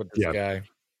just serve with this guy.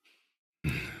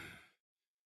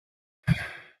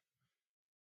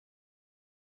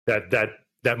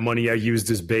 That money I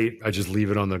used as bait, I just leave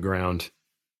it on the ground,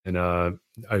 and I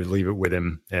leave it with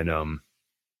him,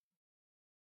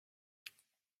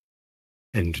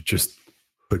 and just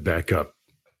hood back up,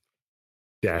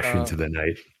 dash into the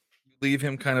night. Leave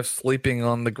him kind of sleeping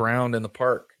on the ground in the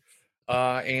park.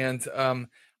 And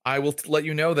I will let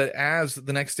you know that as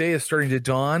the next day is starting to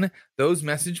dawn, those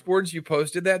message boards you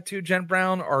posted that to, Jen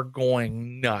Brown, are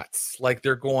going nuts. Like,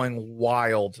 they're going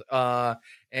wild.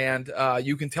 And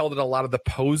you can tell that a lot of the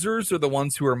posers are the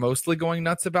ones who are mostly going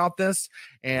nuts about this.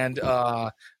 And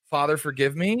Father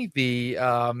Forgive Me, the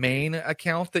main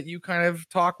account that you kind of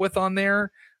talk with on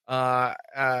there,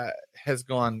 has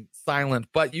gone silent,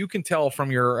 but you can tell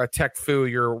from your tech foo,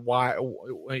 your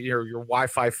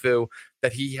Wi-Fi foo,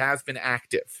 that he has been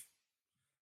active.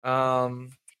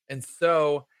 And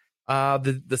so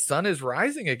the sun is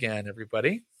rising again,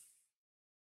 everybody.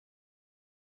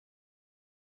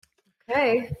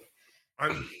 Okay. Where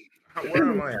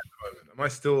am I at the moment? Am I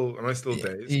still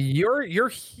dazed? You're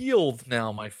healed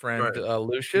now, my friend, Right.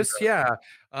 Lucius. Yeah.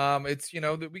 It's,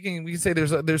 that we can say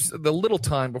there's the little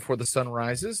time before the sun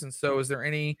rises, and so is there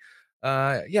any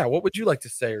what would you like to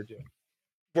say or do?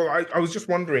 Well, I was just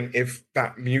wondering if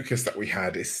that mucus that we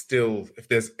had is still, if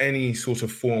there's any sort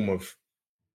of form of,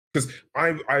 because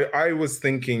I was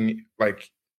thinking, like,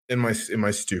 in my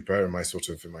stupor, in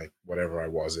my whatever I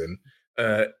was in,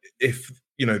 if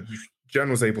Jen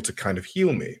was able to kind of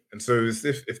heal me, and so as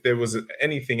if there was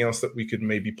anything else that we could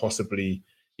maybe possibly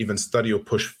even study or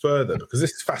push further, because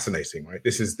this is fascinating, right?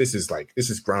 This is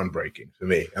groundbreaking for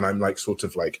me, and I'm like sort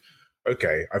of like,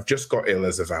 okay, I've just got ill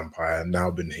as a vampire,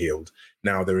 now been healed.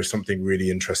 Now there is something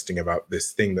really interesting about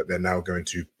this thing that they're now going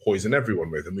to poison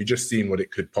everyone with, and we just seen what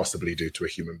it could possibly do to a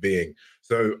human being.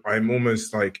 So I'm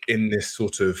almost like in this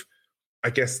sort of, I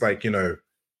guess, like,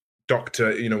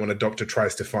 doctor, when a doctor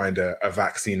tries to find a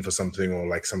vaccine for something, or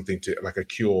like something to, like, a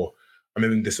cure, I'm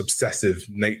in this obsessive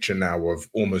nature now of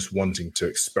almost wanting to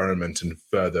experiment and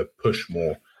further push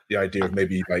more the idea of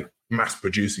maybe like mass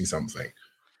producing something.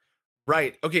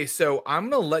 Right. Okay. So I'm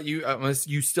going to let you,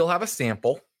 you still have a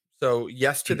sample. So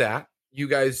yes to that. You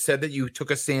guys said that you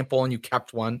took a sample and you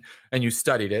kept one and you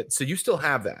studied it. So you still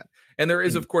have that. And there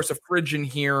is, of course, a fridge in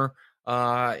here.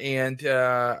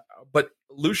 But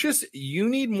Lucius, you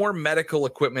need more medical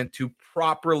equipment to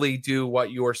properly do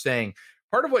what you're saying.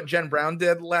 Part of what Jen Brown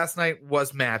did last night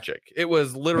was magic. It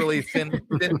was literally thin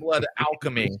blood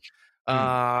alchemy,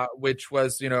 which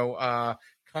was,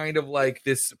 kind of like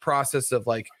this process of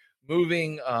like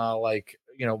moving,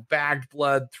 bagged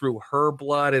blood through her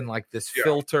blood and like this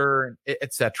filter,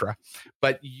 etc.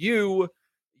 But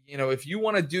if you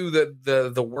want to do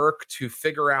the work to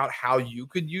figure out how you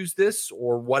could use this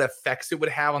or what effects it would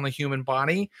have on the human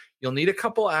body, you'll need a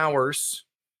couple hours,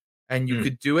 and you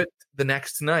could do it the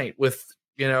next night with,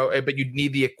 but you'd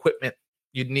need the equipment,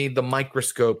 you'd need the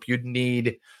microscope, you'd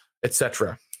need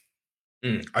etc.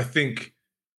 I think,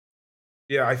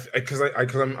 Yeah, because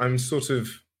I'm sort of.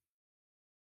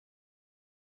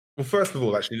 Well, first of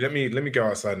all, actually, let me go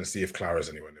outside and see if Clara's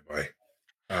anywhere nearby.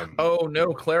 Oh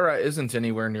no, Clara isn't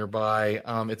anywhere nearby.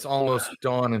 It's almost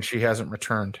dawn and she hasn't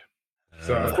returned.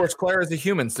 So, Of course, Clara is a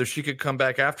human, so she could come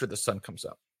back after the sun comes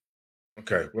up.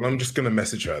 okay, well, I'm just gonna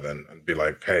message her then and be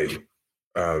like, "Hey,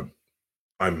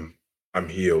 I'm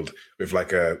healed," with like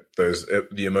the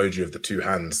emoji of the two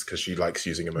hands because she likes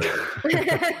using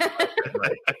emoji.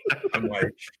 I'm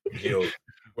like, healed.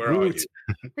 Where are you?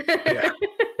 Yeah.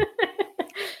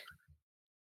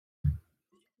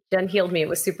 Jen healed me. It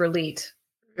was super elite.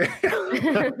 You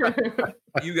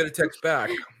get a text back.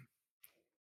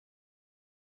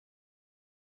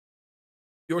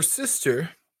 Your sister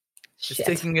is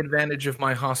taking advantage of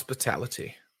my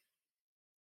hospitality.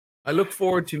 I look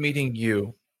forward to meeting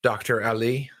you, Dr.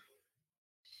 Ali.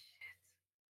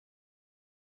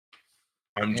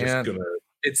 I'm just gonna.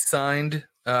 It's signed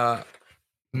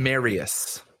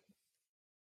Marius.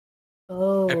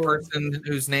 Oh. A person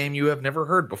whose name you have never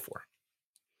heard before.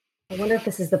 I wonder if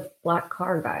this is the black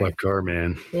car guy. Black car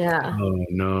man. Yeah. Oh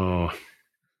no.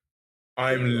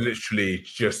 I'm literally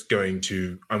just going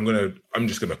to. I'm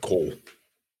just gonna call.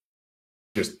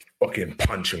 Just fucking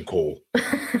punch and call.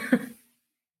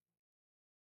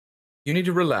 You need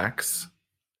to relax.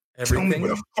 Everything. Tell me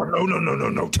where the fuck.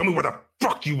 No. Tell me where the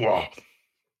fuck you are.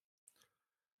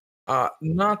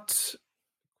 Not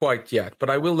quite yet, but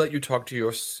I will let you talk to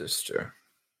your sister.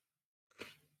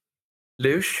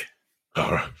 Lush?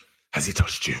 Lara, has he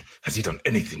touched you? Has he done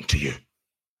anything to you?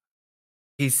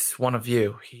 He's one of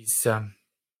you. He's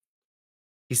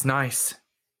nice.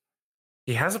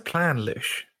 He has a plan,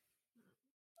 Lush.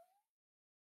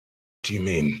 What do you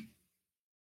mean?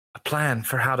 A plan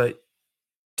for how to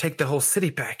take the whole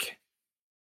city back.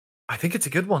 I think it's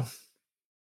a good one.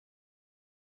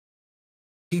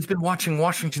 He's been watching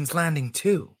Washington's Landing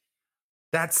too.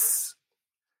 That's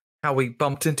how we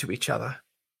bumped into each other.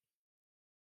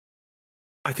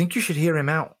 I think you should hear him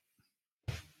out.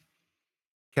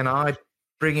 Can I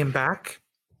bring him back?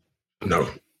 No.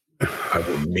 I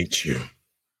will meet you.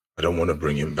 I don't want to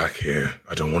bring him back here.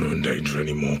 I don't want to endanger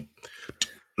anymore.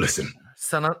 Listen.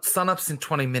 Sun-up's in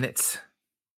 20 minutes.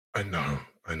 I know.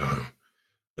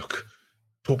 Look,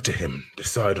 talk to him.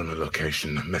 Decide on a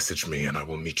location. Message me and I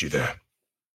will meet you there.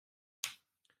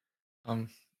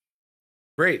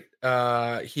 Great.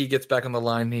 He gets back on the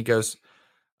line and he goes,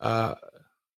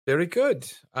 very good.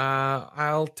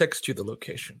 I'll text you the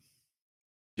location.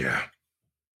 Yeah.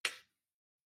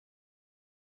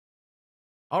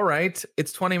 All right.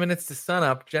 It's 20 minutes to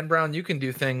sunup. Jen Brown, you can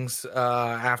do things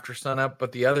after sunup,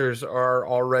 but the others are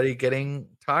already getting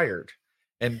tired.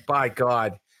 And by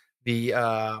God, the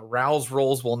rouse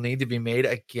rolls will need to be made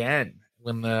again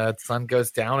when the sun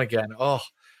goes down again. Oh,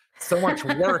 so much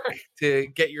work to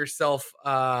get yourself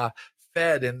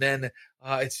fed. And then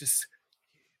it's just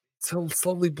so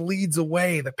slowly bleeds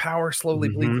away. The power slowly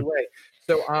bleeds away.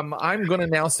 So I'm going to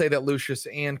now say that Lucius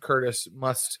and Curtis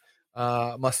must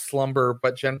slumber.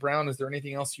 But Jen Brown, is there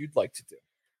anything else you'd like to do?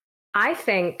 I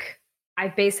think I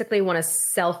basically want to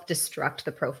self-destruct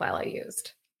the profile I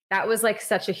used. That was like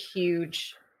such a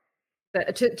huge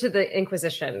to the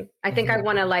Inquisition. I think I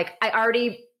want to I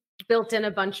already built in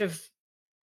a bunch of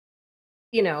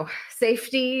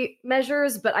safety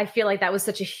measures, but I feel like that was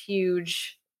such a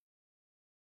huge,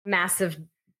 massive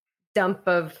dump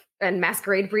and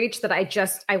masquerade breach that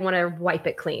I want to wipe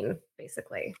it clean,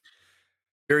 basically.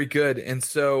 Very good. And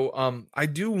so I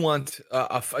do want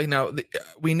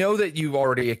we know that you've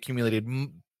already accumulated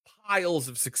piles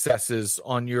of successes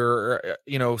on your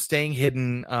staying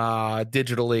hidden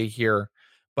digitally here,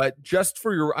 but just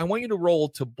for I want you to roll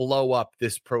to blow up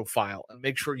this profile and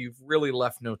make sure you've really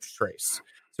left no trace.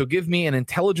 So give me an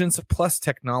intelligence plus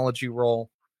technology roll.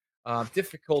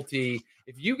 Difficulty,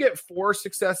 if you get 4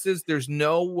 successes, there's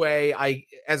no way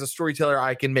as a storyteller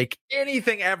I can make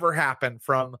anything ever happen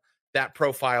from that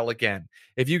profile again.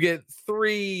 If you get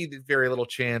 3, very little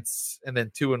chance, and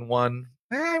then 2 and 1,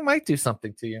 I might do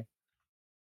something to you.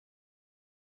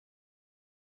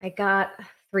 I got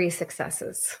 3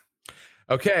 successes.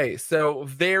 Okay, so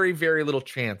very, very little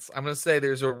chance. I'm going to say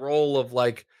there's a roll of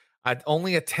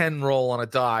only a 10 roll on a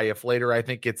die. If later I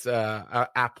think it's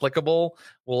applicable,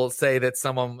 we'll say that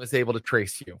someone is able to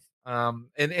trace you.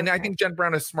 And I think Jen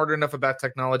Brown is smart enough about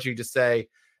technology to say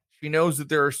she knows that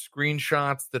there are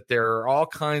screenshots, that there are all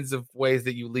kinds of ways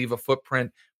that you leave a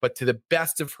footprint, but to the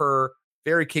best of her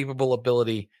very capable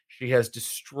ability, she has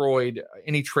destroyed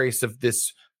any trace of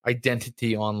this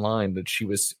identity online that she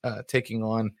was taking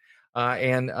on.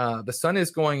 And the sun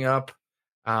is going up,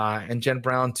 and Jen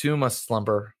Brown too must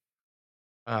slumber.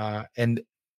 And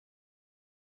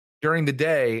During the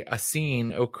day, a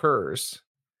scene occurs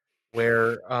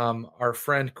where our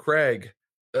friend Craig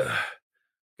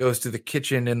goes to the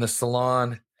kitchen in the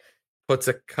salon, puts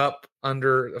a cup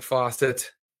under the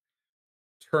faucet,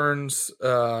 turns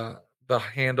the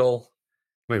handle.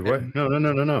 Wait, what?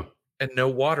 No. And no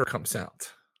water comes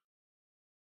out.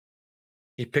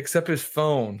 He picks up his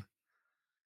phone.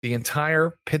 The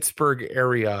entire Pittsburgh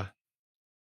area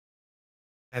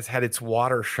has had its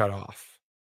water shut off.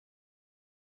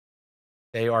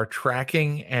 They are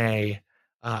tracking a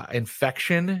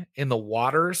infection in the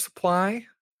water supply.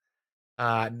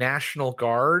 National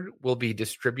Guard will be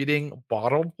distributing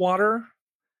bottled water.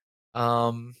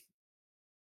 In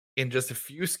just a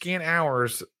few scant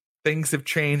hours, things have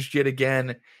changed yet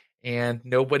again, and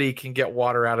nobody can get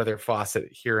water out of their faucet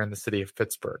here in the city of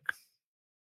Pittsburgh.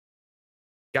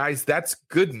 Guys, that's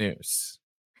good news.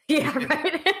 Yeah,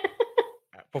 right.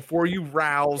 Before you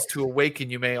rouse to awaken,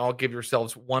 you may all give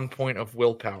yourselves 1 point of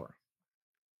willpower.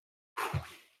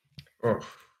 Oh,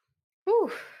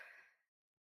 Whew.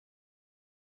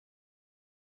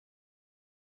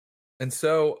 And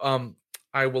so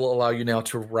I will allow you now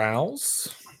to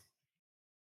rouse.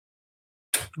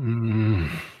 Mm.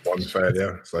 one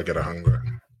failure, so I get a hunger.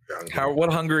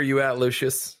 What hunger are you at,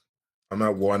 Lucius? I'm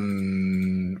at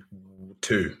 1,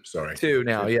 2. Sorry, 2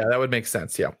 now. Yeah, that would make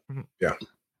sense. Yeah. Mhm. Yeah.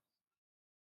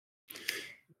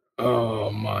 Oh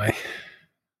my.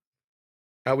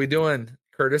 How we doing,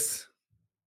 Curtis?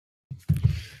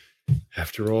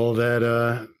 After all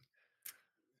that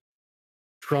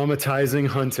traumatizing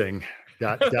hunting,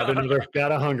 got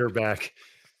a hunger back.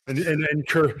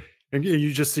 And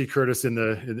you just see Curtis and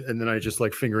then I just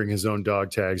like fingering his own dog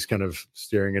tags, kind of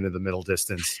staring into the middle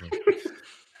distance.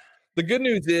 The good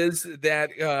news is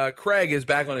that Craig is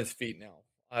back on his feet now.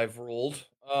 I've ruled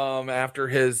after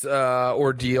his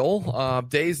ordeal.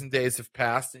 Days and days have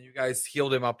passed, and you guys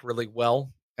healed him up really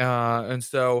well. And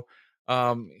so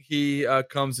he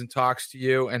comes and talks to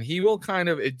you, and he will kind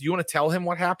of. Do you want to tell him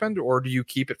what happened, or do you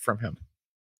keep it from him?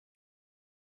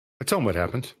 I tell him what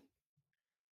happened.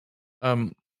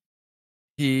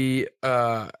 He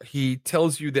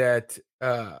tells you that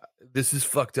this is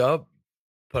fucked up,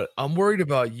 but I'm worried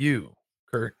about you,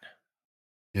 Kurt.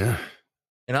 Yeah.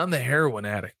 And I'm the heroin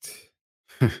addict.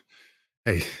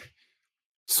 Hey,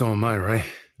 so am I, right?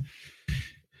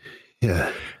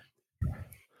 Yeah.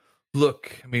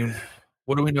 Look, I mean,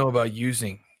 what do we know about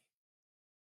using?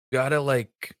 You gotta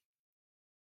like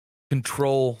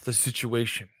control the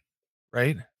situation,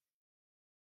 right?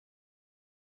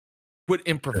 Quit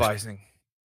improvising.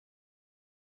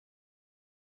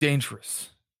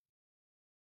 Dangerous.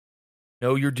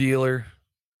 Know your dealer,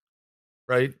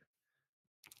 right?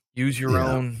 Use your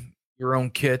own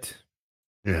kit.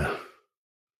 Yeah.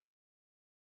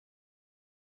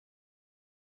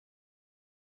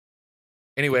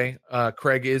 Anyway,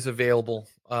 Craig is available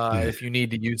if you need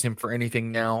to use him for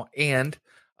anything now. And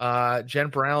Jen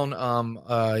Brown,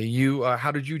 you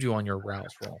how did you do on your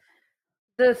rouse roll?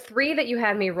 The 3 that you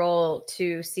had me roll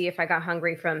to see if I got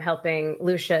hungry from helping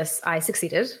Lucius, I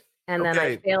succeeded. And then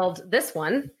I failed this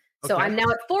one. So I'm now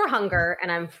at 4 hunger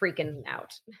and I'm freaking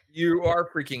out. You are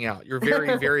freaking out. You're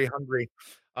very, very hungry.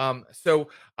 So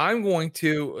I'm going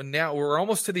to now, we're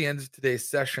almost to the end of today's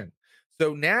session.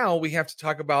 So now we have to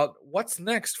talk about what's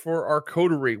next for our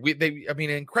coterie.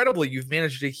 Incredibly, you've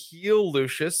managed to heal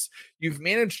Lucius. You've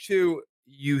managed to,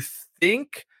 you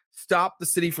think, stop the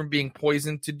city from being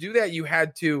poisoned. To do that, you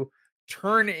had to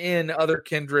turn in other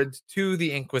kindred to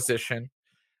the Inquisition.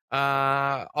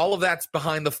 All of that's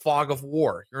behind the fog of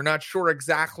war. You're not sure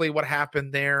exactly what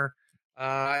happened there.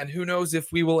 And who knows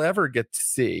if we will ever get to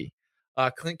see.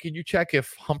 Clint, can you check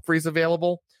if Humphrey's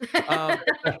available?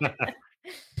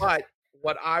 But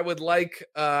what I would like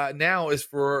now is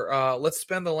for let's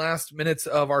spend the last minutes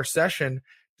of our session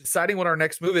deciding what our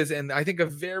next move is. And I think a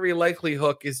very likely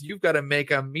hook is you've got to make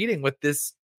a meeting with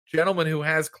this gentleman who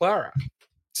has Clara.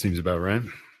 Seems about right.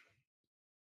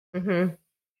 Mm-hmm.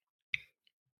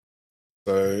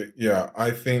 So yeah,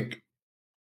 I think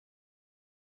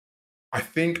I'm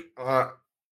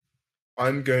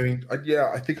going.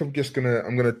 I think I'm just gonna.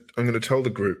 I'm gonna tell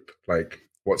the group like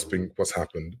what's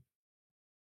happened.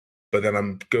 But then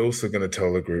I'm also gonna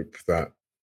tell the group that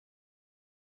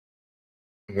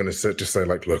I'm gonna just say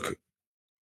like, look,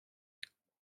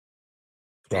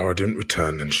 Clara didn't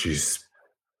return and she's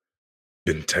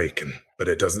been taken, but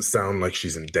it doesn't sound like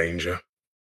she's in danger.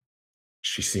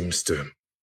 She seems to.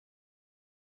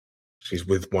 She's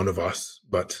with one of us,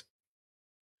 but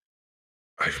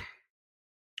I've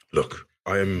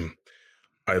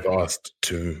asked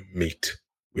to meet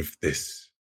with this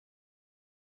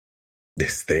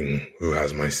thing who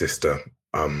has my sister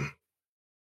I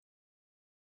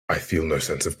feel no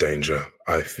sense of danger.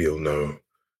 I feel no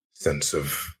sense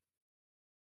of.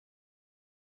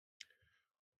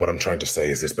 What I'm trying to say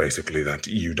is this basically that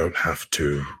you don't have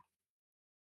to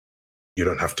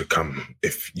come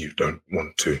if you don't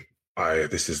want to.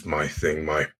 This is my thing,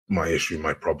 my issue,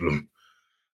 my problem.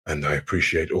 And I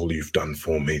appreciate all you've done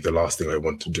for me. The last thing I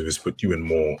want to do is put you in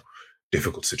more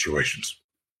difficult situations.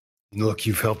 Look,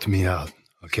 you've helped me out,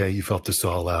 okay? You've helped us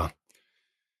all out.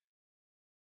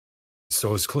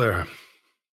 So is Claire.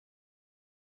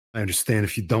 I understand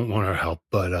if you don't want our help,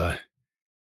 but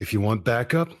if you want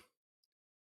backup,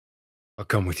 I'll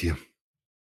come with you.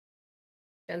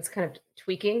 Jen's kind of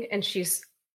tweaking, and she's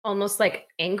almost like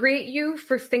angry at you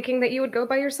for thinking that you would go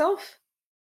by yourself.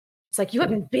 It's like, you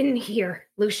haven't been here,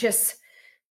 Lucius.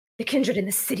 The kindred in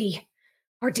the city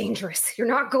are dangerous. You're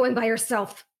not going by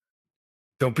yourself.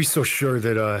 Don't be so sure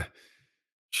that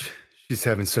she's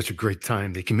having such a great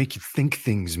time. They can make you think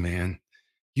things, man.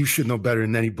 You should know better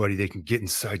than anybody. They can get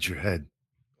inside your head.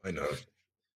 I know.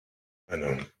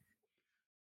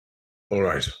 All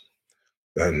right.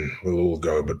 Then we'll all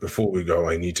go. But before we go,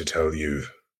 I need to tell you,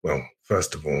 well,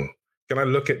 first of all, can I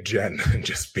look at Jen and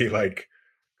just be like,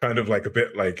 kind of like a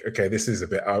bit like, okay, this is a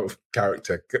bit out of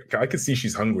character. I can see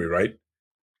she's hungry, right?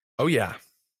 Oh, yeah.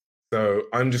 So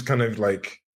I'm just kind of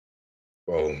like,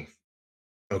 well,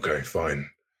 okay, fine.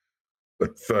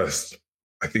 But first,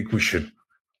 I think we should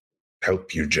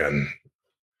help you, Jen.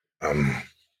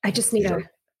 I just need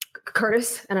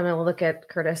Curtis, and I'm going to look at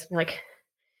Curtis and be like,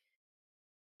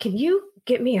 can you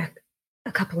get me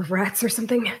a couple of rats or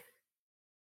something?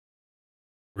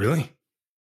 Really?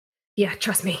 Yeah,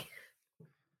 trust me.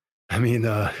 I mean,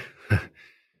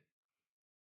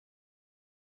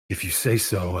 if you say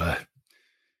so,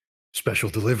 special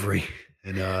delivery.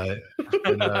 And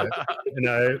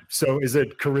so is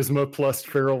it charisma plus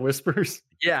feral whispers?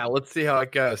 Yeah, let's see how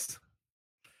it goes.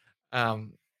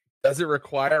 Does it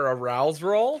require a rouse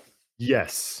roll?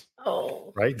 Yes.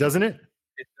 Oh. Right, doesn't it?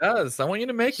 It does. I want you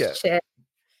to make it. Shit.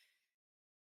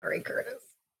 Sorry, Curtis.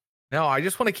 No, I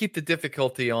just want to keep the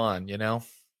difficulty on, you know?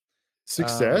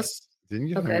 Success. Didn't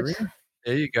you agree?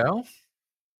 There you go.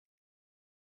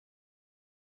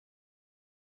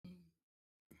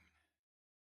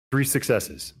 Three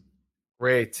successes.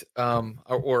 Great.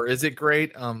 Or is it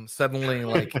great? Suddenly,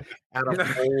 like, out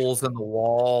of holes in the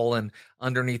wall and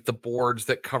underneath the boards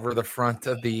that cover the front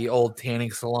of the old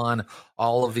tanning salon,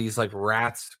 all of these like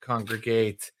rats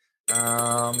congregate.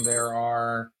 There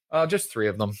are just 3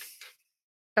 of them.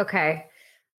 Okay.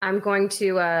 I'm going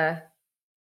to I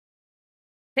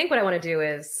think what I want to do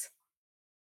is,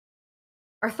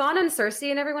 are Thawne and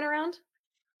Cersei and everyone around?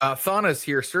 Thawne's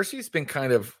here. Cersei's been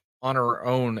kind of on her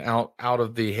own out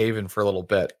of the haven for a little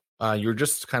bit. You're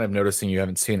just kind of noticing you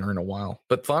haven't seen her in a while.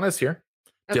 But Thawne's here.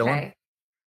 Okay. Dylan?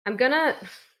 I'm gonna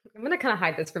kind of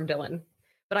hide this from Dylan.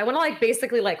 But I want to like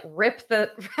basically like rip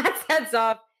the rats' heads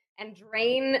off and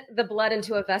drain the blood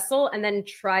into a vessel and then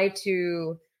try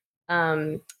to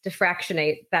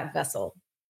diffractionate that vessel.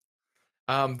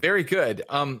 Very good.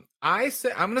 I'm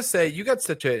going to say you got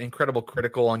such an incredible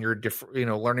critical on your,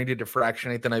 learning to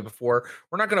diffractionate the night before.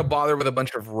 We're not going to bother with a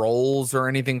bunch of rolls or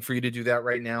anything for you to do that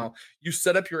right now. You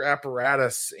set up your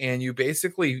apparatus and you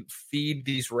basically feed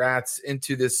these rats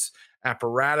into this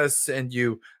apparatus, and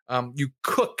you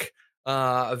cook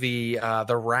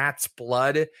the rat's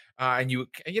blood, and you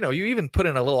even put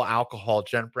in a little alcohol.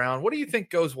 Jen Brown, what do you think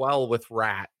goes well with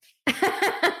rat?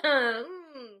 Probably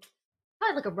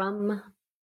like a rum.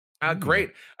 Great.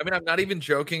 I mean, I'm not even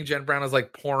joking. Jen Brown is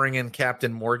like pouring in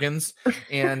Captain Morgan's.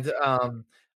 And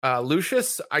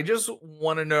Lucius, I just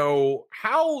want to know,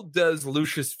 how does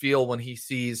Lucius feel when he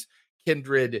sees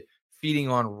kindred feeding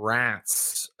on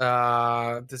rats?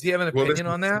 Does he have an opinion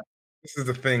on that? This is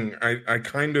the thing. I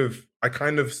kind of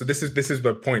so this is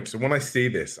the point. So when I see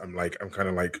this, I kind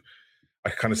of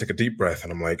take a deep breath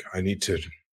and I'm like, I need to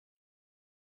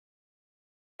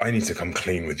come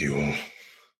clean with you all.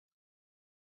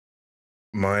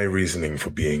 My reasoning for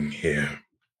being here,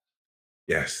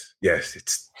 yes,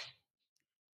 it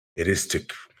is to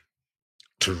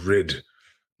rid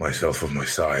myself of my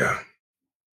sire.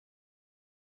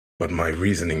 But my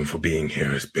reasoning for being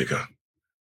here is bigger.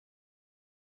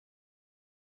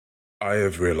 I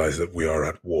have realized that we are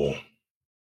at war.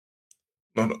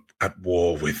 Not at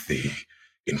war with the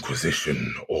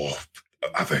Inquisition or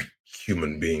other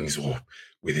human beings or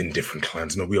within different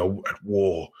clans. No, we are at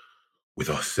war with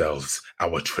ourselves,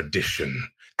 our tradition,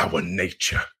 our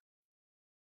nature.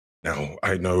 Now,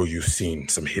 I know you've seen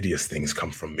some hideous things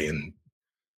come from me, and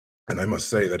I must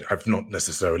say that I've not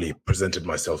necessarily presented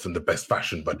myself in the best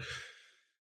fashion, but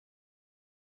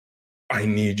I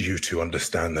need you to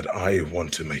understand that I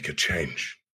want to make a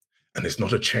change. And it's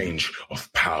not a change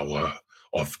of power,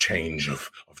 of change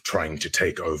of trying to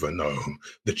take over. No,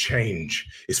 the change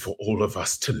is for all of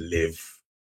us to live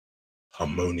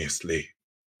harmoniously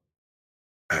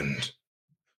and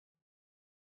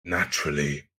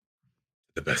naturally,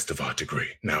 the best of our degree.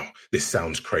 Now, this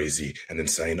sounds crazy and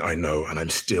insane, I know, and I'm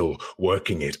still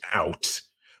working it out,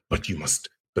 but you must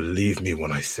believe me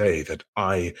when I say that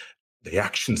the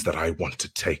actions that I want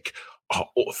to take are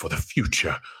all for the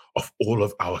future of all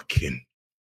of our kin,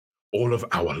 all of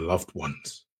our loved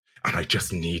ones. And I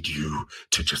just need you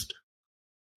to just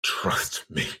trust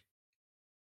me.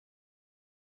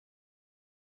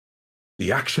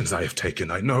 The actions I have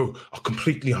taken, I know, are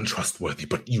completely untrustworthy,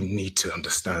 but you need to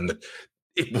understand that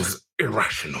it was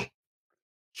irrational,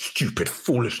 stupid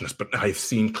foolishness, but I have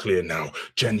seen clear now.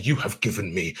 Jen, you have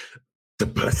given me the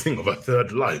blessing of a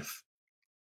third life.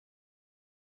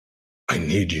 I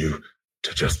need you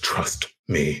to just trust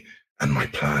me and my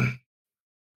plan.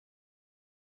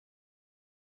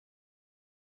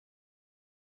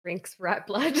 Drinks rat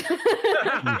blood.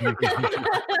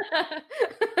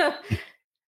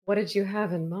 What did you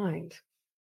have in mind?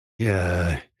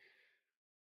 Yeah.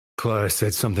 Clara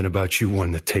said something about you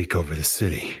wanting to take over the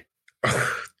city.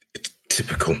 It's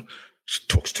typical. She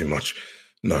talks too much.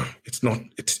 No, it's not.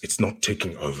 It's not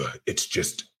taking over. It's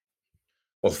just,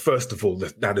 well, first of all,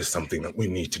 that is something that we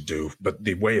need to do. But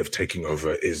the way of taking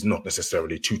over is not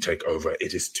necessarily to take over.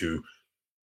 It is to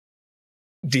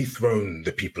dethrone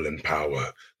the people in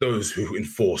power, those who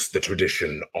enforce the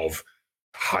tradition of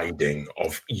hiding,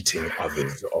 of eating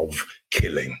others, of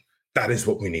killing. That is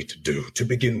what we need to do to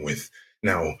begin with.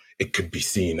 Now, it could be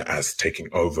seen as taking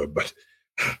over, but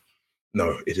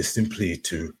no, it is simply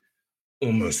to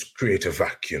almost create a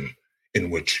vacuum in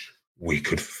which we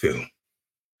could fill.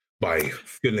 By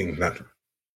filling that,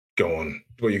 go on.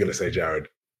 What are you going to say, Jared?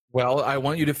 Well, I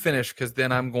want you to finish because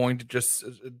then I'm going to just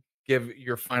give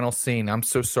your final scene. I'm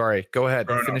so sorry. Go ahead.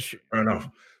 Finish. Fair enough.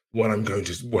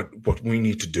 What we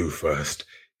need to do first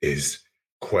is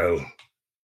quell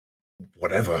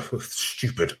whatever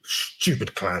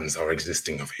stupid clans are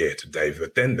existing of here today.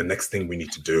 But then the next thing we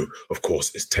need to do, of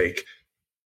course, is take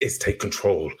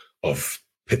control of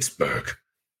Pittsburgh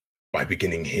by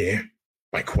beginning here,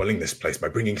 by quelling this place, by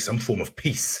bringing some form of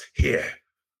peace here.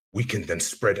 We can then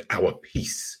spread our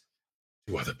peace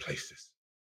to other places.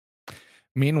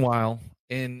 Meanwhile,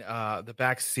 in the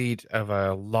back seat of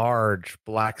a large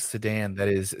black sedan that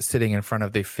is sitting in front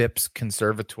of the Phipps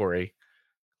Conservatory,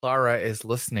 Clara is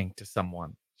listening to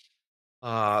someone.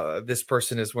 This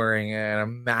person is wearing an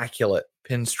immaculate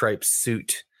pinstripe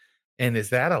suit. And is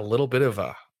that a little bit of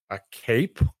a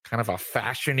cape, kind of a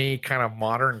fashion-y, kind of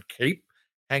modern cape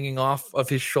hanging off of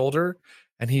his shoulder?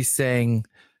 And he's saying,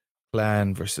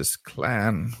 clan versus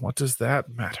clan, what does that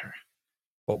matter?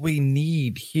 What we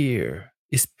need here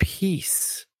is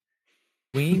peace.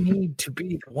 We need to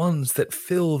be the ones that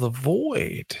fill the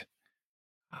void.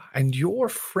 And your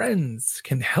friends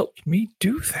can help me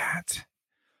do that.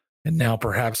 And now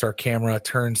perhaps our camera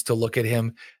turns to look at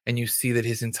him and you see that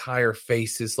his entire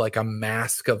face is like a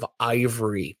mask of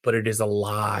ivory, but it is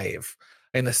alive.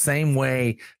 In the same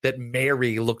way that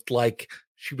Mary looked like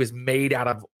she was made out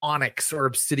of onyx or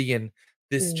obsidian,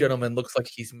 this gentleman looks like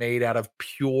he's made out of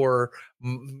pure,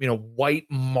 white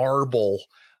marble.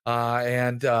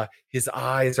 And his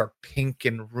eyes are pink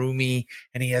and roomy,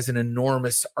 and he has an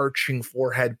enormous arching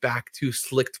forehead, back to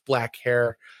slicked black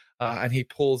hair. And he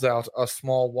pulls out a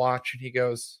small watch and he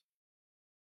goes,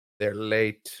 "They're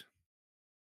late."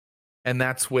 And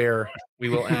that's where we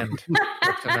will end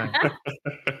for tonight.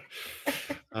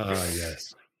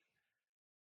 Yes.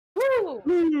 Woo!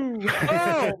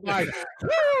 Oh my!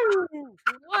 Woo!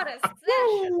 What a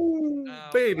session!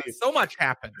 Baby. So much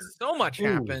happened. So much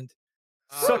happened.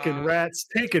 Sucking rats,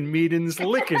 taking meetings,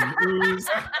 licking ooze,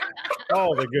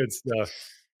 all the good stuff.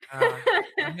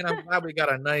 I'm glad we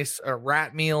got a nice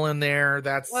rat meal in there.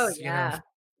 That's yeah.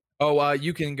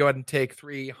 You can go ahead and take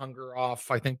 3 hunger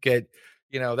off. I think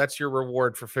that's your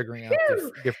reward for figuring out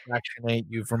to fractionate.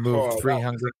 You've removed 3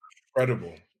 hunger.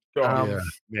 Incredible. Yeah,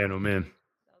 man, oh man.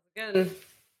 That was good.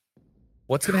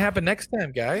 What's going to happen next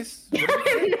time, guys? I have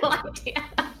no idea.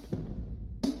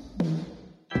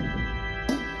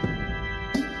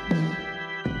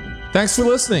 Thanks for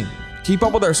listening. Keep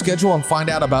up with our schedule and find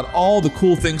out about all the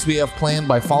cool things we have planned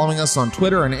by following us on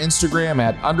Twitter and Instagram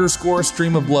at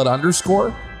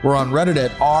 _streamofblood_. We're on Reddit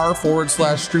at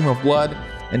r/streamofblood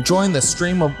and join the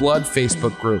Stream of Blood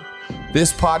Facebook group.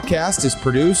 This podcast is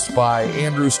produced by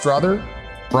Andrew Strother,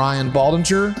 Brian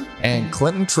Baldinger, and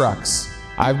Clinton Trucks.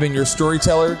 I've been your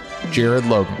storyteller, Jared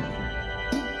Logan.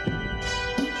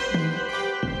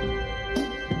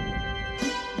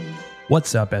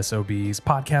 What's up, SOBs?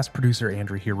 Podcast producer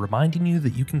Andrew here, reminding you that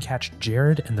you can catch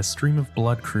Jared and the Stream of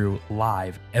Blood crew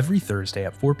live every Thursday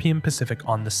at 4 p.m. Pacific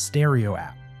on the Stereo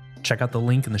app. Check out the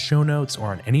link in the show notes or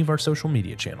on any of our social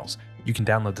media channels. You can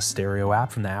download the Stereo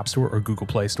app from the App Store or Google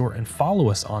Play Store and follow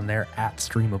us on there at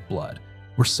Stream of Blood.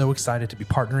 We're so excited to be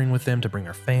partnering with them to bring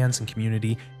our fans and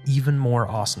community even more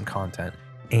awesome content.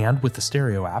 And with the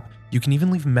Stereo app, you can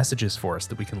even leave messages for us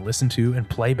that we can listen to and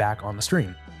play back on the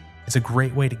stream. It's a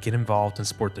great way to get involved and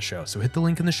support the show, so hit the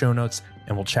link in the show notes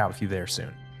and we'll chat with you there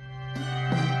soon.